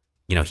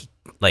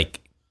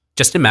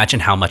 just imagine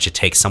how much it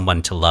takes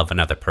someone to love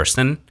another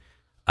person,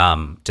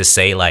 to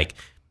say like,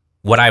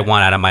 what I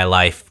want out of my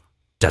life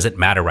doesn't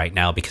matter right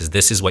now because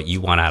this is what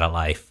you want out of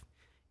life.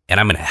 And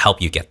I'm going to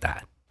help you get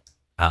that.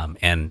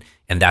 And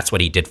that's what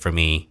he did for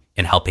me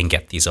in helping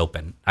get these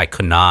open. I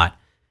could not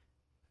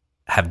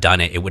have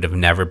done it. It would have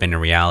never been a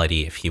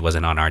reality if he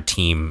wasn't on our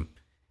team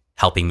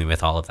helping me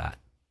with all of that.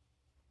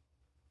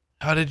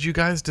 How did you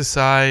guys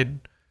decide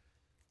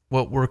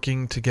what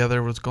working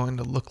together was going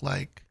to look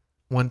like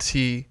once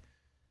he...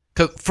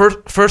 Because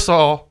first of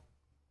all,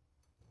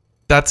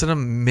 that's an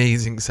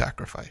amazing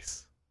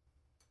sacrifice.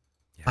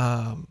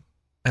 Yeah.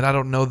 And I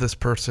don't know this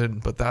person,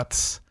 but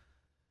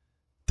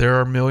there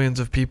are millions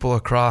of people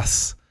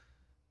across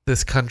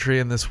this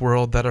country and this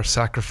world that are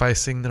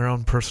sacrificing their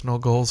own personal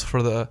goals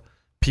for the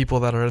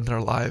people that are in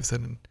their lives,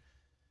 and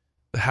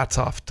the hats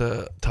off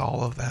to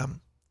all of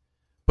them.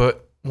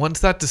 But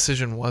once that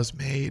decision was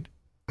made,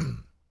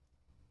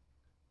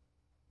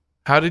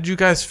 how did you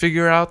guys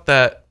figure out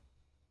that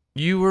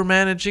you were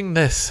managing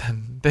this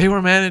and they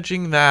were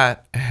managing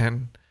that?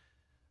 And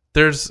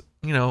there's,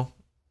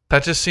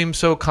 that just seems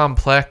so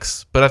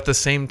complex, but at the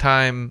same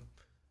time,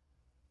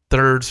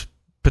 there's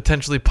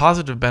potentially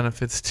positive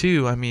benefits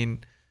too. I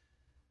mean,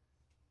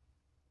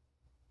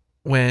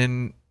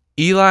 when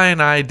Eli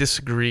and I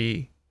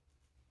disagree,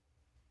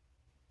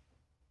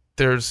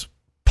 there's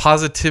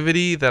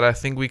positivity that I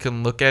think we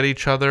can look at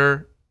each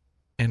other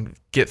and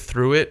get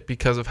through it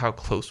because of how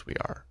close we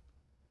are.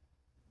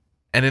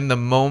 And in the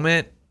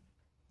moment,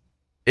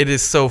 it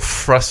is so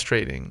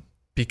frustrating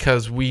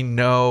because we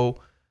know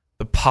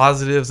the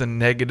positives and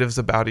negatives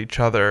about each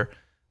other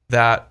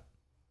that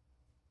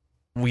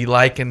we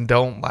like and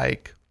don't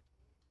like.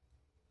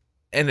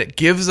 And it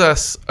gives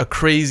us a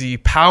crazy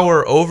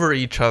power over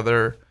each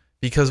other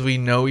because we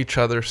know each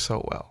other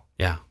so well.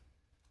 Yeah.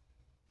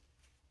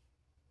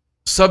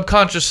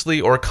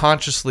 Subconsciously or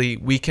consciously,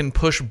 we can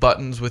push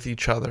buttons with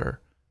each other.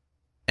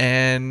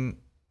 And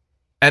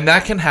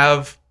that can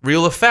have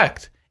real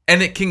effect.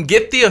 And it can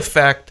get the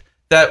effect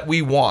that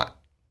we want.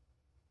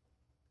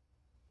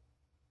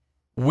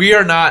 We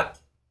are not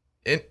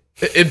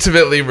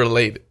intimately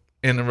related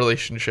in a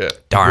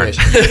relationship. Darn.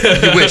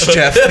 You wish,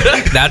 Jeff.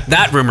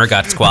 That rumor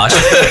got squashed.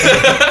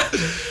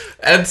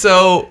 And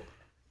so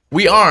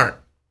we aren't.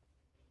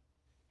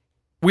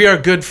 We are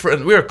good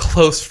friends. We are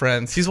close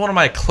friends. He's one of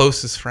my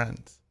closest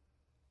friends.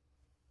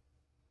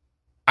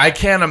 I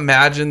can't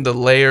imagine the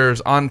layers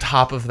on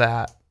top of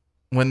that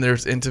when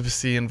there's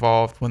intimacy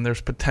involved, when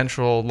there's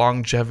potential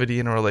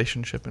longevity in a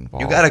relationship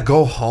involved. You got to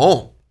go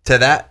home to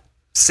that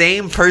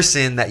same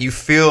person that you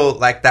feel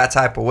like that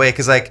type of way.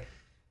 Because, like,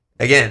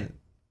 again,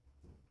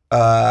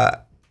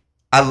 one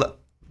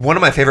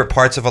of my favorite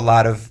parts of a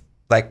lot of,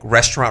 like,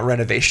 restaurant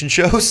renovation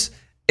shows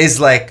is,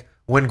 like,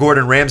 when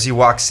Gordon Ramsay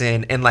walks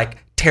in and, like,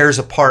 tears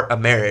apart a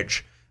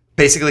marriage.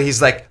 Basically,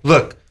 he's like,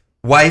 look,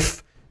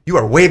 Wife, you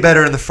are way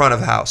better in the front of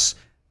the house.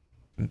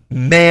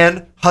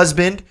 Man,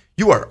 husband,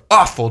 you are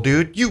awful,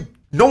 dude.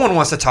 No one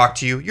wants to talk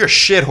to you. You're a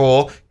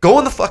shithole. Go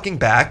in the fucking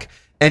back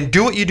and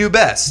do what you do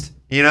best.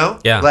 You know?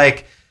 Yeah.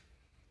 Like,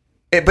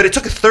 but it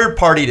took a third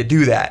party to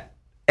do that.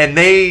 And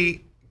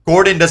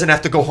Gordon doesn't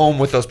have to go home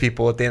with those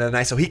people at the end of the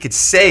night. So he could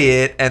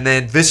say it and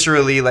then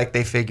viscerally, like,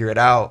 they figure it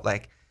out.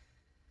 Like,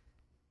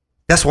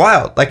 that's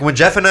wild. Like, when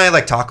Jeff and I,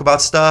 like, talk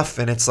about stuff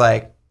and it's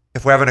like,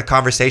 if we're having a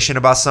conversation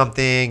about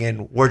something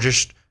and we're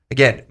just,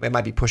 again, it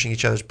might be pushing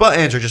each other's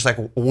buttons or just like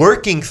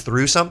working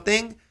through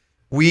something,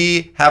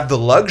 we have the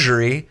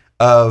luxury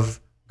of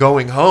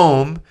going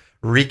home,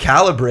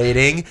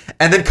 recalibrating,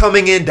 and then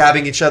coming in,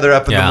 dabbing each other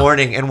up in the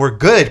morning. And we're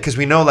good because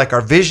we know like our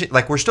vision,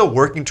 like we're still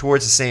working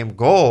towards the same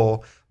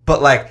goal,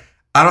 but like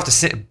I don't have to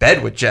sit in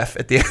bed with Jeff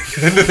at the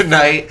end of the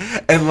night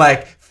and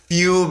like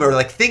fume or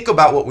like think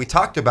about what we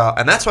talked about.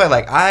 And that's why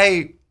like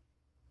I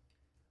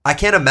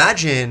can't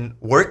imagine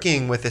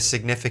working with a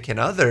significant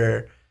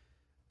other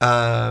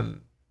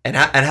and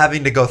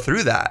having to go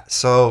through that.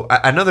 So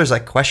I know there's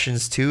like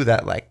questions too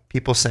that like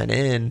people sent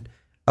in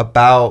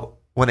about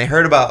when they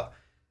heard about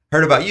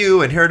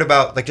you and heard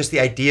about like just the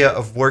idea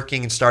of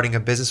working and starting a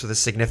business with a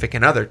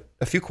significant other.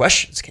 A few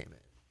questions came in.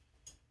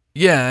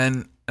 Yeah,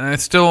 and I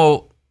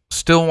still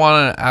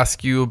want to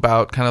ask you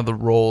about kind of the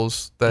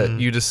roles that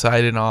you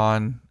decided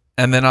on,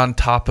 and then on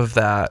top of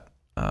that,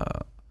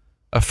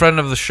 a friend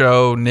of the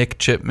show, Nick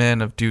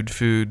Chipman of Dude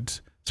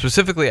Foods,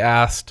 specifically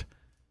asked,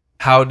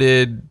 how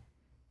did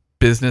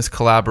business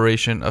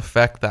collaboration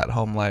affect that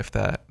home life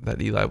that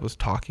Eli was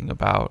talking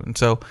about? And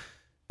so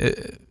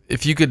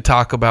if you could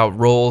talk about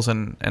roles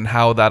and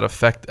how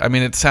that I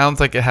mean, it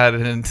sounds like it had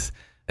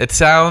it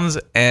sounds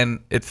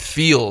and it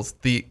feels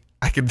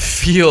I can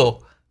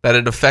feel that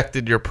it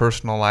affected your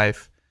personal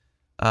life.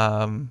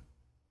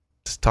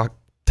 Just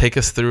take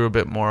us through a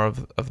bit more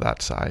of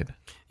that side.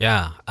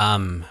 Yeah.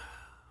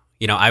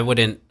 You know, I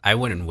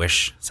wouldn't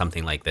wish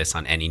something like this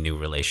on any new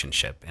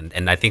relationship.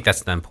 And I think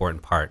that's the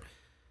important part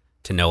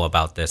to know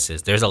about this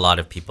is there's a lot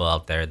of people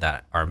out there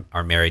that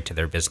are married to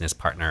their business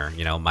partner.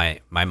 You know, my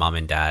mom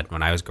and dad,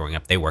 when I was growing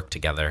up, they worked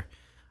together.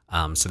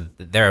 So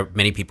there are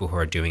many people who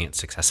are doing it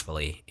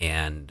successfully.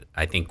 And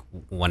I think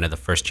one of the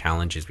first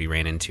challenges we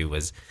ran into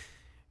was,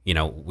 you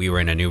know, we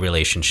were in a new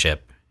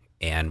relationship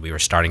and we were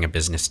starting a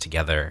business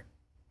together.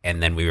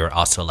 And then we were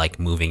also like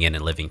moving in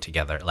and living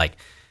together. Like,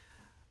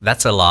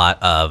 that's a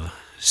lot of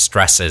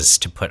stresses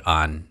to put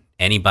on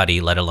anybody,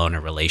 let alone a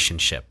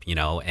relationship, you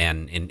know,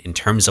 and in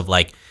terms of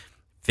like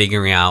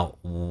figuring out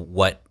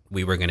what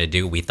we were going to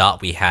do, we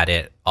thought we had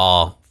it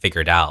all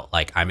figured out.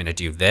 Like, I'm going to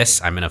do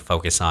this. I'm going to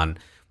focus on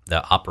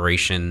the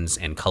operations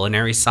and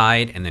culinary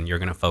side, and then you're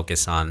going to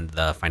focus on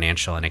the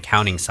financial and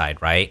accounting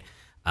side, right?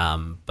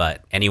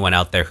 But anyone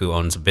out there who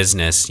owns a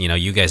business, you know,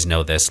 you guys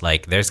know this,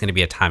 like there's going to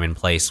be a time and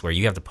place where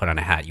you have to put on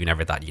a hat you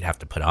never thought you'd have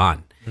to put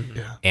on.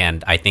 Yeah.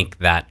 And I think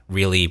that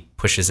really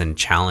pushes and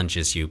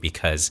challenges you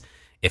because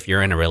if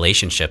you're in a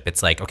relationship,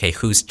 it's like, okay,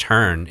 whose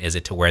turn is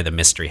it to wear the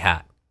mystery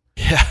hat?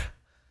 Yeah.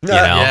 You know?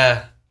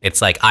 Yeah.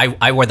 It's like,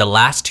 I wore the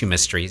last two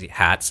mystery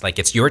hats. Like,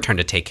 it's your turn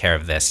to take care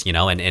of this, you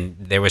know? And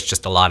there was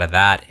just a lot of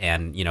that.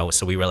 And, you know,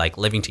 so we were like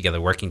living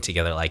together, working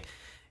together. Like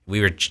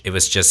it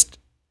was just,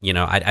 you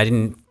know, I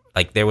didn't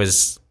like,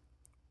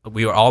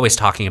 we were always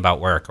talking about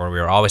work or we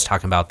were always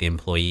talking about the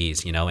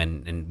employees, you know,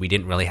 and we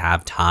didn't really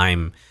have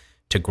time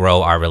to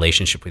grow our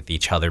relationship with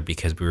each other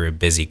because we were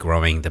busy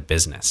growing the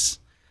business,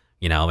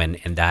 you know, and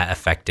that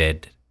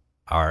affected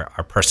our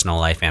personal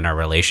life and our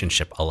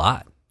relationship a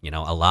lot.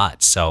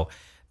 So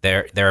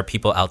there are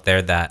people out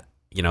there that,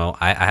 you know,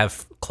 I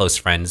have close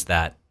friends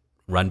that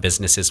run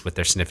businesses with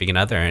their significant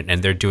other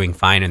and they're doing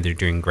fine and they're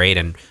doing great.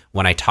 And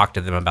when I talked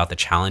to them about the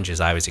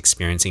challenges I was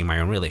experiencing in my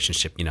own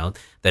relationship, you know,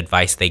 the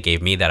advice they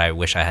gave me that I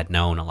wish I had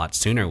known a lot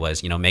sooner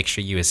was, you know, make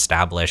sure you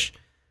establish,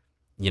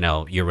 you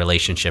know, your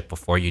relationship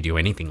before you do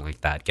anything like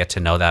that. Get to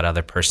know that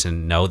other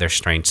person, know their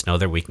strengths, know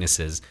their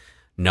weaknesses,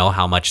 know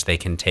how much they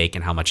can take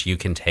and how much you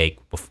can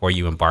take before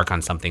you embark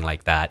on something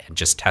like that, and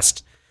just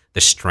test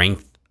the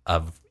strength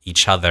of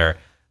each other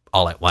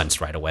all at once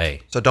right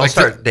away. So don't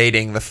start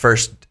dating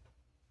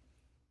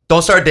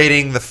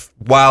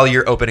while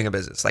you're opening a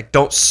business. Like,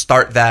 don't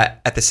start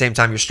that at the same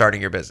time you're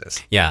starting your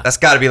business. Yeah. That's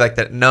got to be like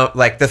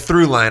the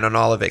through line on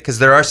all of it, because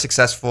there are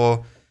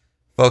successful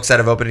folks that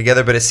have opened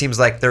together, but it seems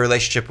like their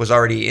relationship was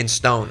already in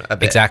stone a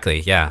bit.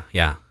 Exactly. Yeah.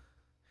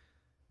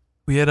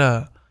 We had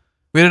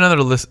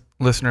another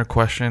listener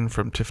question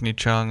from Tiffany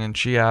Chung, and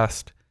she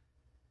asked,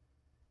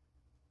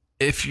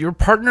 if your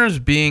partner is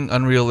being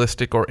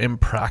unrealistic or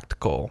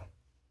impractical,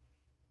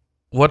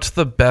 what's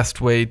the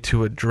best way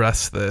to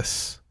address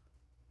this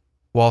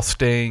while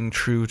staying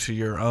true to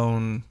your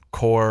own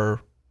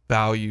core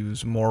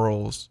values,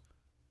 morals?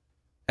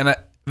 And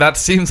that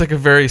seems like a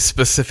very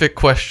specific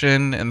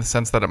question in the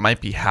sense that it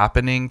might be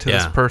happening to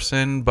this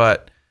person.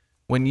 But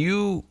when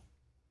you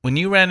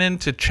ran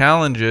into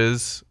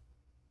challenges,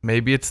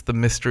 maybe it's the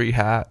mystery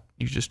hat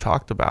you just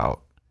talked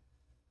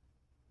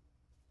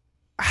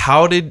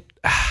how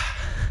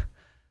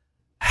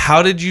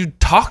how did you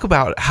talk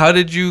about it? How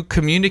did you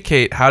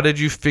communicate? How did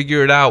you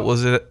figure it out?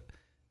 Was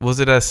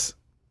it as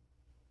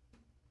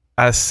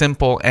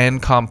simple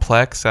and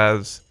complex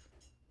as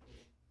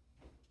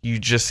you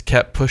just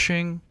kept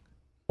pushing,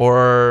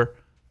 or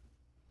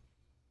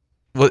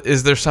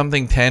is there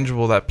something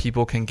tangible that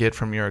people can get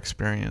from your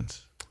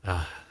experience?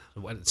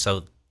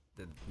 So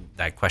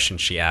that question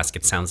she asked,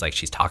 it sounds like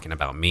she's talking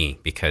about me,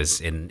 because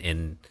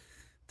in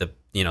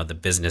the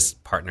business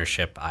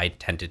partnership, I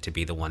tended to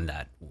be the one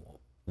that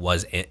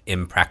was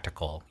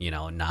impractical,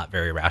 not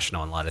very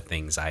rational in a lot of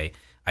things. I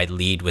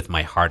lead with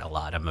my heart a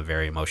lot. I'm a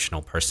very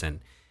emotional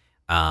person.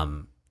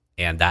 And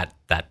that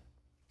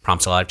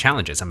prompts a lot of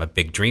challenges. I'm a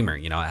big dreamer.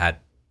 I had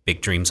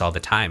big dreams all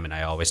the time, and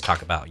I always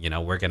talk about,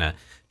 we're going to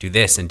do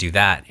this and do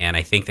that. And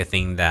I think the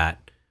thing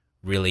that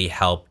really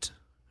helped,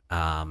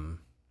 I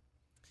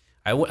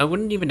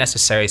wouldn't even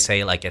necessarily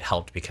say like it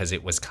helped, because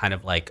it was kind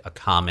of like a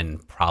common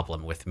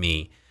problem with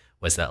me,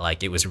 was that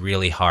like it was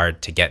really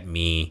hard to get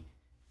me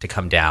to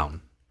come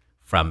down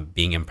from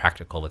being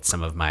impractical with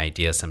some of my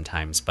ideas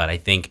sometimes. But I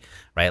think,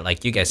 right,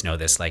 like you guys know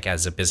this, like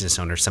as a business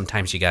owner,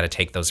 sometimes you got to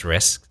take those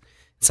risks.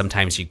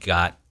 Sometimes you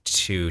got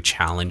to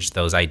challenge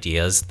those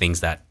ideas, things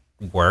that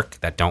work,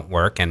 that don't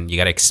work, and you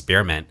got to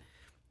experiment.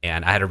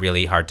 And I had a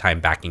really hard time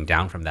backing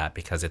down from that,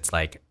 because it's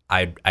like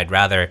I'd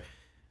rather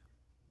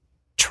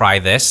try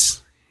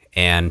this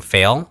and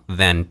fail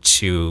than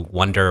to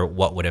wonder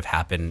what would have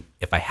happened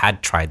if I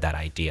had tried that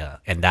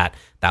idea. And that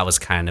was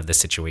kind of the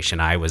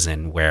situation I was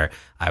in, where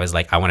I was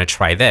like, I want to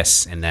try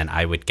this. And then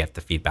I would get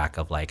the feedback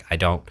of like, I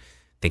don't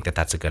think that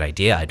that's a good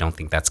idea. I don't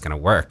think that's going to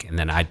work. And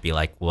then I'd be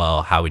like,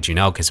 well, how would you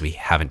know? Because we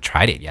haven't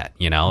tried it yet,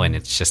 And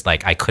it's just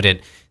like, I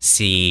couldn't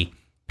see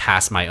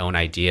past my own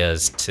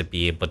ideas to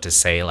be able to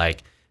say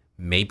like,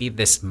 maybe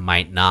this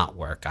might not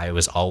work. I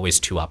was always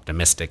too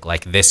optimistic.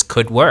 Like, this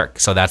could work,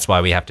 so that's why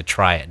we have to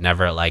try it.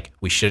 Never like,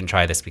 we shouldn't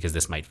try this because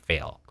this might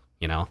fail,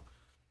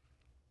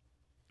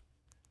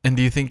 And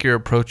do you think your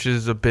approach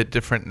is a bit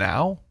different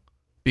now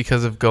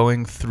because of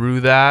going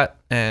through that?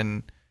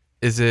 And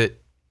is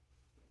it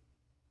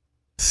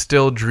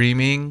still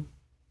dreaming,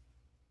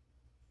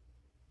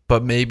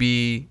 but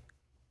maybe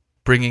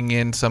bringing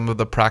in some of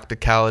the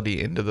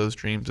practicality into those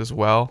dreams as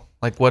well?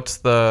 Like,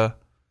 what's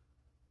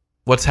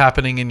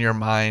happening in your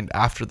mind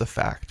after the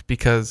fact?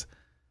 Because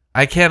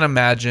I can't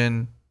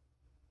imagine,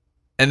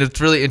 and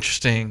it's really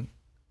interesting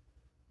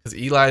because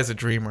Eli is a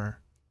dreamer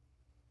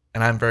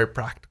and I'm very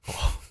practical.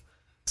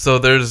 So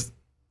there's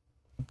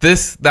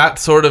that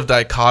sort of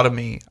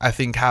dichotomy, I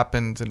think,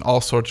 happens in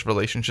all sorts of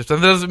relationships.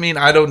 And that doesn't mean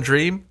I don't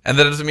dream, and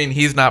that doesn't mean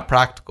he's not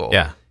practical.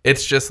 Yeah.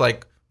 It's just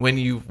like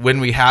when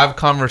we have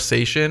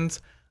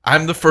conversations,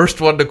 I'm the first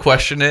one to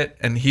question it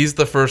and he's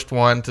the first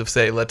one to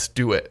say, let's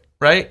do it.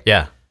 Right?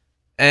 Yeah.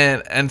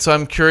 And so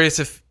I'm curious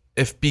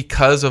if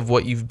because of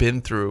what you've been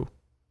through,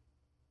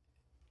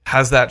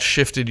 has that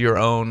shifted your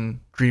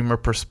own dreamer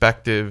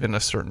perspective in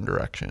a certain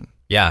direction?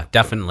 Yeah,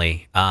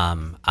 definitely.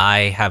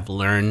 I have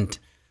learned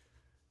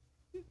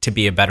to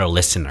be a better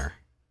listener.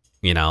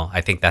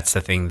 I think that's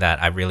the thing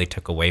that I really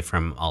took away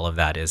from all of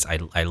that, is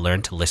I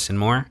learned to listen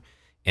more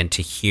and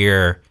to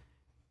hear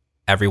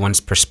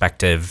everyone's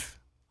perspective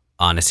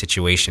on a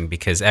situation,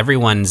 because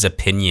everyone's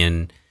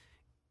opinion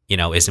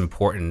is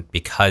important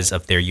because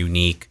of their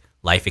unique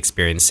life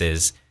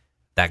experiences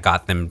that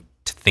got them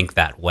to think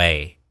that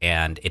way.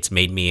 And it's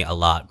made me a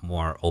lot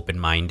more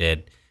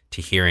open-minded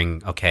to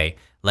hearing, okay,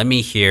 let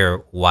me hear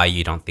why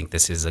you don't think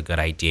this is a good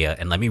idea,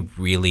 and let me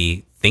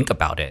really think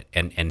about it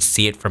and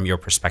see it from your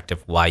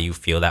perspective, why you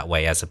feel that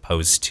way, as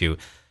opposed to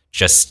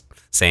just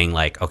saying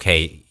like,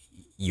 okay,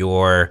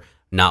 you're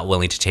not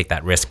willing to take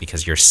that risk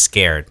because you're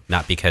scared,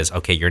 not because,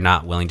 okay, you're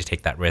not willing to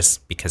take that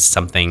risk because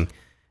something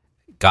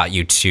got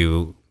you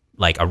to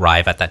like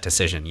arrive at that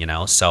decision,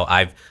 So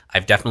I've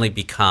definitely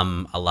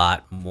become a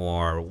lot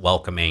more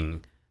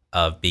welcoming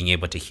of being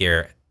able to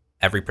hear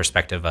every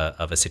perspective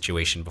of a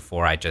situation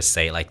before I just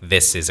say like,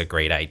 this is a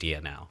great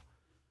idea now.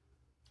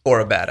 Or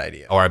a bad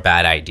idea.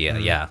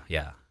 Mm-hmm.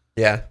 Yeah.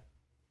 Yeah.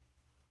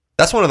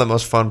 That's one of the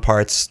most fun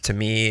parts to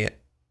me,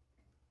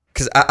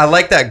 because I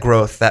like that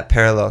growth, that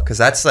parallel, because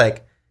that's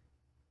like,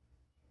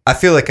 I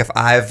feel like if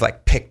I've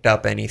like picked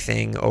up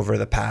anything over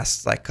the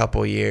past like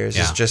couple years,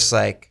 it's just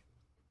like,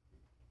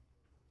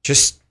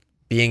 just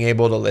being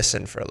able to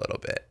listen for a little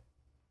bit.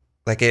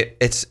 Like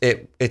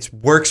it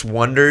works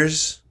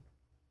wonders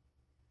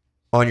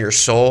on your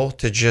soul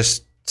to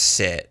just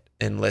sit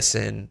and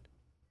listen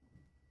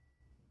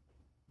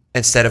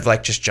instead of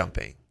like just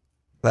jumping.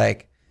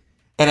 Like,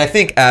 and I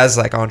think as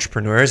like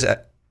entrepreneurs,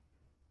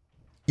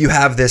 you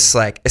have this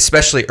like,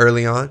 especially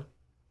early on,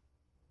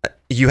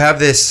 you have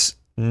this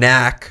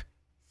knack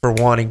for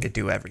wanting to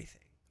do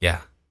everything. Yeah.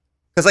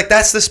 Because like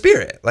that's the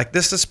spirit. Like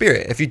this is the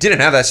spirit. If you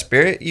didn't have that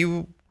spirit,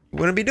 you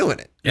wouldn't be doing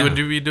it. You would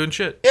be doing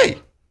shit. Yeah,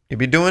 you'd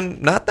be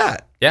doing not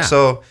that. Yeah.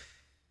 So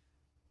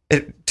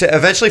to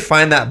eventually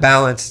find that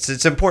balance,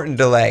 it's important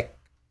to like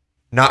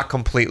not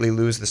completely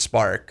lose the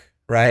spark,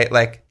 right?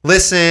 Like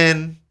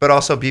listen, but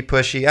also be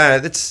pushy.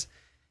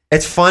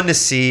 It's fun to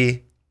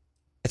see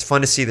it's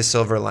fun to see the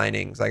silver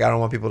linings. Like, I don't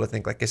want people to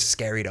think like it's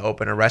scary to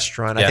open a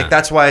restaurant. I Yeah. think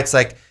that's why it's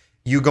like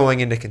you going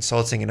into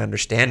consulting and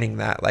understanding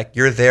that, like,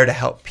 you're there to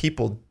help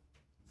people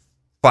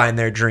find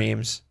their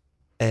dreams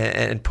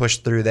and push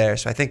through there.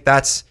 So I think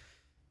that's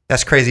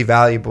crazy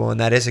valuable, and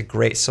that is a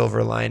great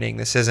silver lining.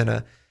 This isn't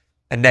a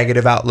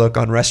negative outlook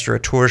on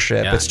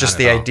restaurateurship. Yeah, it's just not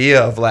the at all.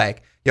 idea of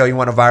like, yo, you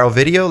want a viral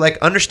video? Like,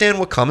 understand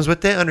what comes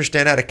with it,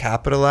 understand how to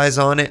capitalize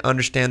on it,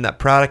 understand that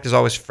product is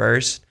always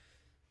first.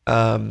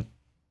 And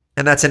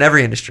that's in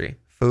every industry,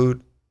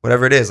 food,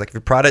 whatever it is. Like, if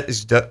your product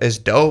is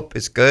dope,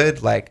 is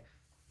good, like,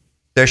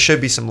 there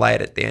should be some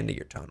light at the end of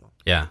your tunnel.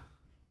 Yeah,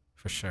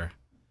 for sure.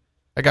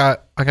 I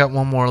got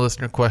one more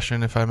listener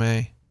question, if I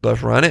may.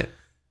 Let's run it.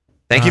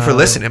 Thank you for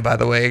listening, by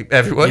the way,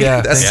 everyone.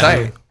 Yeah, That's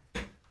thank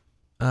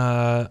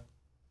tight.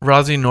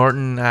 Rosie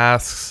Norton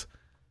asks,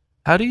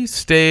 how do you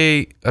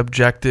stay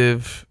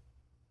objective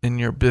in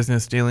your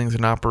business dealings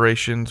and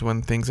operations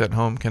when things at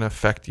home can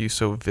affect you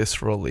so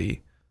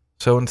viscerally?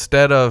 So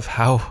instead of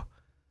how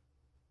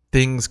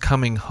things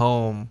coming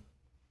home,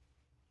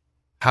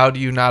 how do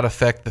you not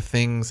affect the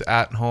things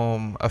at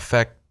home,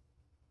 affect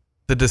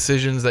the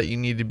decisions that you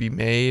need to be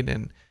made?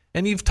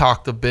 And you've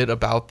talked a bit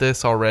about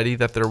this already,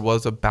 that there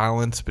was a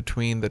balance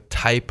between the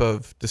type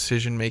of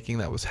decision making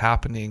that was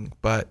happening.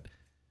 But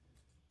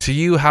to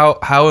you,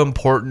 how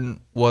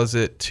important was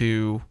it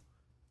to,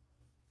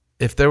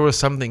 if there was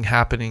something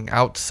happening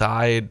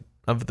outside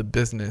of the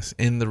business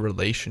in the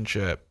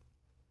relationship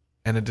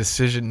and a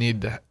decision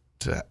needed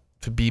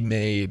to be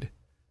made,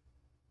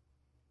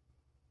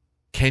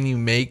 can you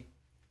make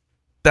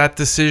that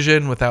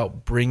decision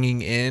without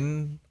bringing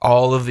in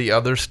all of the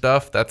other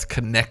stuff that's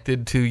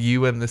connected to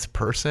you and this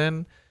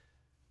person?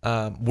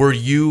 Were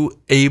you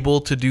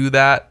able to do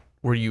that?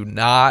 Were you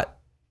not?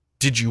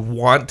 Did you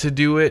want to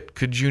do it?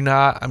 Could you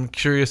not? I'm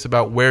curious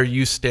about where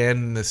you stand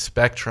in this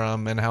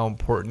spectrum and how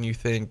important you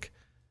think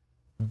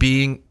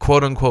being,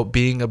 quote unquote,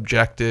 being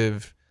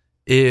objective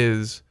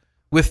is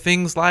with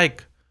things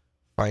like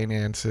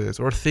finances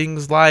or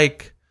things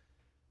like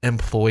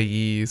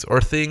employees or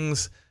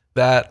things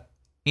that,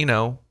 you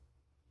know,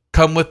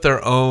 come with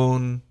their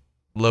own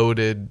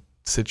loaded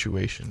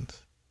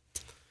situations.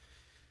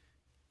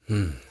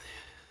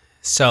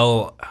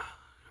 So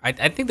I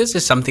think this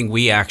is something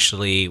we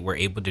actually were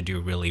able to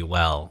do really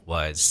well,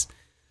 was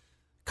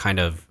kind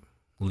of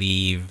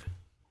leave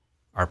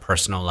our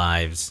personal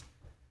lives,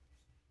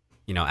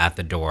 you know, at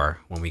the door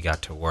when we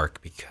got to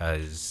work,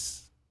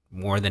 because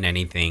more than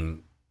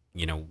anything,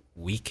 you know,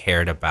 we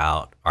cared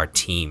about our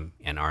team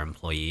and our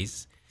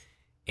employees,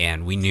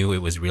 and we knew it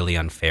was really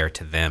unfair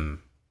to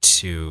them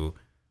to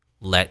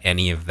let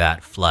any of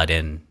that flood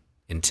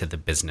into the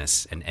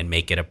business and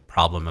make it a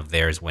problem of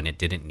theirs when it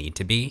didn't need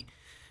to be.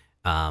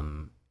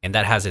 And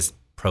that has its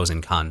pros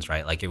and cons,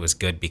 right? Like, it was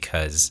good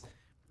because,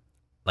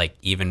 like,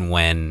 even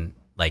when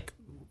like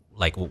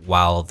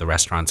while the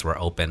restaurants were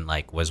open,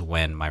 like, was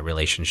when my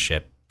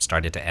relationship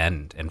started to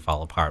end and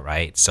fall apart,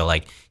 right? So,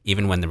 like,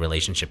 even when the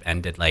relationship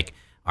ended, like,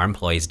 our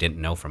employees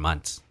didn't know for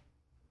months,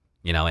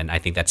 you know, and I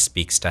think that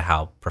speaks to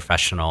how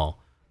professional,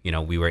 you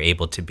know, we were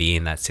able to be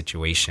in that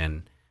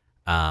situation,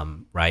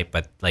 right?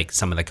 But, like,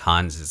 some of the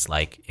cons is,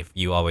 like, if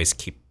you always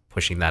keep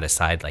pushing that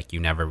aside, like, you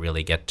never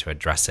really get to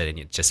address it, and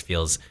it just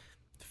feels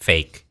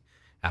fake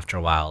after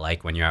a while.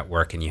 Like, when you're at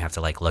work and you have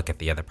to, like, look at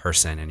the other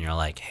person and you're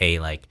like, hey,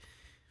 like,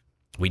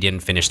 we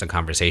didn't finish the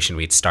conversation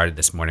we'd started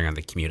this morning on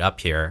the commute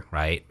up here,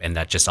 right? And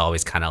that just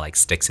always kind of, like,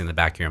 sticks in the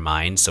back of your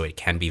mind. So it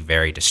can be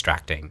very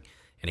distracting,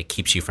 and it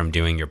keeps you from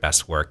doing your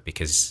best work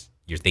because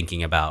you're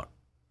thinking about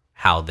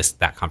how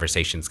that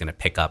conversation is going to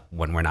pick up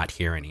when we're not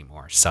here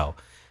anymore. So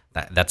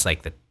that's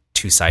like the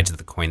two sides of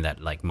the coin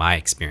that, like, my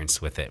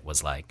experience with it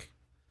was like.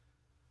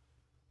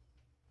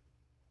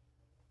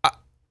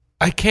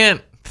 I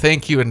can't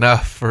thank you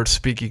enough for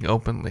speaking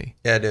openly.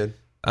 Yeah, dude.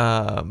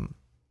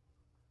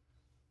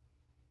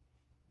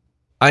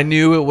 I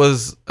knew it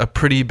was a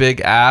pretty big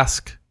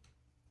ask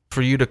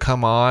for you to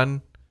come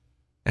on,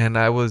 and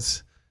I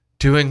was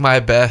doing my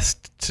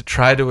best to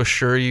try to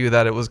assure you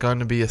that it was going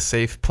to be a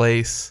safe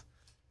place,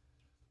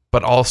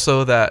 but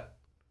also that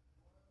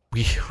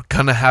we were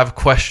going to have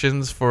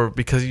questions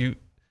because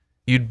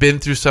you'd been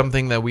through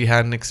something that we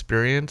hadn't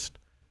experienced.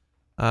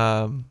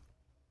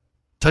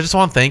 So I just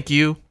want to thank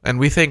you, and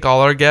we thank all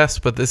our guests,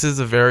 but this is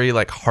a very,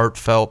 like,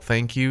 heartfelt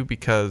thank you,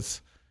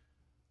 because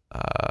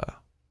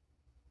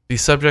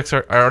these subjects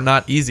are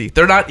not easy.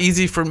 They're not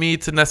easy for me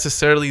to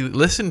necessarily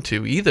listen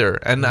to either.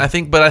 And I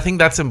think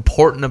that's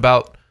important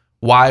about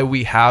why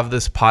we have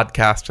this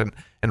podcast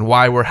and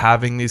why we're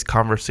having these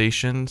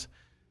conversations.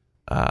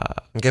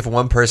 If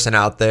one person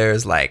out there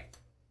is, like,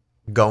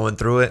 going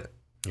through it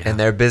in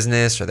their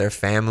business or their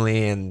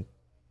family, and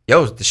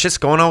yo, the shit's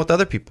going on with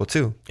other people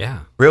too. Yeah.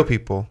 Real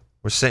people.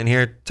 We're sitting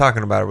here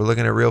talking about it. We're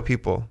looking at real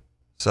people.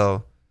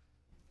 So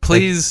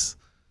please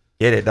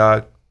get it,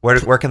 dog.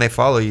 Where can they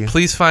follow you?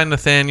 Please find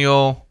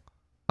Nathaniel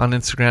on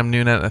Instagram,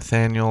 noon at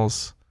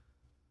Nathaniel's.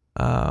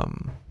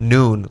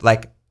 Noon,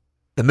 like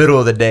the middle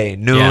of the day.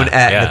 Noon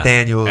at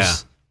Nathaniel's. Yeah.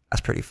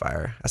 That's pretty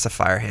fire. That's a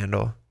fire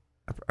handle.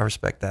 I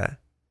respect that.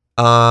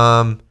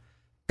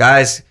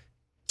 Guys,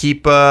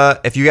 keep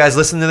if you guys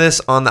listen to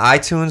this on the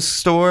iTunes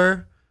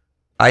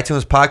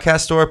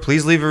podcast store,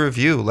 please leave a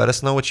review. Let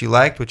us know what you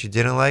liked, what you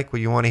didn't like,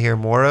 what you want to hear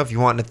more of. You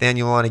want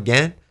Nathaniel on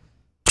again?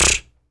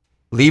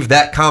 Leave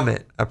that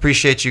comment. I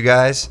appreciate you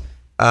guys.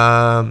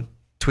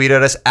 Tweet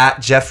at us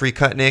at Jeffrey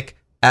Kutnick,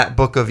 at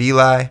Book of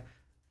Eli.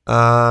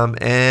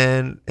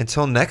 And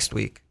until next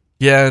week.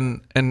 Yeah,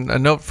 and a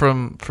note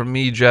from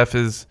me, Jeff,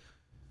 is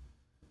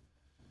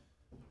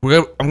I'm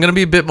going to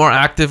be a bit more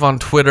active on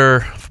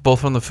Twitter,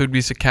 both on the Food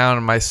Beast account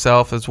and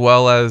myself, as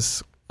well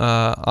as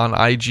on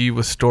IG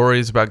with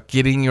stories about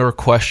getting your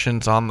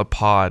questions on the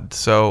pod.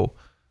 So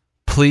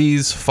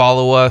please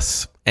follow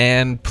us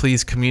and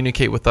please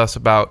communicate with us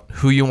about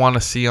who you want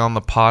to see on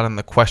the pod and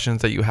the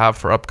questions that you have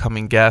for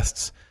upcoming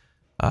guests.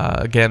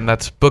 Again,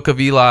 that's Book of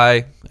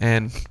Eli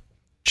and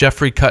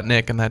Jeffrey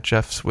Kutnick, and that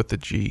Jeff's with the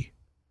G.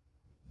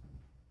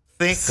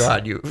 Thank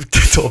God you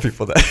told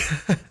people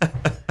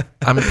that.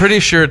 I'm pretty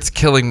sure it's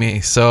killing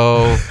me,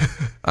 so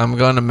I'm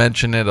going to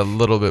mention it a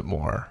little bit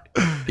more,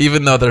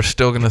 even though they're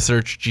still going to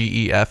search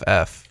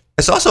GEFF.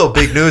 It's also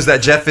big news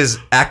that Jeff is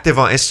active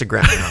on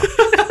Instagram now.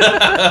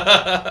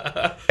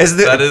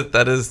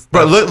 That is.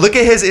 Bro, look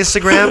at his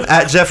Instagram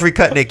at Jeffrey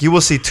Kutnick. You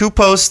will see 2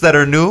 posts that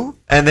are new,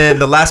 and then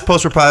the last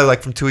posts were probably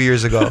like from 2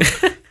 years ago.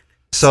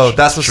 So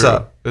that's what's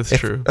up. It's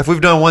true. If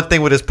we've done one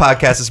thing with this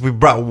podcast, is we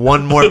brought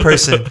one more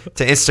person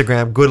to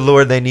Instagram. Good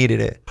Lord, they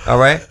needed it. All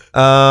right.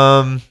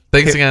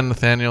 Thanks again,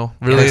 Nathaniel.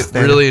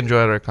 Really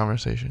enjoyed our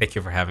conversation. Thank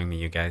you for having me,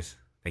 you guys.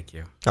 Thank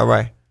you. All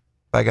right.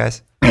 Bye,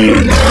 guys.